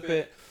could flip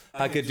it,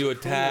 how I could do a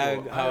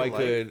tag, how I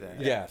could,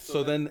 yeah.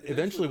 So then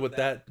eventually what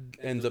that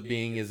ends up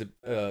being is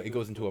it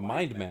goes into a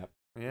mind map.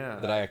 Yeah.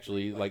 That I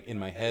actually like in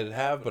my head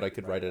have, but I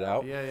could write it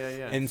out. Yeah.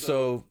 And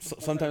so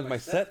sometimes my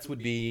sets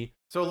would be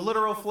so a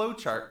literal flow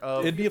chart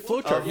of it'd be a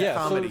flow chart, yeah.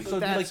 Comedy. So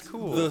that's like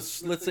cool.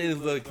 Let's say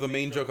the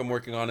main joke I'm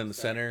working on in the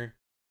center,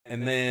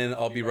 and then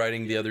I'll be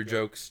writing the other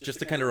jokes just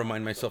to kind of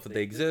remind myself that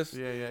they exist.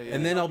 Yeah.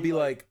 And then I'll be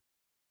like,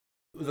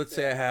 let's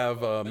say I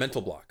have a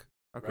mental block,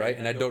 right?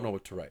 And I don't know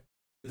what to write.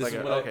 This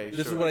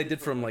is what I did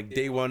from like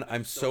day one.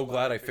 I'm so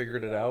glad I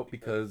figured it out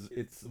because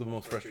it's the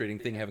most frustrating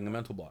thing having a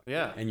mental block.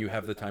 Yeah. And you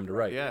have the time to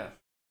write. Yeah.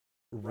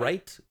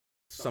 Write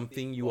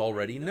something you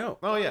already know.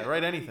 Oh yeah,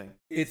 write anything.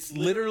 It's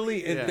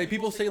literally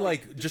people say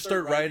like just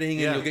start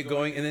writing and you'll get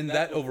going, and then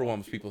that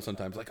overwhelms people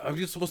sometimes. Like, I'm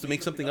just supposed to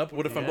make something up.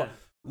 What if I'm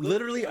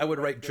literally I would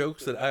write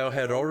jokes that I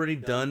had already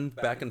done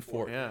back and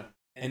forth. Yeah.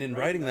 And in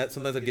writing that,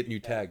 sometimes I'd get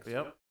new tags.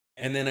 Yep.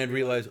 And then I'd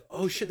realize,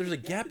 oh shit, there's a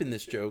gap in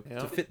this joke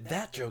to fit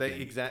that joke.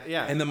 Exactly.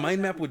 Yeah. And the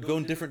mind map would go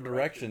in different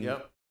directions.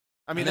 Yep.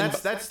 I mean,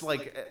 that's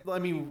like, I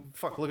mean,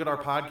 fuck, look at our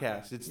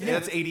podcast.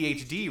 That's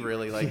ADHD,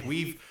 really. Like,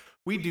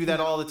 we do that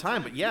all the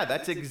time. But yeah,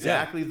 that's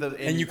exactly the...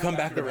 And you come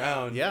back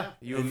around. Yeah.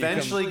 You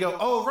eventually go,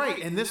 oh, right.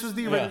 And this was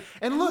the... Yeah.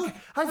 And look,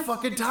 I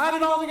fucking tied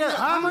it all together.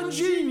 I'm a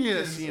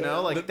genius. You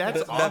know, like,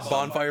 that's awesome. That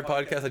Bonfire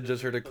podcast, I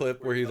just heard a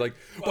clip where he's like,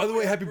 by the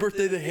way, happy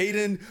birthday to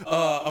Hayden.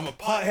 I'm a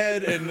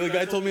pothead. And the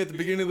guy told me at the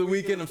beginning of the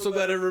weekend. I'm so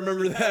glad I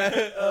remember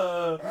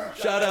that.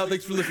 Shout out.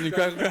 Thanks for listening.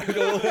 Crackle.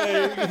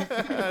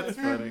 That's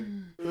funny.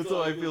 That's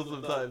how I feel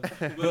sometimes.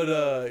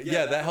 But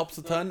yeah, that helps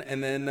a ton.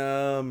 And then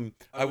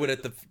I would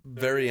at the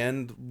very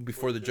end,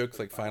 before the joke's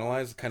like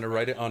finalized, kind of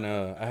write it on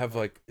I have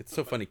like, it's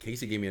so funny.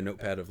 Casey gave me a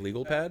notepad of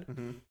Legal Pad.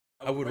 Mm-hmm.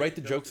 I would write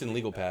the jokes in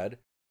Legal Pad.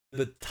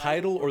 The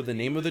title or the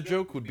name of the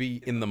joke would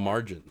be in the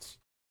margins.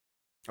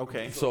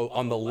 Okay. So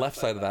on the left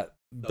side of that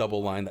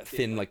double line, that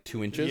thin like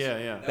 2 inches.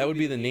 Yeah. That would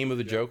be the name of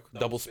the joke,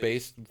 double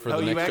spaced for the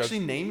next joke. Oh, you actually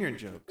name your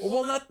jokes?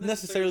 Well, not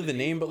necessarily the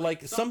name, but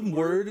like some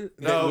word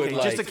that would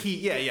like... just a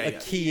key, a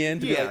key in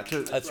to be like,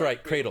 that's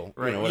right, cradle.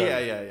 Right, you know,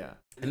 whatever. Yeah.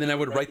 And then I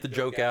would write the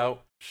joke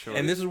out. Sure.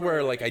 And this is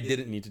where like I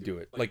didn't need to do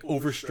it. Like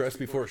overstress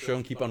before a show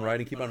and keep on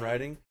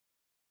writing.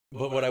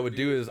 But what I would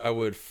do is I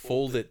would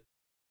fold it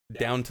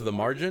down to the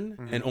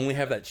margin and only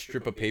have that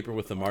strip of paper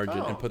with the margin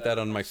and put that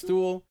on my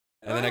stool.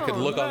 And then I could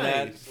look on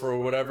that for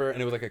whatever,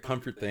 and it was like a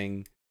comfort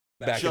thing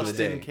back in the day. Just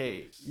in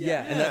case.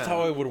 Yeah, and that's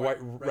how I would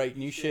write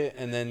new shit,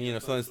 and then, you know,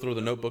 sometimes throw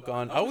the notebook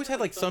on. I always had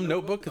like some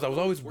notebook, because I was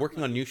always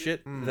working on new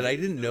shit that I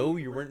didn't know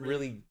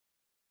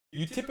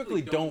you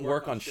typically don't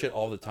work on shit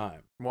all the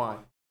time. Why?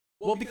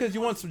 Well, because you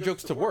want some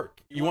jokes to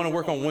work. You want to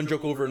work on one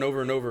joke over and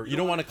over and over. You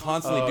don't want to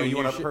constantly do new shit.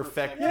 You want to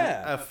perfect.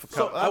 Yeah.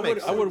 So I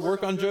would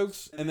work on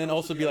jokes, and then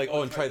also be like,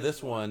 oh, and try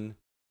this one.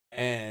 But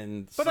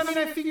I mean,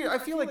 I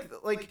feel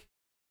like.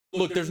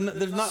 Look, there's not.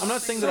 I'm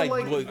not saying that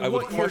I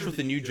would crush with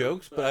the new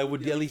jokes, but I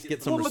would at least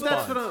get some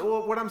response. But that's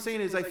what I'm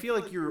saying is I feel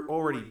like you're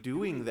already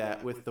doing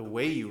that with the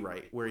way you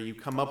write, where you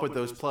come up with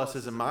those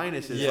pluses and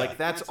minuses. Yeah. Like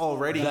that's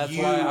already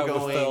you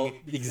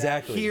going.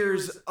 Exactly.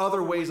 Here's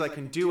other ways I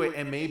can do it,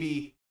 and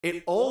maybe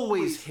it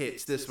always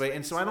hits this way,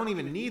 and so I don't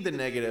even need the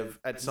negative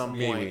at some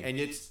point,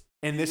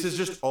 and this is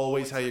just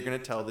always how you're going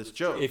to tell this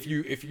joke. If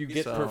you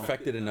get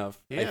perfected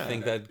enough, I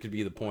think that could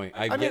be the point.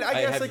 I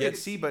guess I could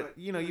see, but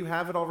you know, you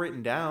have it all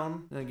written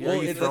down. Like, are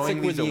you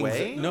throwing these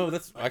away? No,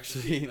 that's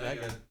actually.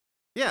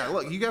 Yeah,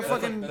 look, you got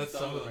fucking. That's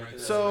some of them right there.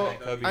 So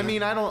I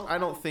mean, I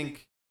don't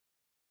think.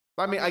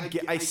 I mean,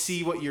 I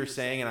see what you're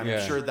saying, and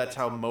I'm sure that's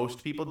how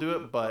most people do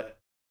it. But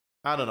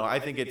I don't know.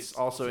 I think it's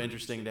also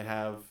interesting to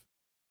have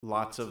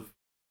lots of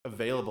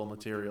available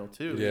material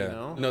too. Yeah. You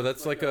know? No,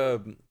 that's like I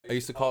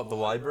used to call it the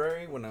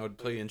library when I would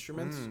play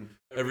instruments.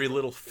 Every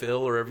little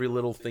fill or every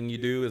little thing you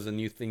do is a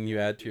new thing you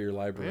add to your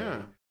library.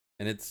 Yeah.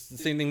 And it's the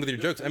same thing with your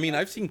jokes. I mean,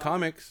 I've seen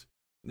comics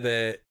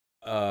that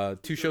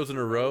 2 shows in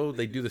a row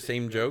they do the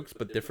same jokes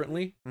but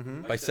differently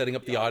by setting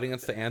up the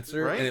audience to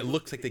answer, and it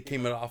looks like they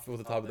came off with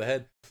the top of the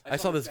head. I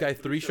saw this guy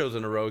 3 shows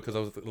in a row because I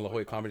was at the La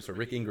Jolla Comedy Store,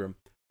 Rick Ingram.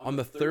 On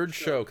the 3rd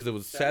show, because it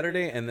was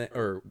Saturday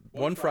or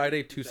 1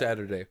 Friday, 2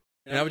 Saturday.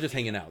 And I was just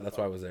hanging out. That's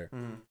why I was there.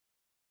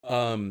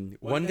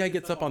 One guy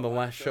gets up on the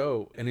last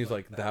show, and he's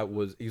like,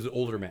 he's an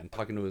older man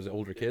talking to his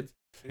older kids.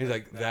 And he's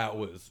like, that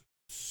was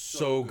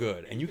so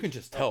good. And you can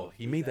just tell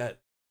he made that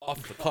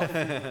off the cuff.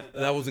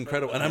 That was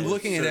incredible. And I'm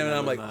looking at him, and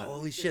I'm like,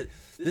 holy shit.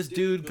 This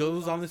dude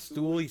goes on the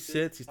stool, he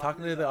sits, he's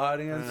talking to the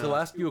audience. He'll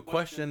ask you a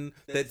question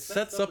that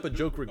sets up a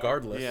joke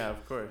regardless. Yeah,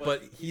 of course.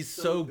 But he's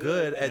so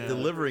good at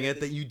delivering it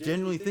that you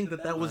genuinely think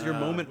that was your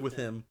moment with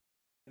him.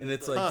 And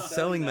it's like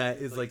selling that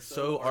is like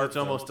so artful. It's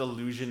almost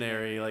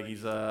illusionary, like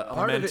he's a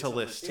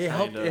mentalist.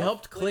 It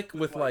helped click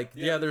with like,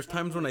 yeah, there's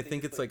times when I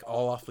think it's like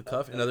all off the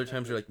cuff, and other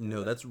times you're like,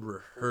 no, that's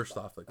rehearsed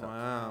off the cuff.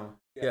 Wow.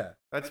 Yeah.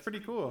 That's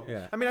pretty cool.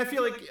 Yeah. I mean, I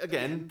feel like,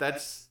 again,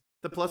 that's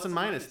the plus and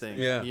minus thing.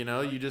 Yeah. You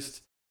know, you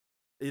just,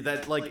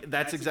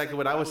 that's exactly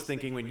what I was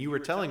thinking when you were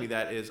telling me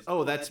that is,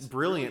 oh, that's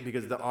brilliant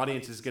because the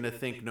audience is going to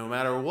think no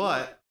matter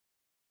what,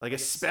 like,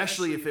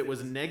 especially if it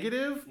was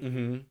negative,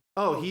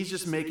 oh, he's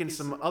just making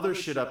some other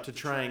shit up to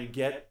try and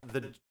get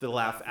the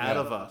laugh out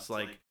of us.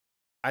 Like,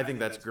 I think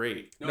that's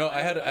great. No,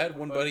 I had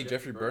one buddy,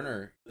 Jeffrey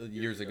Berner,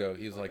 years ago.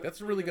 He was like, "That's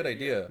a really good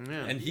idea,"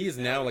 and he is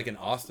now like in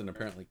Austin,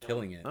 apparently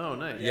killing it. Oh,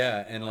 nice.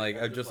 Yeah, and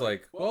like I'm just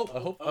like,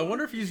 well, I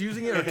wonder if he's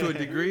using it or to a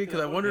degree, because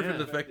I wonder if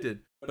it's affected.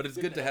 But it's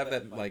good to have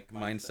that like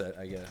mindset,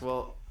 I guess.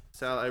 Well,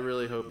 Sal, I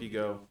really hope you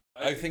go.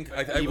 I think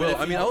I will.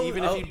 I mean,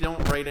 if you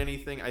don't write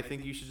anything, I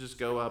think you should just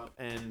go up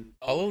and.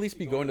 I'll at least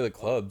be going to the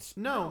clubs.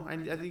 No, I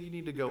think you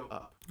need to go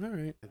up. All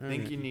right. I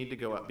think you need to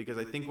go up because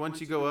I think once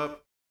you go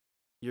up,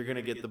 you're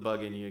gonna get the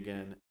bug in you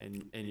again,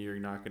 and you're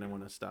not gonna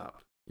want to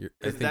stop.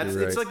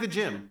 It's like the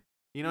gym.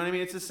 You know what I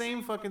mean? It's the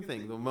same fucking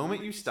thing. The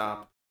moment you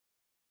stop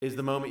is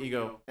the moment you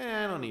go,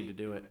 I don't need to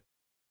do it.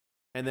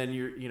 And then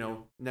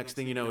next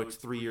thing you know, it's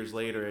 3 years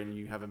later, and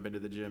you haven't been to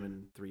the gym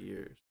in 3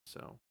 years.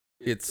 So.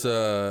 It's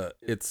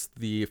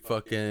the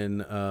fucking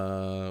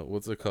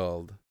what's it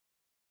called?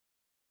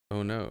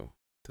 Oh no,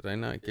 did I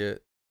not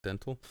get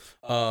dental?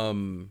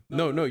 No,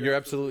 you're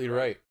absolutely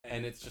right.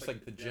 And it's just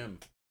like the gym.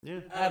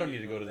 Yeah. I don't need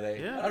to go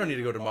today. Yeah. I don't need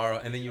to go tomorrow,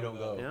 and then you don't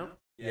go. Yeah.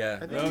 Yeah.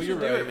 I think you should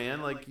do it,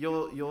 man. Like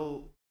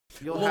you'll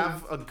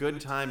have a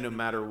good time no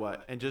matter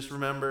what. And just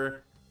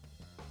remember,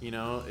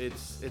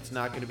 it's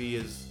not going to be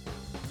as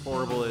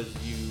horrible as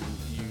you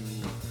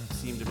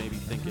seem to maybe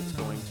think it's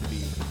going to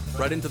be.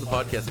 Right into the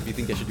podcast if you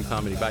think I should do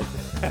comedy.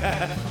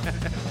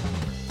 Bye.